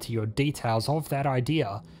enormity or details of that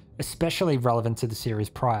idea, especially relevant to the series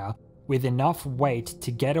prior, with enough weight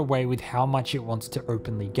to get away with how much it wants to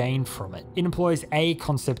openly gain from it. It employs a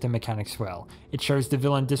concept and mechanics well. It shows the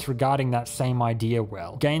villain disregarding that same idea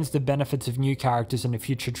well, gains the benefits of new characters and a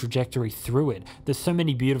future trajectory through it. There's so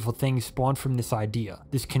many beautiful things spawned from this idea.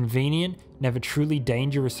 This convenient, never truly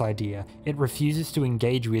dangerous idea it refuses to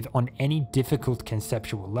engage with on any difficult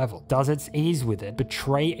conceptual level. Does its ease with it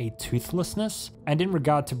betray a toothlessness? And in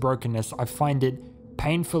regard to brokenness, I find it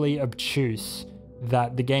painfully obtuse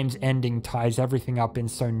that the game's ending ties everything up in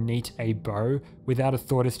so neat a bow without a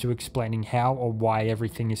thought as to explaining how or why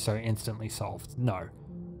everything is so instantly solved. No.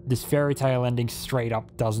 This fairy tale ending straight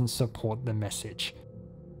up doesn't support the message.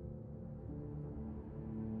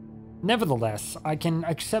 Nevertheless, I can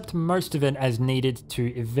accept most of it as needed to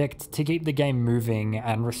evict to keep the game moving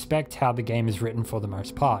and respect how the game is written for the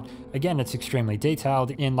most part. Again, it's extremely detailed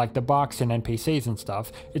in like the barks and NPCs and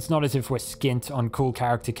stuff. It's not as if we're skint on cool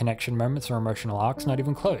character connection moments or emotional arcs, not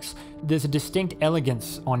even close. There's a distinct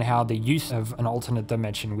elegance on how the use of an alternate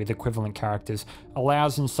dimension with equivalent characters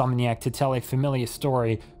allows Insomniac to tell a familiar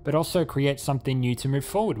story, but also create something new to move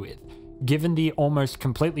forward with. Given the almost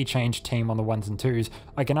completely changed team on the 1s and 2s,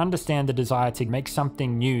 I can understand the desire to make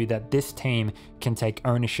something new that this team can take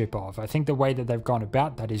ownership of. I think the way that they've gone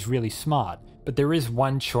about that is really smart. But there is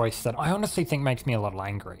one choice that I honestly think makes me a little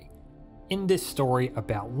angry. In this story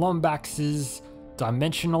about Lombaxes,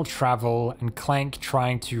 dimensional travel, and Clank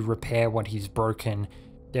trying to repair what he's broken,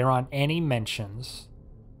 there aren't any mentions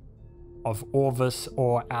of Orvis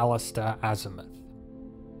or Alistair Azimuth.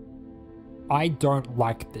 I don't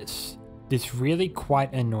like this. This really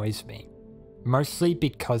quite annoys me, mostly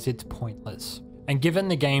because it's pointless. And given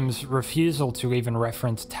the game's refusal to even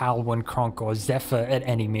reference Talwyn, Kronk, or Zephyr at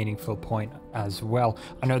any meaningful point as well,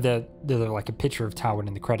 I know there's like a picture of Talwyn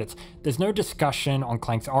in the credits, there's no discussion on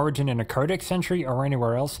Clank's origin in a codex entry or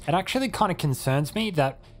anywhere else. It actually kind of concerns me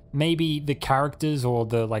that maybe the characters or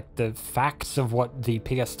the facts of what the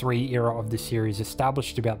PS3 era of the series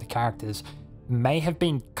established about the characters may have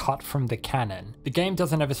been cut from the canon. The game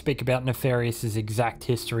doesn't ever speak about Nefarious's exact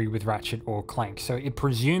history with Ratchet or Clank, so it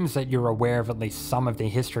presumes that you're aware of at least some of the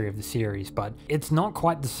history of the series, but it's not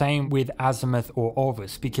quite the same with Azimuth or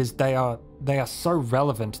Orvis because they are so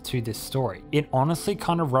relevant to this story. It honestly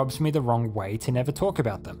kind of rubs me the wrong way to never talk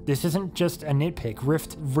about them. This isn't just a nitpick.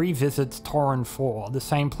 Rift revisits Tauren 4, the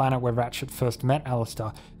same planet where Ratchet first met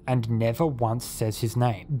Alistair, and never once says his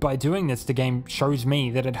name. By doing this, the game shows me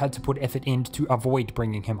that it had to put effort in to avoid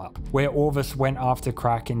bringing him up. Where Orvis went after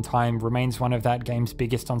Crack in time remains one of that game's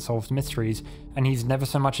biggest unsolved mysteries, and he's never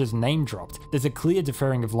so much as name dropped. There's a clear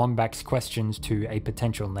deferring of Lombax's questions to a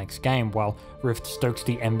potential next game, while Rift stokes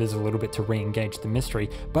the embers a little bit to re-engage the mystery,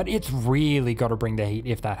 but it's really got to bring the heat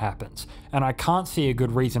if that happens. And I can't see a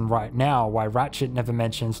good reason right now why Ratchet never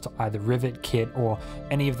mentions to either Rivet, Kit, or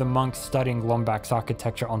any of the monks studying Lombax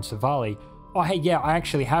architecture on Savali, oh hey yeah, I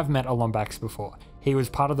actually have met a Lombax before. He was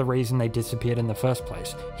part of the reason they disappeared in the first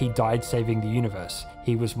place. He died saving the universe.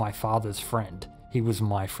 He was my father's friend. He was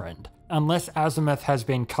my friend. Unless Azimuth has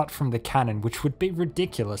been cut from the canon, which would be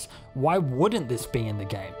ridiculous, why wouldn't this be in the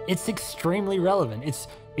game? It's extremely relevant. It's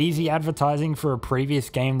easy advertising for a previous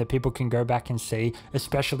game that people can go back and see,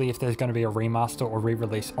 especially if there's going to be a remaster or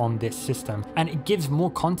re-release on this system. And it gives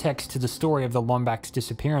more context to the story of the Lombax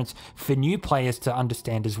disappearance for new players to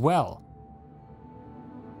understand as well.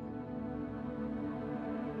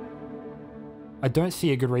 I don't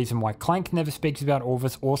see a good reason why Clank never speaks about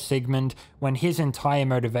Orvis or Sigmund when his entire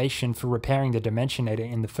motivation for repairing the Dimensionator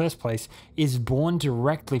in the first place is born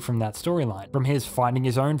directly from that storyline, from his finding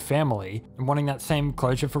his own family and wanting that same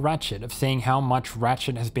closure for Ratchet, of seeing how much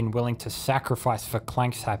Ratchet has been willing to sacrifice for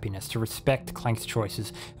Clank's happiness, to respect Clank's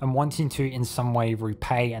choices, and wanting to in some way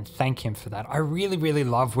repay and thank him for that. I really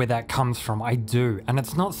love where that comes from, I do, and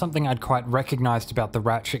it's not something I'd quite recognized about the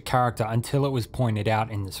Ratchet character until it was pointed out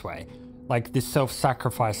in this way. Like this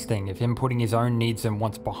self-sacrifice thing of him putting his own needs and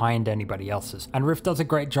wants behind anybody else's. And Rift does a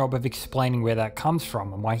great job of explaining where that comes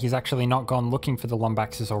from and why he's actually not gone looking for the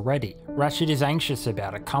Lombaxes already. Ratchet is anxious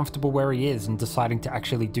about it, comfortable where he is, and deciding to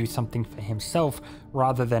actually do something for himself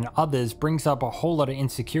rather than others brings up a whole lot of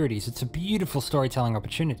insecurities. It's a beautiful storytelling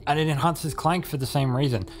opportunity. And it enhances Clank for the same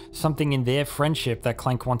reason. Something in their friendship that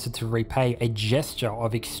Clank wanted to repay, a gesture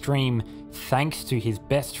of extreme thanks to his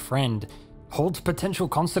best friend, holds potential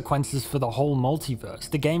consequences for the whole multiverse.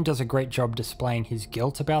 The game does a great job displaying his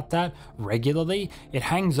guilt about that regularly. It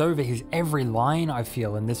hangs over his every line, I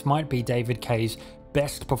feel, and this might be David Kaye's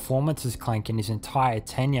best performance as Clank in his entire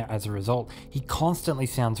tenure as a result. He constantly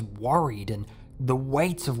sounds worried, and the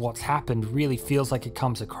weight of what's happened really feels like it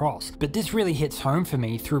comes across. But this really hits home for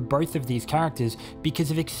me through both of these characters because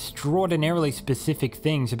of extraordinarily specific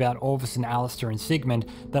things about Orvis and Alistair and Sigmund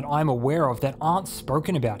that I'm aware of that aren't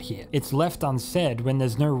spoken about here. It's left unsaid when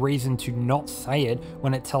there's no reason to not say it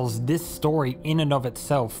when it tells this story in and of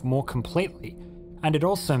itself more completely. And it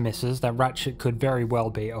also misses that Ratchet could very well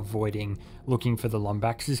be avoiding looking for the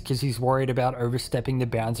Lombaxes because he's worried about overstepping the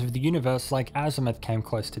bounds of the universe like Azimuth came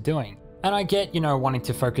close to doing. And I get, wanting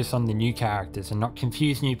to focus on the new characters and not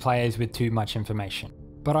confuse new players with too much information.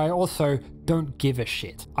 But I also don't give a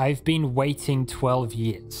shit. I've been waiting 12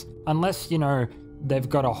 years. Unless, they've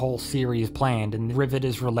got a whole series planned and Rivet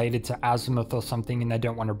is related to Azimuth or something and they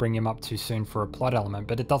don't want to bring him up too soon for a plot element,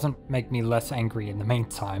 but it doesn't make me less angry in the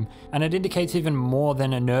meantime. And it indicates even more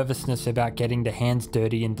than a nervousness about getting the hands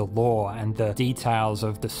dirty in the lore and the details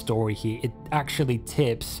of the story here. It actually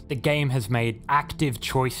tips the game has made active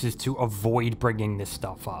choices to avoid bringing this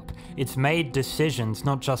stuff up. It's made decisions,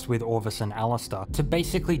 not just with Orvis and Alistair, to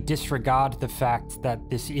basically disregard the fact that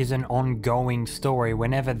this is an ongoing story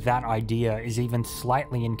whenever that idea is even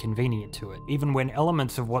slightly inconvenient to it, even when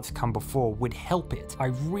elements of what's come before would help it. I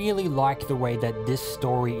really like the way that this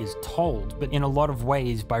story is told, but in a lot of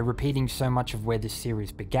ways by repeating so much of where this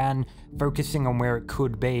series began, focusing on where it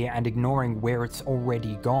could be and ignoring where it's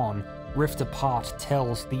already gone, Rift Apart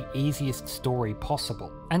tells the easiest story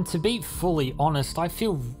possible. And to be fully honest, I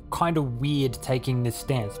feel kind of weird taking this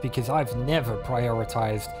stance because I've never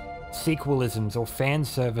prioritized sequelisms or fan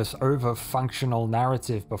service over functional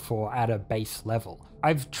narrative before at a base level.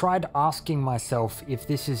 I've tried asking myself if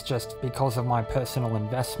this is just because of my personal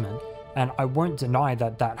investment, and I won't deny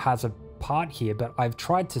that that has a part here, but I've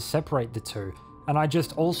tried to separate the two. And I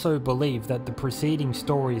just also believe that the preceding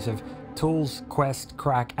stories of Tools, Quest,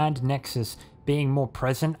 Crack, and Nexus being more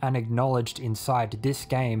present and acknowledged inside this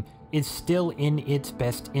game is still in its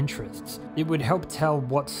best interests. It would help tell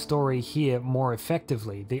what story here more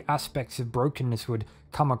effectively. The aspects of brokenness would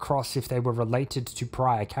come across if they were related to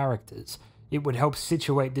prior characters. It would help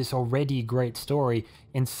situate this already great story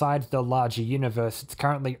inside the larger universe it's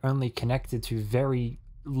currently only connected to very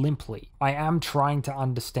limply. I am trying to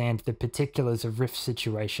understand the particulars of Rift's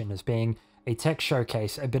situation as being a tech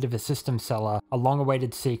showcase, a bit of a system seller, a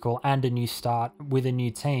long-awaited sequel, and a new start with a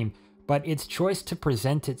new team, but its choice to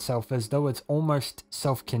present itself as though it's almost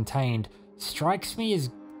self-contained strikes me as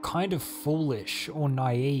kind of foolish or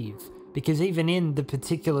naive, because even in the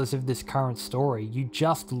particulars of this current story, you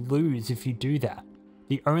just lose if you do that.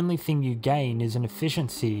 The only thing you gain is an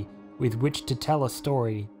efficiency with which to tell a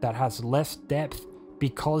story that has less depth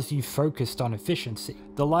because you focused on efficiency.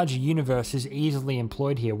 The larger universe is easily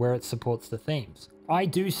employed here where it supports the themes. I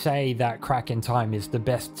do say that Crack in Time is the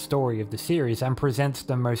best story of the series and presents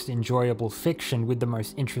the most enjoyable fiction with the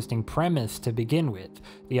most interesting premise to begin with.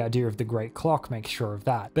 The idea of the Great Clock makes sure of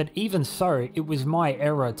that. But even so, it was my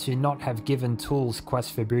error to not have given Tools,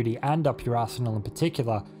 Quest for Booty, and Up Your Arsenal in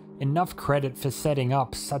particular enough credit for setting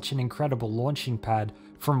up such an incredible launching pad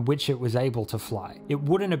from which it was able to fly. It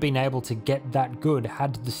wouldn't have been able to get that good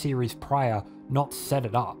had the series prior not set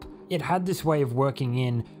it up. It had this way of working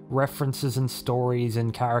in references and stories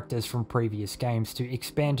and characters from previous games to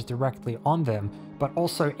expand directly on them, but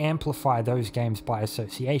also amplify those games by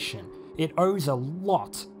association. It owes a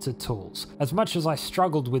lot to Tools. As much as I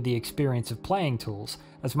struggled with the experience of playing Tools,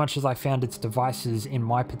 as much as I found its devices, in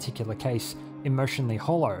my particular case, emotionally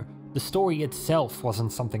hollow, the story itself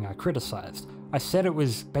wasn't something I criticized. I said it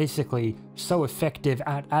was basically so effective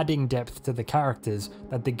at adding depth to the characters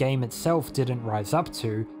that the game itself didn't rise up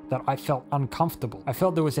to, that I felt uncomfortable. I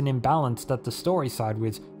felt there was an imbalance, that the story side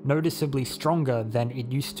was noticeably stronger than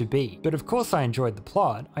it used to be. But of course I enjoyed the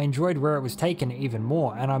plot, I enjoyed where it was taken even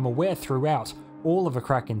more, and I'm aware throughout all of A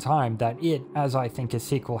Crack in Time that it, as I think a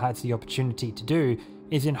sequel has the opportunity to do,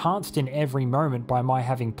 is enhanced in every moment by my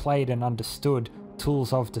having played and understood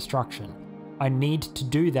Tools of Destruction. I need to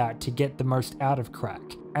do that to get the most out of Crack.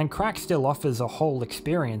 And Crack still offers a whole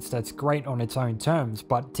experience that's great on its own terms,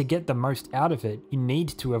 but to get the most out of it, you need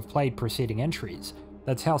to have played preceding entries.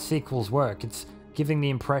 That's how sequels work. It's giving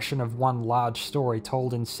the impression of one large story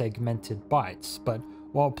told in segmented bites, but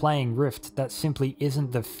while playing Rift, that simply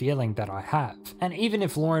isn't the feeling that I have. And even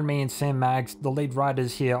if Lauren, me, and Sam Maggs, the lead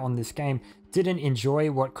writers here on this game, didn't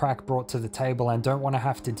enjoy what Crack brought to the table and don't want to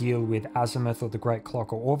have to deal with Azimuth or the Great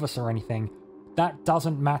Clock or Orvis or anything, that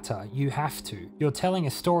doesn't matter. You have to. You're telling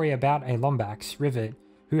a story about a Lombax, Rivet,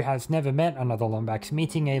 who has never met another Lombax,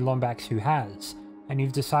 meeting a Lombax who has, and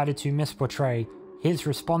you've decided to misportray his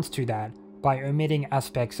response to that by omitting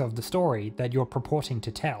aspects of the story that you're purporting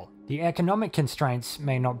to tell. The economic constraints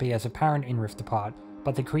may not be as apparent in Rift Apart,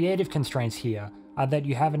 but the creative constraints here are that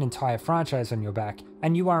you have an entire franchise on your back,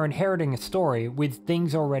 and you are inheriting a story with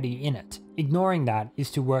things already in it. Ignoring that is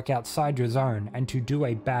to work outside your zone and to do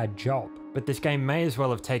a bad job. But this game may as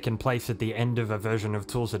well have taken place at the end of a version of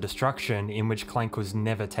Tools of Destruction in which Clank was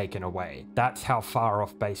never taken away. That's how far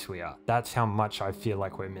off base we are. That's how much I feel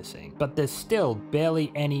like we're missing. But there's still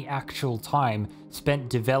barely any actual time spent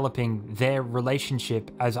developing their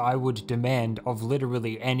relationship as I would demand of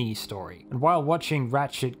literally any story. And while watching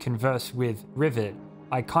Ratchet converse with Rivet,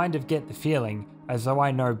 I kind of get the feeling as though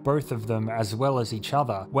I know both of them as well as each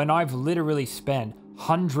other, when I've literally spent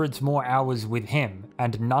hundreds more hours with him,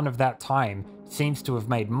 and none of that time seems to have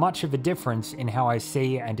made much of a difference in how I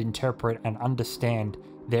see and interpret and understand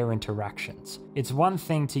their interactions. It's one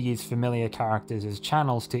thing to use familiar characters as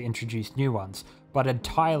channels to introduce new ones, but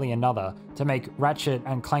entirely another to make Ratchet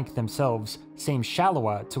and Clank themselves seem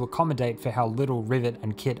shallower to accommodate for how little Rivet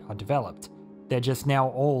and Kit are developed. They're just now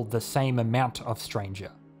all the same amount of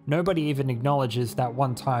stranger. Nobody even acknowledges that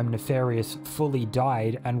one time Nefarious fully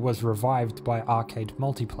died and was revived by arcade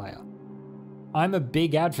multiplayer. I'm a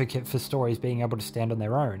big advocate for stories being able to stand on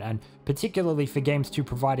their own, and particularly for games to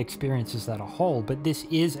provide experiences that are whole, but this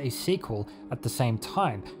is a sequel at the same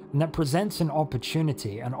time, and that presents an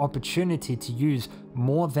opportunity to use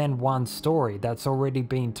more than one story that's already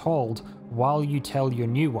been told while you tell your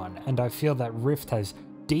new one, and I feel that Rift has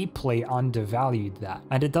deeply undervalued that.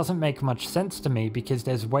 And it doesn't make much sense to me because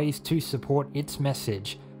there's ways to support its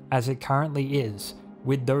message as it currently is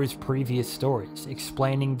with those previous stories,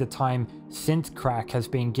 explaining the time since crack has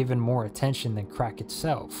been given more attention than crack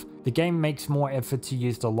itself. The game makes more effort to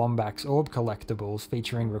use the Lombax orb collectibles,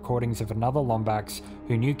 featuring recordings of another Lombax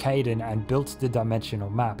who knew Caden and built the dimensional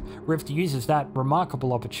map. Rift uses that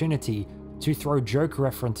remarkable opportunity to throw joke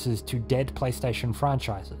references to dead PlayStation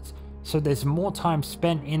franchises. So there's more time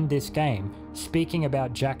spent in this game speaking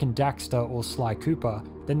about Jak and Daxter or Sly Cooper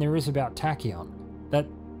than there is about Tachyon.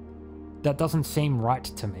 That doesn't seem right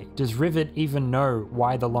to me. Does Rivet even know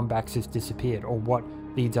why the Lombaxes disappeared or what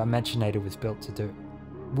the Dimensionator was built to do?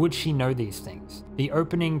 Would she know these things? The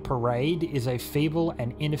opening parade is a feeble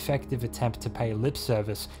and ineffective attempt to pay lip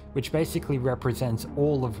service, which basically represents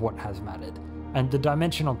all of what has mattered. And the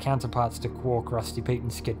dimensional counterparts to Quark, Rusty Pete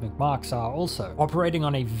and Skid McMarx are also operating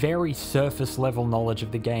on a very surface level knowledge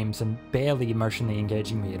of the games and barely emotionally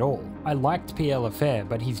engaging me at all. I liked Pierre Lefebvre,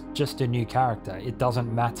 but he's just a new character. It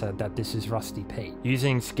doesn't matter that this is Rusty Pete.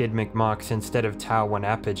 Using Skid McMarx instead of Talwyn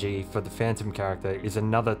Apogee for the Phantom character is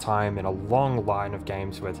another time in a long line of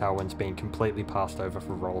games where Talwyn's been completely passed over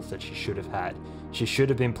for roles that she should have had. She should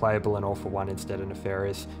have been playable in All for One instead of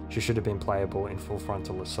Nefarious. She should have been playable in Full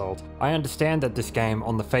Frontal Assault. I understand that this game,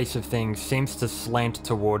 on the face of things, seems to slant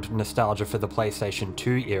toward nostalgia for the PlayStation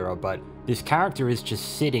 2 era, but this character is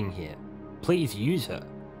just sitting here. Please use her.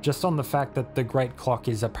 Just on the fact that the Great Clock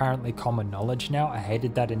is apparently common knowledge now, I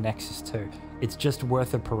hated that in Nexus 2. It's just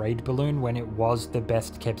worth a parade balloon when it was the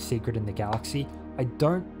best kept secret in the galaxy. I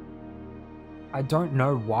don't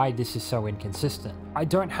know why this is so inconsistent. I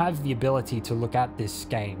don't have the ability to look at this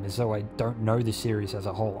game as though I don't know the series as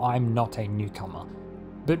a whole. I'm not a newcomer.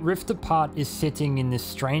 But Rift Apart is sitting in this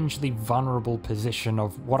strangely vulnerable position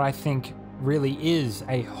of what I think really is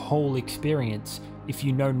a whole experience if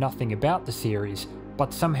you know nothing about the series,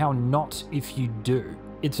 but somehow not if you do.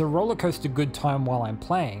 It's a rollercoaster good time while I'm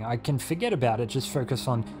playing. I can forget about it, just focus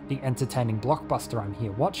on the entertaining blockbuster I'm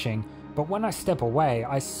here watching, but when I step away,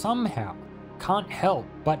 I somehow can't help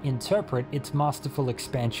but interpret its masterful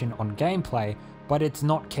expansion on gameplay, but it's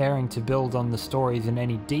not caring to build on the stories in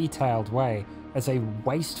any detailed way as a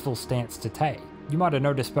wasteful stance to take. You might have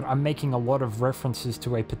noticed, but I'm making a lot of references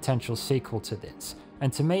to a potential sequel to this,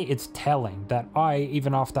 and to me it's telling that I,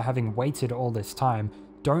 even after having waited all this time,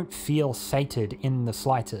 don't feel sated in the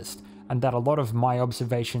slightest, and that a lot of my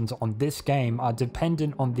observations on this game are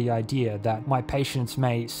dependent on the idea that my patience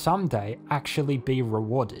may someday actually be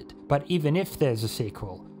rewarded. But even if there's a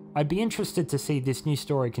sequel, I'd be interested to see this new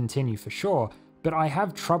story continue for sure, but I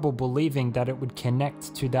have trouble believing that it would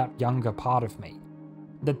connect to that younger part of me.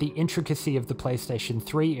 That the intricacy of the PlayStation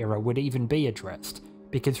 3 era would even be addressed,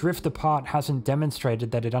 because Rift Apart hasn't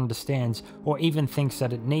demonstrated that it understands or even thinks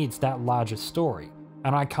that it needs that larger story.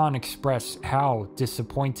 And I can't express how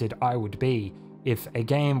disappointed I would be if a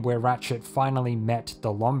game where Ratchet finally met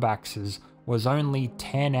the Lombaxes was only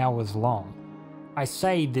 10 hours long. I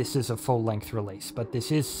say this is a full-length release, but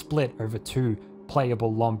this is split over 2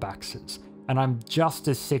 playable Lombaxes, and I'm just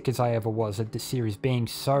as sick as I ever was at the series being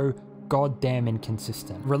so goddamn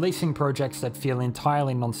inconsistent. Releasing projects that feel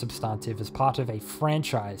entirely non-substantive as part of a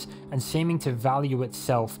franchise and seeming to value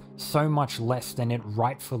itself so much less than it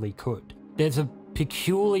rightfully could. There's a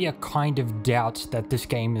peculiar kind of doubt that this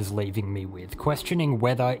game is leaving me with, questioning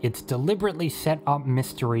whether it's deliberately set up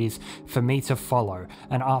mysteries for me to follow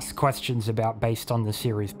and ask questions about based on the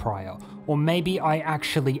series prior, or maybe I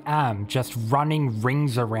actually am just running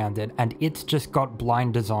rings around it and it's just got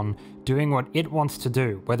blinders on, doing what it wants to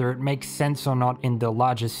do, whether it makes sense or not in the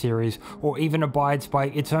larger series or even abides by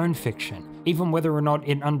its own fiction. Even whether or not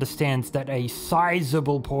it understands that a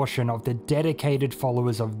sizable portion of the dedicated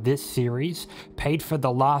followers of this series paid for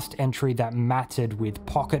the last entry that mattered with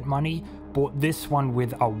pocket money, bought this one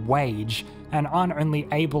with a wage, and aren't only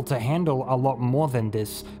able to handle a lot more than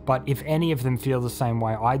this, but if any of them feel the same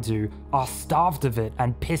way I do, are starved of it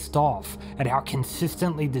and pissed off at how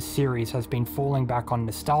consistently this series has been falling back on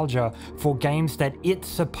nostalgia for games that it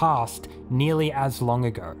surpassed nearly as long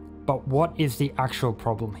ago. But what is the actual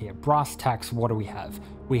problem here? Brass tacks, what do we have?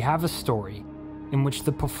 We have a story in which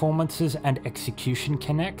the performances and execution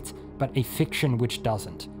connect, but a fiction which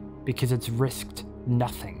doesn't, because it's risked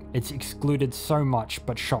nothing. It's excluded so much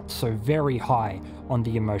but shot so very high on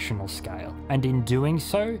the emotional scale. And in doing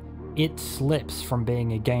so, it slips from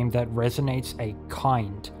being a game that resonates a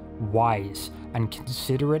kind, wise, and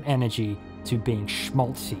considerate energy to being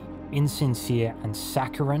schmaltzy, insincere, and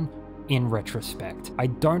saccharine in retrospect. I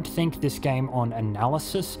don't think this game on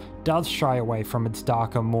analysis does shy away from its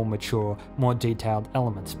darker, more mature, more detailed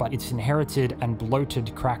elements, but it's inherited and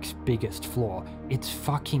bloated Crack's biggest flaw. It's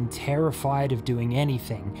fucking terrified of doing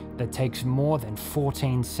anything that takes more than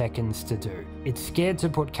 14 seconds to do. It's scared to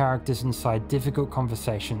put characters inside difficult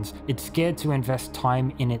conversations. It's scared to invest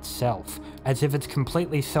time in itself, as if it's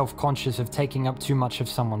completely self-conscious of taking up too much of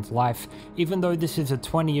someone's life, even though this is a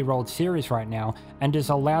 20-year-old series right now and is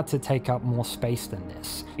allowed to take up more space than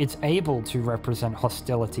this. It's able to represent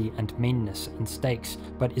hostility and meanness and stakes,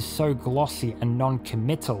 but is so glossy and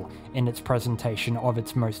non-committal in its presentation of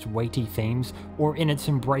its most weighty themes, or in its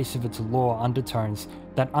embrace of its lore undertones,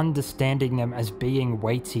 that understanding them as being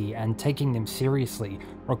weighty and taking them seriously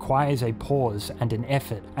requires a pause and an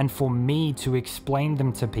effort, and for me to explain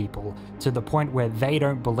them to people to the point where they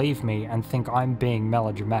don't believe me and think I'm being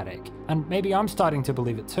melodramatic. And maybe I'm starting to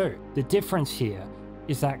believe it too. The difference here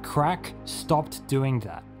is that Crack stopped doing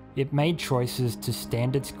that. It made choices to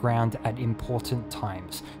stand its ground at important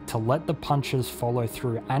times, to let the punches follow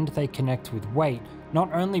through and they connect with weight,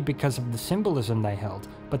 not only because of the symbolism they held,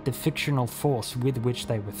 but the fictional force with which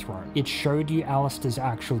they were thrown. It showed you Alistair's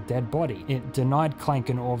actual dead body. It denied Clank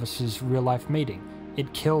and Orvis's real-life meeting.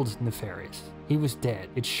 It killed Nefarious. He was dead.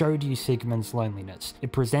 It showed you Sigmund's loneliness.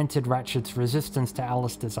 It presented Ratchet's resistance to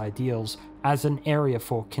Alistair's ideals as an area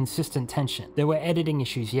for consistent tension. There were editing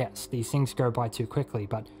issues, yes, these things go by too quickly,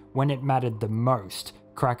 but when it mattered the most,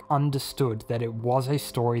 Crack understood that it was a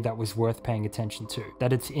story that was worth paying attention to,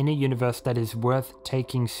 that it's in a universe that is worth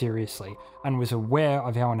taking seriously, and was aware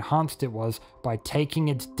of how enhanced it was by taking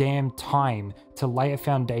its damn time to lay a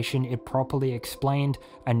foundation it properly explained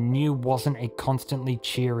and knew wasn't a constantly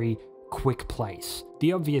cheery, quick place.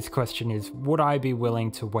 The obvious question is, would I be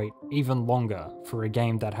willing to wait even longer for a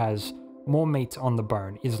game that has more meat on the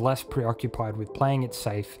bone, is less preoccupied with playing it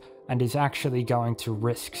safe, and is actually going to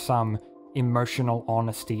risk some emotional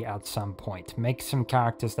honesty at some point, make some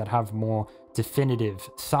characters that have more definitive,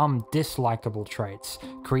 some dislikable traits,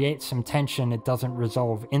 create some tension it doesn't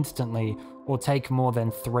resolve instantly or take more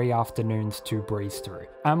than 3 afternoons to breeze through?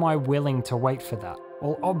 Am I willing to wait for that?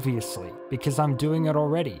 Well, obviously, because I'm doing it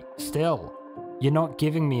already. Still, you're not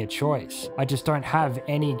giving me a choice. I just don't have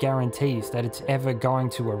any guarantees that it's ever going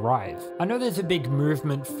to arrive. I know there's a big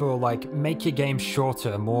movement for like, make your game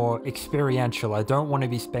shorter, more experiential. I don't want to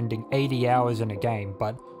be spending 80 hours in a game,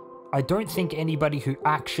 but I don't think anybody who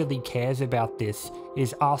actually cares about this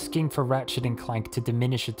is asking for Ratchet and Clank to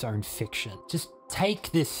diminish its own fiction. Just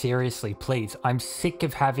take this seriously, please. I'm sick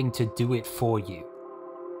of having to do it for you.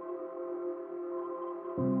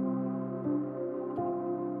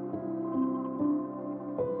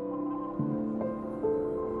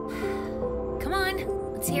 Come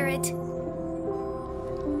on, let's hear it.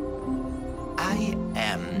 I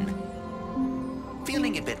am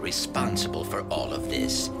feeling a bit responsible for all of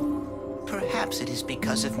this. Perhaps it is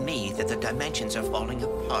because of me that the dimensions are falling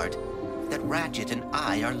apart, that Ratchet and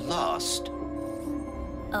I are lost.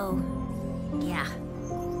 Oh, yeah.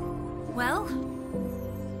 Well,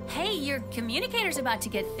 hey, your communicator's about to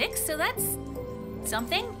get fixed, so that's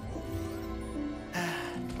something.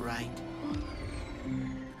 Right.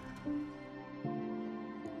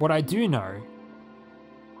 What I do know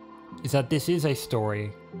is that this is a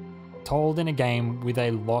story told in a game with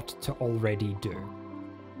a lot to already do.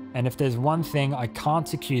 And if there's one thing I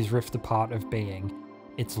can't accuse Rift Apart of being,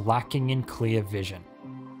 it's lacking in clear vision.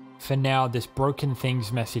 For now, this broken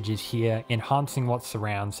things message is here, enhancing what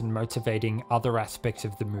surrounds and motivating other aspects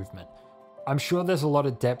of the movement. I'm sure there's a lot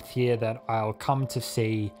of depth here that I'll come to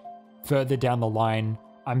see further down the line.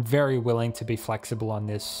 I'm very willing to be flexible on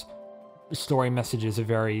this. Story messages are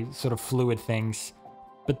very sort of fluid things,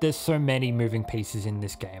 but there's so many moving pieces in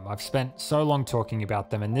this game. I've spent so long talking about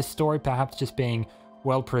them, and this story perhaps just being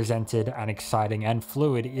well presented and exciting and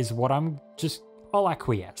fluid is what I'll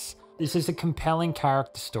acquiesce. This is a compelling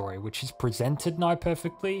character story which is presented nigh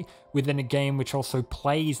perfectly within a game which also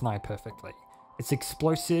plays nigh perfectly. It's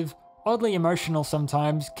explosive, Oddly emotional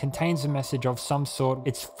sometimes, contains a message of some sort,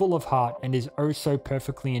 it's full of heart, and is oh so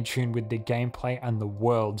perfectly in tune with the gameplay and the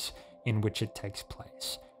worlds in which it takes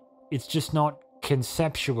place. It's just not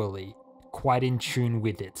conceptually quite in tune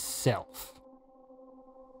with itself.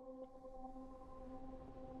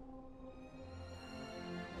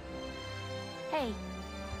 Hey,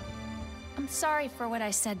 I'm sorry for what I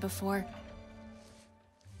said before.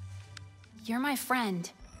 You're my friend,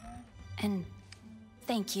 and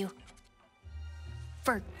thank you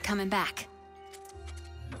for coming back.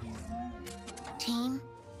 Team?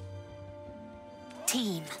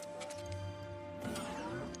 Team.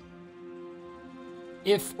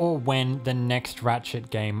 If or when the next Ratchet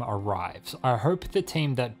game arrives, I hope the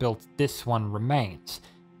team that built this one remains,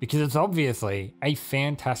 because it's obviously a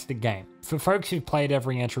fantastic game. For folks who've played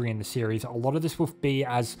every entry in the series, a lot of this will be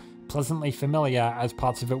as pleasantly familiar as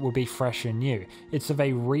parts of it will be fresh and new. It's of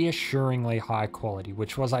a reassuringly high quality,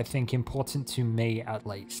 which was, I think, important to me at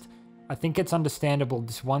least. I think it's understandable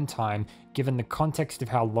this one time, given the context of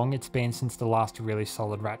how long it's been since the last really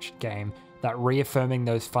solid Ratchet game, that reaffirming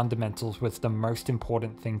those fundamentals was the most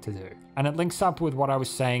important thing to do. And it links up with what I was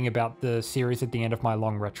saying about the series at the end of my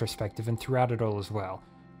long retrospective and throughout it all as well.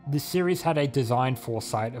 This series had a design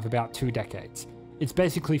foresight of about 2 decades. It's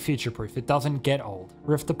basically future-proof, it doesn't get old.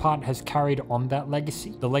 Rift Apart has carried on that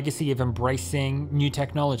legacy, the legacy of embracing new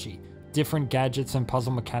technology. Different gadgets and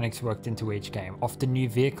puzzle mechanics worked into each game, often new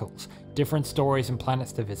vehicles, different stories and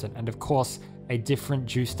planets to visit, and of course, a different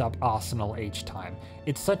juiced up arsenal each time.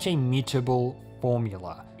 It's such a mutable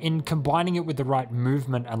formula. In combining it with the right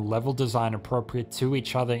movement and level design appropriate to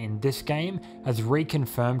each other in this game, has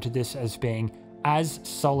reconfirmed this as being as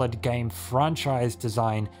solid game franchise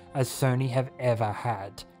design as Sony have ever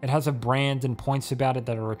had. It has a brand and points about it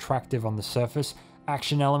that are attractive on the surface,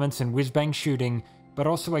 action elements and whiz-bang shooting, but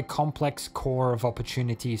also a complex core of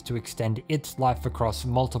opportunities to extend its life across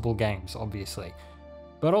multiple games, obviously.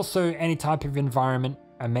 But also any type of environment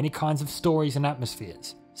and many kinds of stories and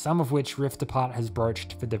atmospheres, some of which Rift Apart has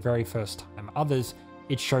broached for the very first time, others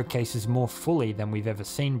it showcases more fully than we've ever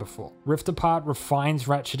seen before. Rift Apart refines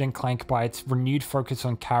Ratchet and Clank by its renewed focus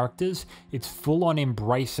on characters, its full-on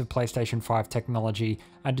embrace of PlayStation 5 technology,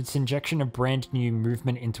 and its injection of brand new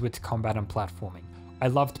movement into its combat and platforming. I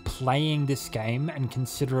loved playing this game and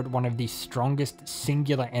consider it one of the strongest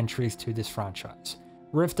singular entries to this franchise.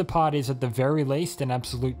 Rift Apart is at the very least an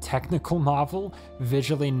absolute technical marvel,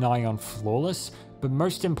 visually nigh on flawless, but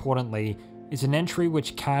most importantly, is an entry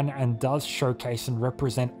which can and does showcase and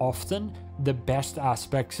represent often the best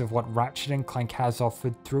aspects of what Ratchet and Clank has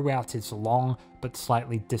offered throughout its long but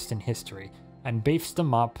slightly distant history, and beefs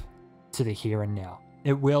them up to the here and now.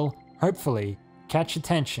 It will, hopefully, catch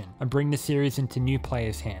attention and bring the series into new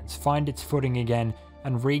players' hands, find its footing again,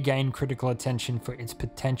 and regain critical attention for its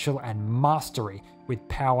potential and mastery with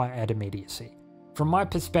power and immediacy. From my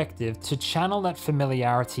perspective, to channel that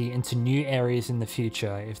familiarity into new areas in the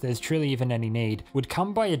future, if there's truly even any need, would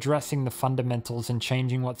come by addressing the fundamentals and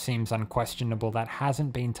changing what seems unquestionable that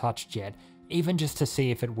hasn't been touched yet, even just to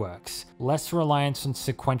see if it works. Less reliance on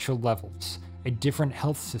sequential levels, a different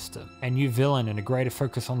health system, a new villain and a greater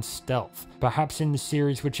focus on stealth, perhaps in the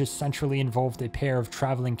series which has centrally involved a pair of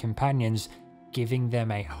traveling companions, giving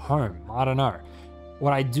them a home. I don't know.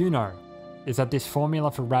 What I do know is that this formula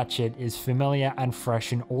for Ratchet is familiar and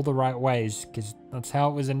fresh in all the right ways, because that's how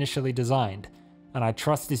it was initially designed. And I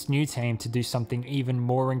trust this new team to do something even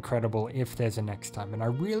more incredible if there's a next time, and I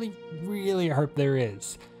really, really hope there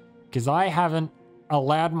is, because I haven't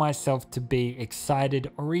allowed myself to be excited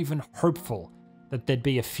or even hopeful that there'd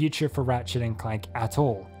be a future for Ratchet and Clank at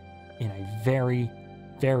all in a very,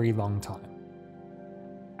 very long time.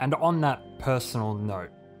 And on that personal note,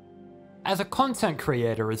 as a content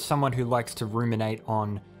creator, as someone who likes to ruminate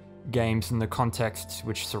on games and the contexts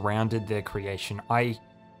which surrounded their creation, I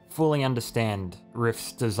fully understand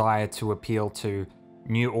Rift's desire to appeal to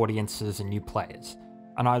new audiences and new players,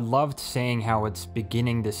 and I loved seeing how it's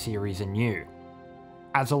beginning the series anew.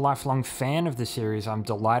 As a lifelong fan of the series, I'm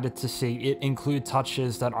delighted to see it include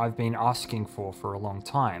touches that I've been asking for a long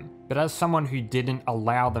time, but as someone who didn't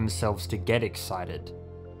allow themselves to get excited,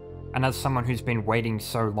 and as someone who's been waiting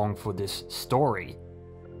so long for this story,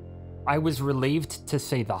 I was relieved to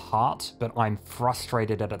see the heart, but I'm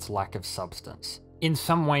frustrated at its lack of substance. In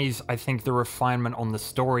some ways, I think the refinement on the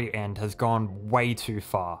story end has gone way too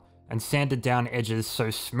far, and sanded down edges so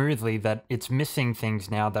smoothly that it's missing things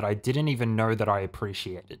now that I didn't even know that I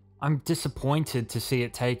appreciated. I'm disappointed to see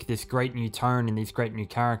it take this great new tone and these great new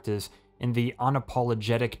characters in the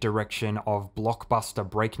unapologetic direction of blockbuster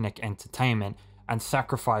breakneck entertainment and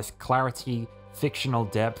sacrifice clarity, fictional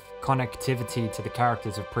depth, connectivity to the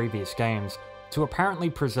characters of previous games, to apparently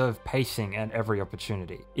preserve pacing at every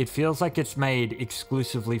opportunity. It feels like it's made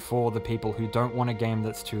exclusively for the people who don't want a game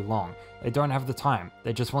that's too long. They don't have the time,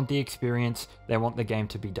 they just want the experience, they want the game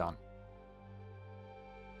to be done.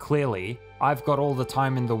 Clearly, I've got all the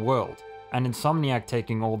time in the world, and Insomniac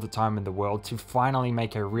taking all the time in the world to finally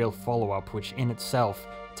make a real follow-up which in itself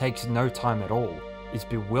takes no time at all, is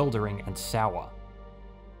bewildering and sour.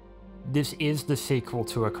 This is the sequel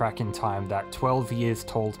to A Crack in Time that 12 years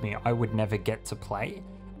told me I would never get to play,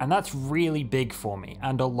 and that's really big for me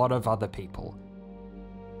and a lot of other people.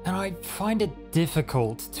 And I find it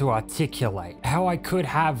difficult to articulate how I could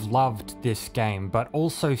have loved this game but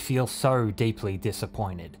also feel so deeply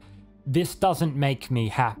disappointed. This doesn't make me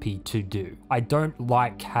happy to do. I don't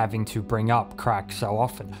like having to bring up Crack so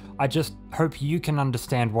often. I just hope you can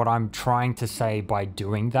understand what I'm trying to say by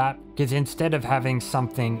doing that, because instead of having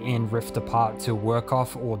something in Rift Apart to work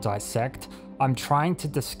off or dissect, I'm trying to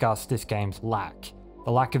discuss this game's lack.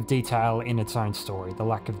 The lack of detail in its own story, the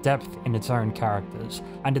lack of depth in its own characters,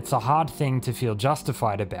 and it's a hard thing to feel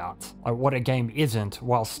justified about, like what a game isn't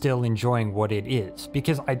while still enjoying what it is,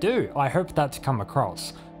 because I do. I hope that's come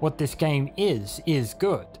across. What this game is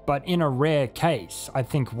good, but in a rare case, I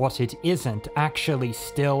think what it isn't actually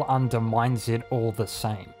still undermines it all the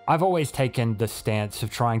same. I've always taken the stance of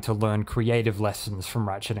trying to learn creative lessons from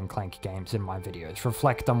Ratchet and Clank games in my videos,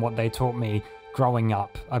 reflect on what they taught me growing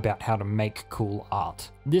up about how to make cool art.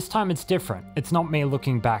 This time it's different. It's not me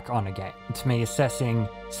looking back on a game, it's me assessing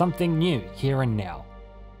something new here and now.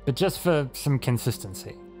 But just for some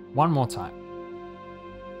consistency, one more time.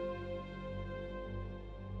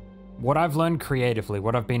 What I've learned creatively,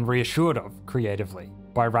 what I've been reassured of creatively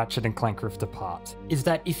by Ratchet and Clank Rift Apart, is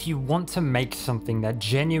that if you want to make something that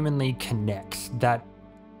genuinely connects, that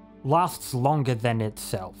lasts longer than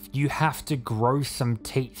itself, you have to grow some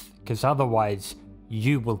teeth, because otherwise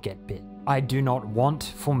you will get bit. I do not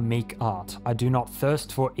want for meek art. I do not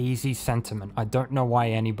thirst for easy sentiment. I don't know why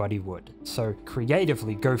anybody would. So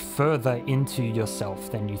creatively go further into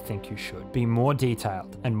yourself than you think you should. Be more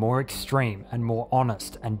detailed and more extreme and more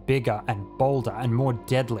honest and bigger and bolder and more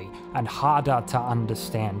deadly and harder to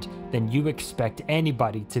understand than you expect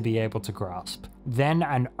anybody to be able to grasp. Then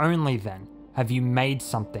and only then have you made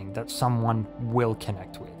something that someone will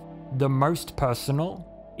connect with. The most personal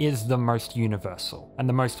is the most universal, and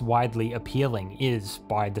the most widely appealing is,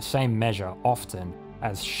 by the same measure, often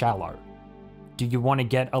as shallow. Do you want to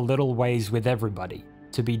get a little ways with everybody,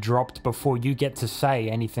 to be dropped before you get to say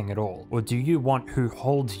anything at all? Or do you want who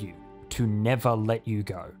holds you to never let you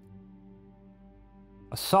go?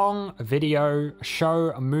 A song, a video, a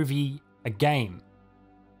show, a movie, a game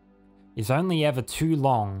is only ever too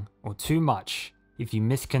long or too much if you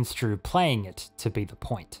misconstrue playing it to be the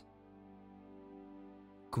point.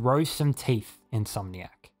 Grow some teeth,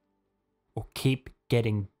 Insomniac, or keep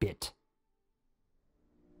getting bit.